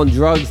 not on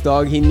drugs,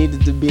 dog. He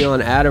needed to be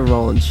on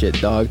Adderall and shit,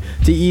 dog,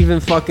 to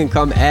even fucking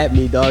come at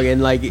me, dog.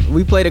 And like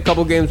we played a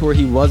couple games where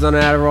he was on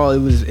Adderall.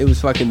 It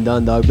was fucking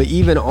done, dog. But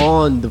even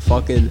on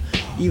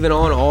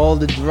all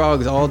the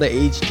drugs, all the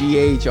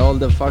HGH, all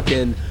the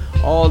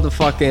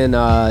fucking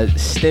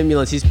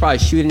stimulants, he's probably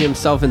shooting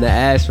himself in the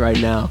ass right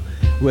now.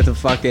 With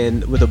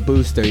a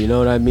booster, you know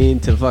what I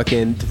mean? To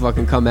fucking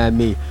come at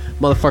me.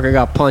 Motherfucker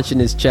got punched in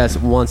his chest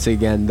once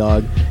again,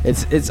 dog.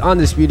 It's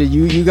undisputed.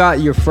 You got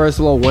your first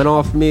little win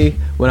off me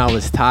when I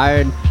was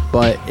tired,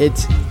 but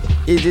it's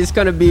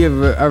gonna be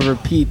a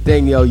repeat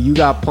thing, yo. You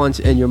got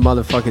punched in your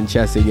motherfucking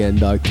chest again,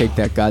 dog. Take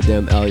that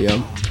goddamn L, yo.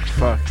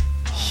 Fuck.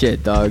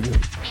 Shit, dog.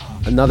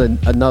 Another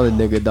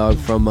nigga, dog,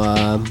 from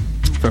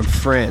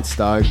France,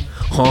 dog.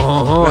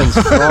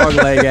 Frog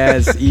leg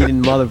ass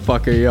eating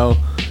motherfucker, yo.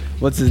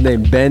 What's his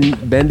name? Ben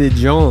de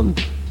Jong.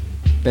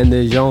 Yo,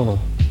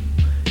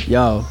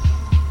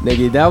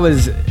 nigga, that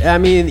was. I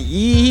mean,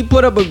 he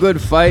put up a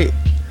good fight.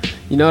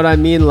 You know what I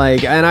mean?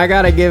 Like, and I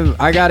gotta give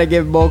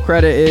Bo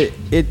credit.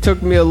 It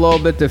took me a little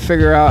bit to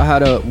figure out how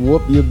to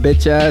whoop your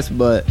bitch ass,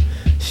 but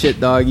shit,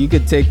 dog, you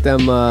could take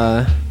them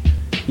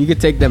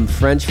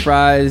French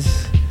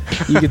fries.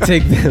 You could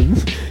take them.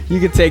 You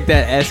could take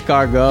that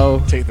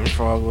escargot. Take them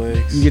frog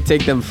legs. You could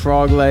take them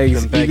frog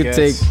legs. Them You could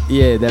take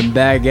them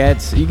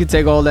baguettes. You could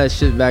take all that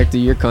shit back to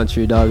your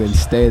country, dog, and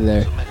stay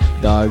there,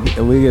 dog.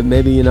 And we could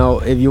maybe,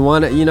 if you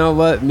want to, you know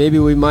what? Maybe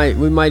we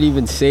might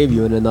even save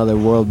you in another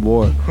world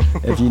war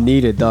if you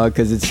need it, dog.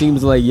 Because it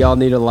seems like y'all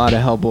need a lot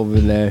of help over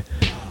there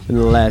in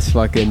the last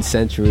fucking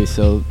century.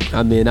 So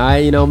I mean,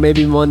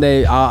 maybe one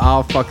day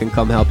I'll fucking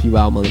come help you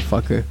out,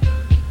 motherfucker.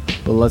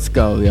 But let's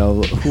go,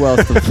 yo. Who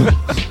else?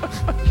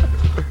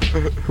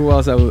 Who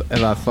else have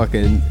I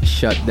fucking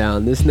shut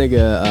down? This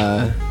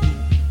nigga,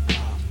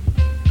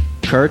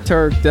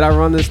 Kurturk. Did I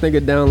run this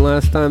nigga down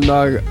last time,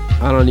 dog?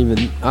 I don't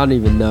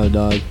even know,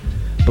 dog.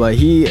 But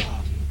he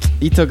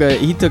took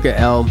a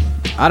L.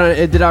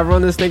 Did I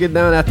run this nigga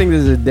down? I think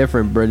this is a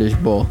different British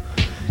bull.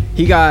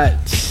 He got,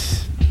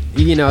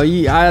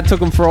 I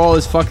took him for all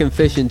his fucking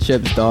fish and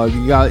chips, dog.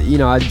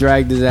 I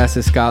dragged his ass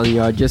to Scotland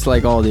Yard just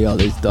like all the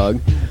others, dog.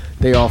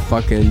 They all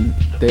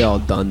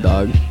done,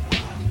 dog.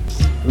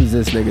 Who's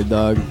this nigga,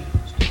 dog?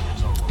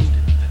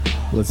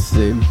 Let's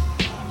see.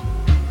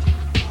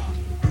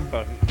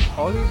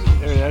 All this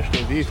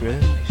international beef,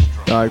 man.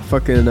 Dog,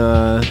 fucking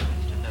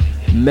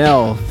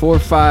Mel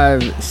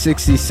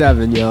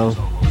 4567, yo.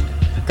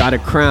 Got a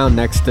crown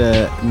next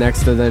to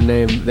their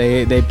name.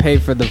 They pay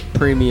for the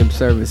premium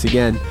service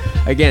again.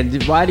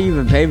 Why do you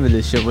even pay for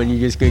this shit when you're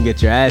just gonna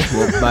get your ass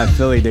whooped by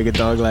Philly, nigga,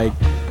 dog? Like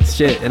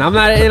shit. And I'm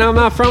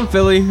not from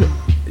Philly.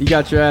 You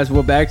got your ass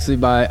whooped actually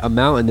by a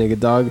mountain nigga,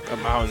 dog.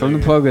 From the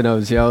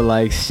Poconos, yo.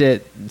 Like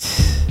shit.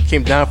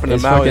 Came down from the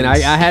mountains.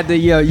 I had to,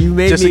 you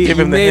made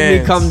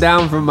me come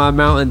down from my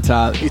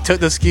mountaintop. You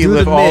took the ski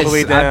lift all the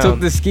way down. I took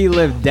the ski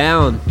lift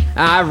down.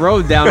 I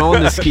rode down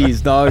on the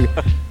skis, dog.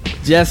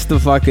 Just to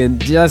fucking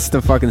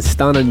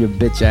stun on your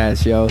bitch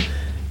ass, yo.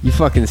 You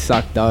fucking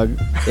suck, dog.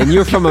 And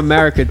you're from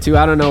America too.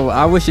 I don't know.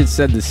 I wish it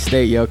said the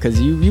state, yo,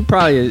 because you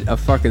probably a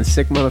fucking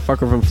sick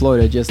motherfucker from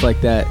Florida, just like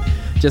that.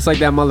 Just like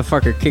that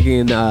motherfucker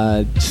kicking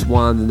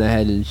swans in the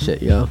head and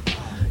shit, yo.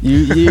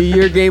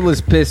 Your game was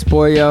piss,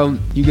 boy, yo.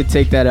 You could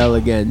take that L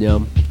again,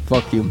 yo.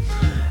 Fuck you.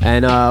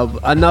 And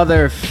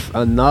another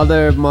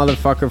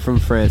motherfucker from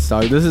France,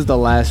 dog. This is the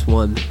last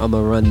one I'm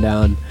gonna run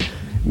down.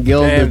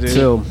 Gilda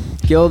 2.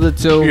 Gilda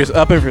 2. You're just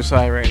up in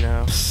Versailles right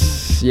now.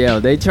 Yeah,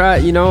 they try.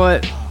 You know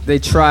what? They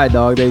try,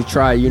 dog. They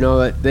try. You know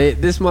what?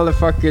 This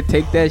motherfucker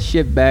take that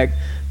shit back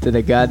to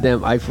the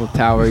goddamn Eiffel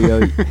Tower,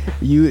 yo.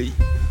 You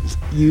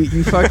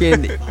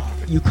fucking.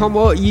 You come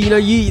over,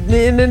 and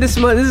then this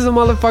is a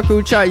motherfucker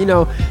who try,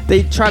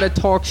 they try to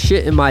talk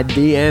shit in my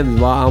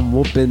DMs while I'm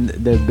whooping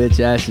their bitch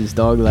asses,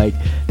 dog. Like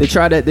they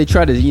try to,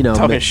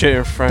 talking shit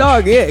in French,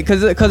 dog. Yeah,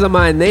 because of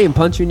my name,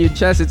 punch you in your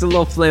chest. It's a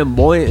little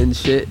flamboyant and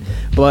shit,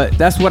 but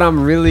that's what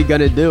I'm really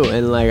gonna do.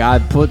 And like I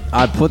put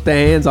the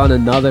hands on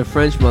another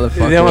French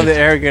motherfucker. They want the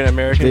arrogant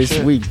American this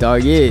shit. Week,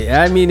 dog.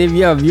 Yeah, I mean if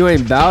you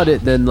ain't about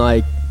it, then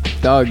like.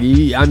 Dog,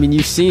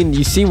 you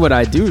seen what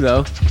I do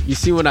though. You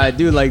see what I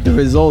do, like the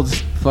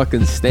results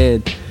fucking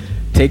stand.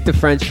 Take the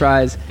French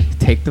fries,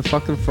 take the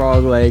fucking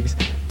frog legs,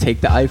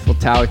 take the Eiffel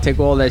Tower, take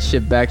all that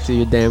shit back to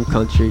your damn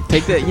country.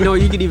 Take that,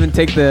 you could even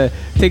take that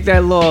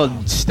little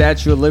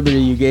Statue of Liberty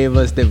you gave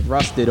us that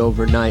rusted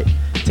overnight.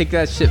 Take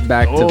that shit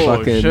back to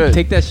fucking.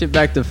 Take that shit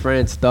back to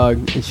France, dog,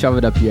 and shove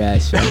it up your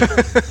ass, yo.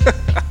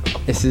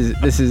 This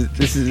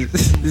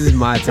is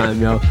my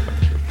time, yo.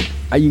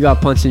 You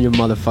got punched in your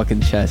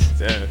motherfucking chest.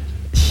 Yeah.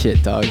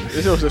 Shit, dog.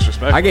 This is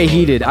disrespectful. I get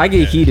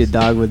heated,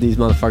 dog, with these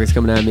motherfuckers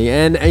coming at me.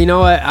 And you know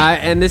what?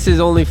 And this is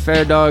only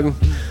fair, dog.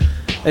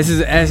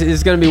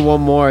 It's gonna be one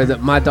more.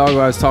 That my dog who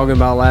I was talking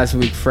about last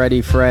week,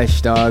 Freddie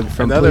Fresh, dog,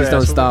 from Please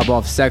Don't Stop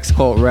off Sex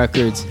Cult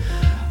Records.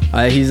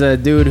 He's a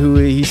dude who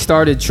he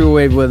started True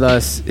Wave with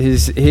us.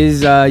 His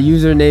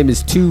username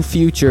is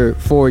 2future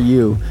for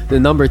you. The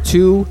number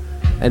 2,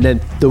 and then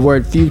the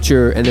word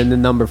future, and then the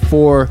number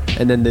 4,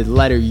 and then the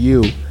letter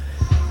U.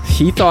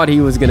 He thought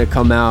he was gonna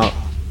come out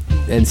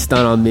and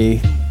stun on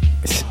me,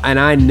 and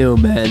I knew,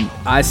 man.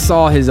 I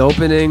saw his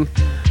opening.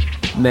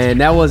 Man,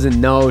 that wasn't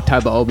no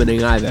type of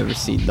opening I've ever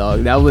seen,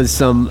 dog. It was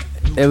some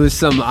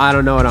I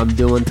don't know what I'm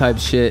doing type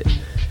shit.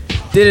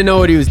 Didn't know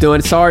what he was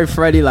doing. Sorry,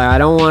 Freddie. Like, I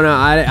don't want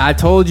to. I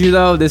told you,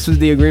 though, this was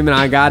the agreement.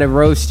 I got to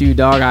roast you,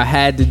 dog. I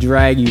had to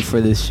drag you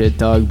for this shit,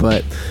 dog.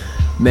 But,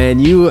 man,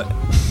 you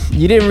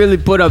didn't really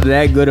put up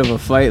that good of a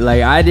fight.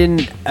 Like, I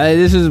didn't.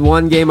 This was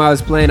one game I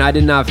was playing. I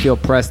did not feel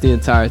pressed the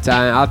entire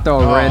time. I'll throw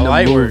a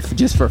random move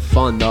just for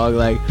fun, dog.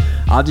 Like,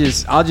 I'll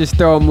just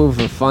throw a move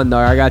for fun,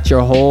 dog. I got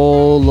your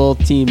whole little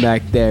team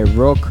back there.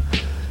 Rook,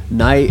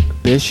 Knight,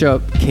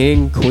 Bishop,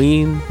 King,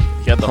 Queen,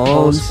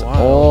 Pawns,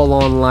 all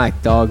on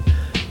lock, dog.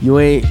 You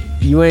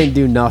ain't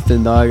do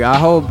nothing, dog. I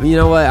hope, you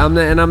know what, I'm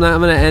not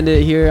gonna end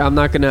it here. I'm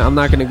not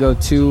gonna go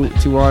too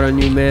hard on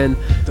you, man,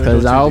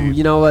 because I hope,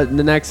 you know what,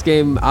 the next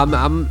game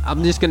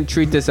I'm just gonna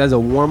treat this as a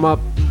warm up,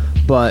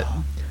 but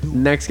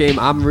next game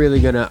I'm really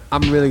gonna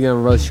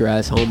roast your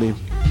ass, homie.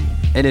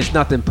 And it's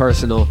nothing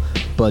personal,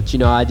 but you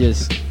know, I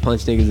just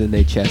punch niggas in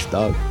their chest,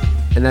 dog.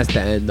 And that's the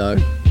end,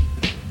 dog.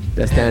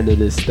 That's the end of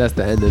this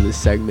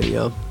segment,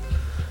 yo.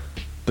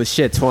 But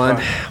shit,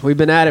 Twan, we've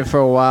been at it for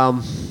a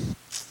while.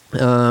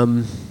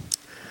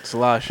 It's a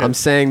lot of shit. I'm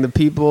saying the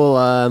people,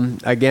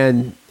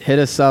 again, hit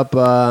us up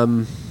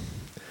on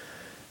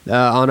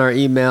our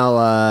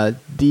email,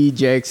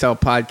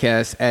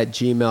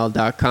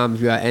 djxlpodcast@gmail.com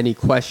if you got any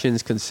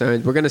questions,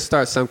 concerns. We're going to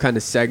start some kind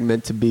of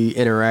segment to be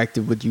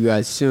interactive with you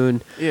guys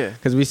soon. Yeah.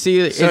 Because we see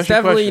it's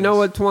definitely, you know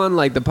what, Twan,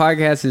 like the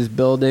podcast is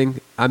building.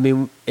 I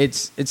mean,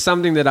 it's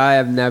something that I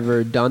have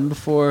never done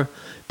before,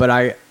 but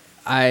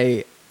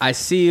I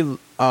see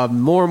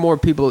more and more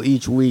people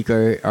each week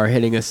are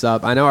hitting us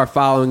up. I know our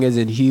following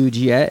isn't huge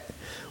yet.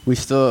 We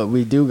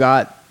do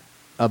got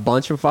a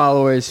bunch of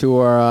followers who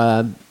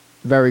are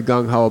very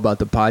gung-ho about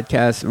the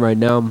podcast right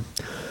now.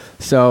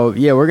 So,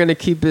 yeah, we're going to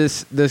keep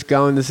this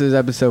going. This is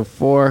episode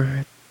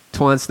 4.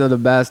 Twan Snow the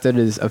Bastard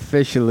is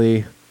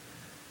officially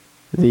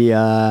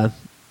the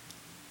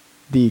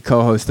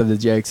co-host of the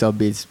JXL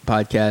Beats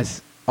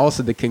podcast.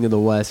 Also the King of the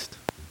West.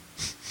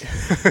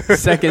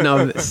 second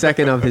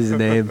of his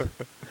name.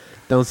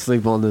 Don't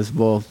sleep on this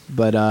bull.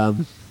 But,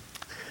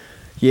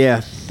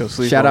 yeah.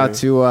 Shout out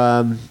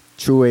to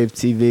True Wave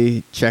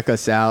TV. Check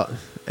us out.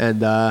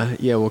 And,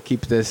 yeah, we'll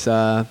keep this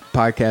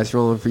podcast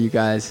rolling for you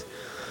guys.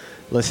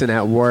 Listen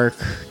at work,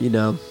 you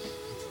know.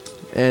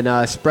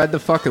 And spread the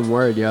fucking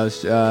word, yo.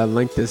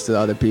 Link this to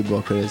other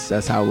people because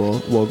that's how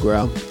we'll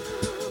grow.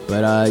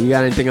 But you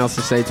got anything else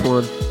to say,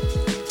 Twan?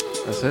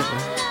 That's it,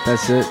 man.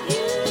 That's it.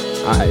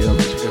 All right, yo.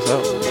 Check us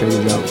out. Check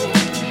us out.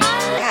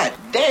 God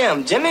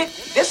damn, Jimmy.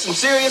 This some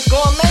serious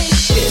gourmet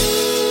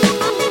shit.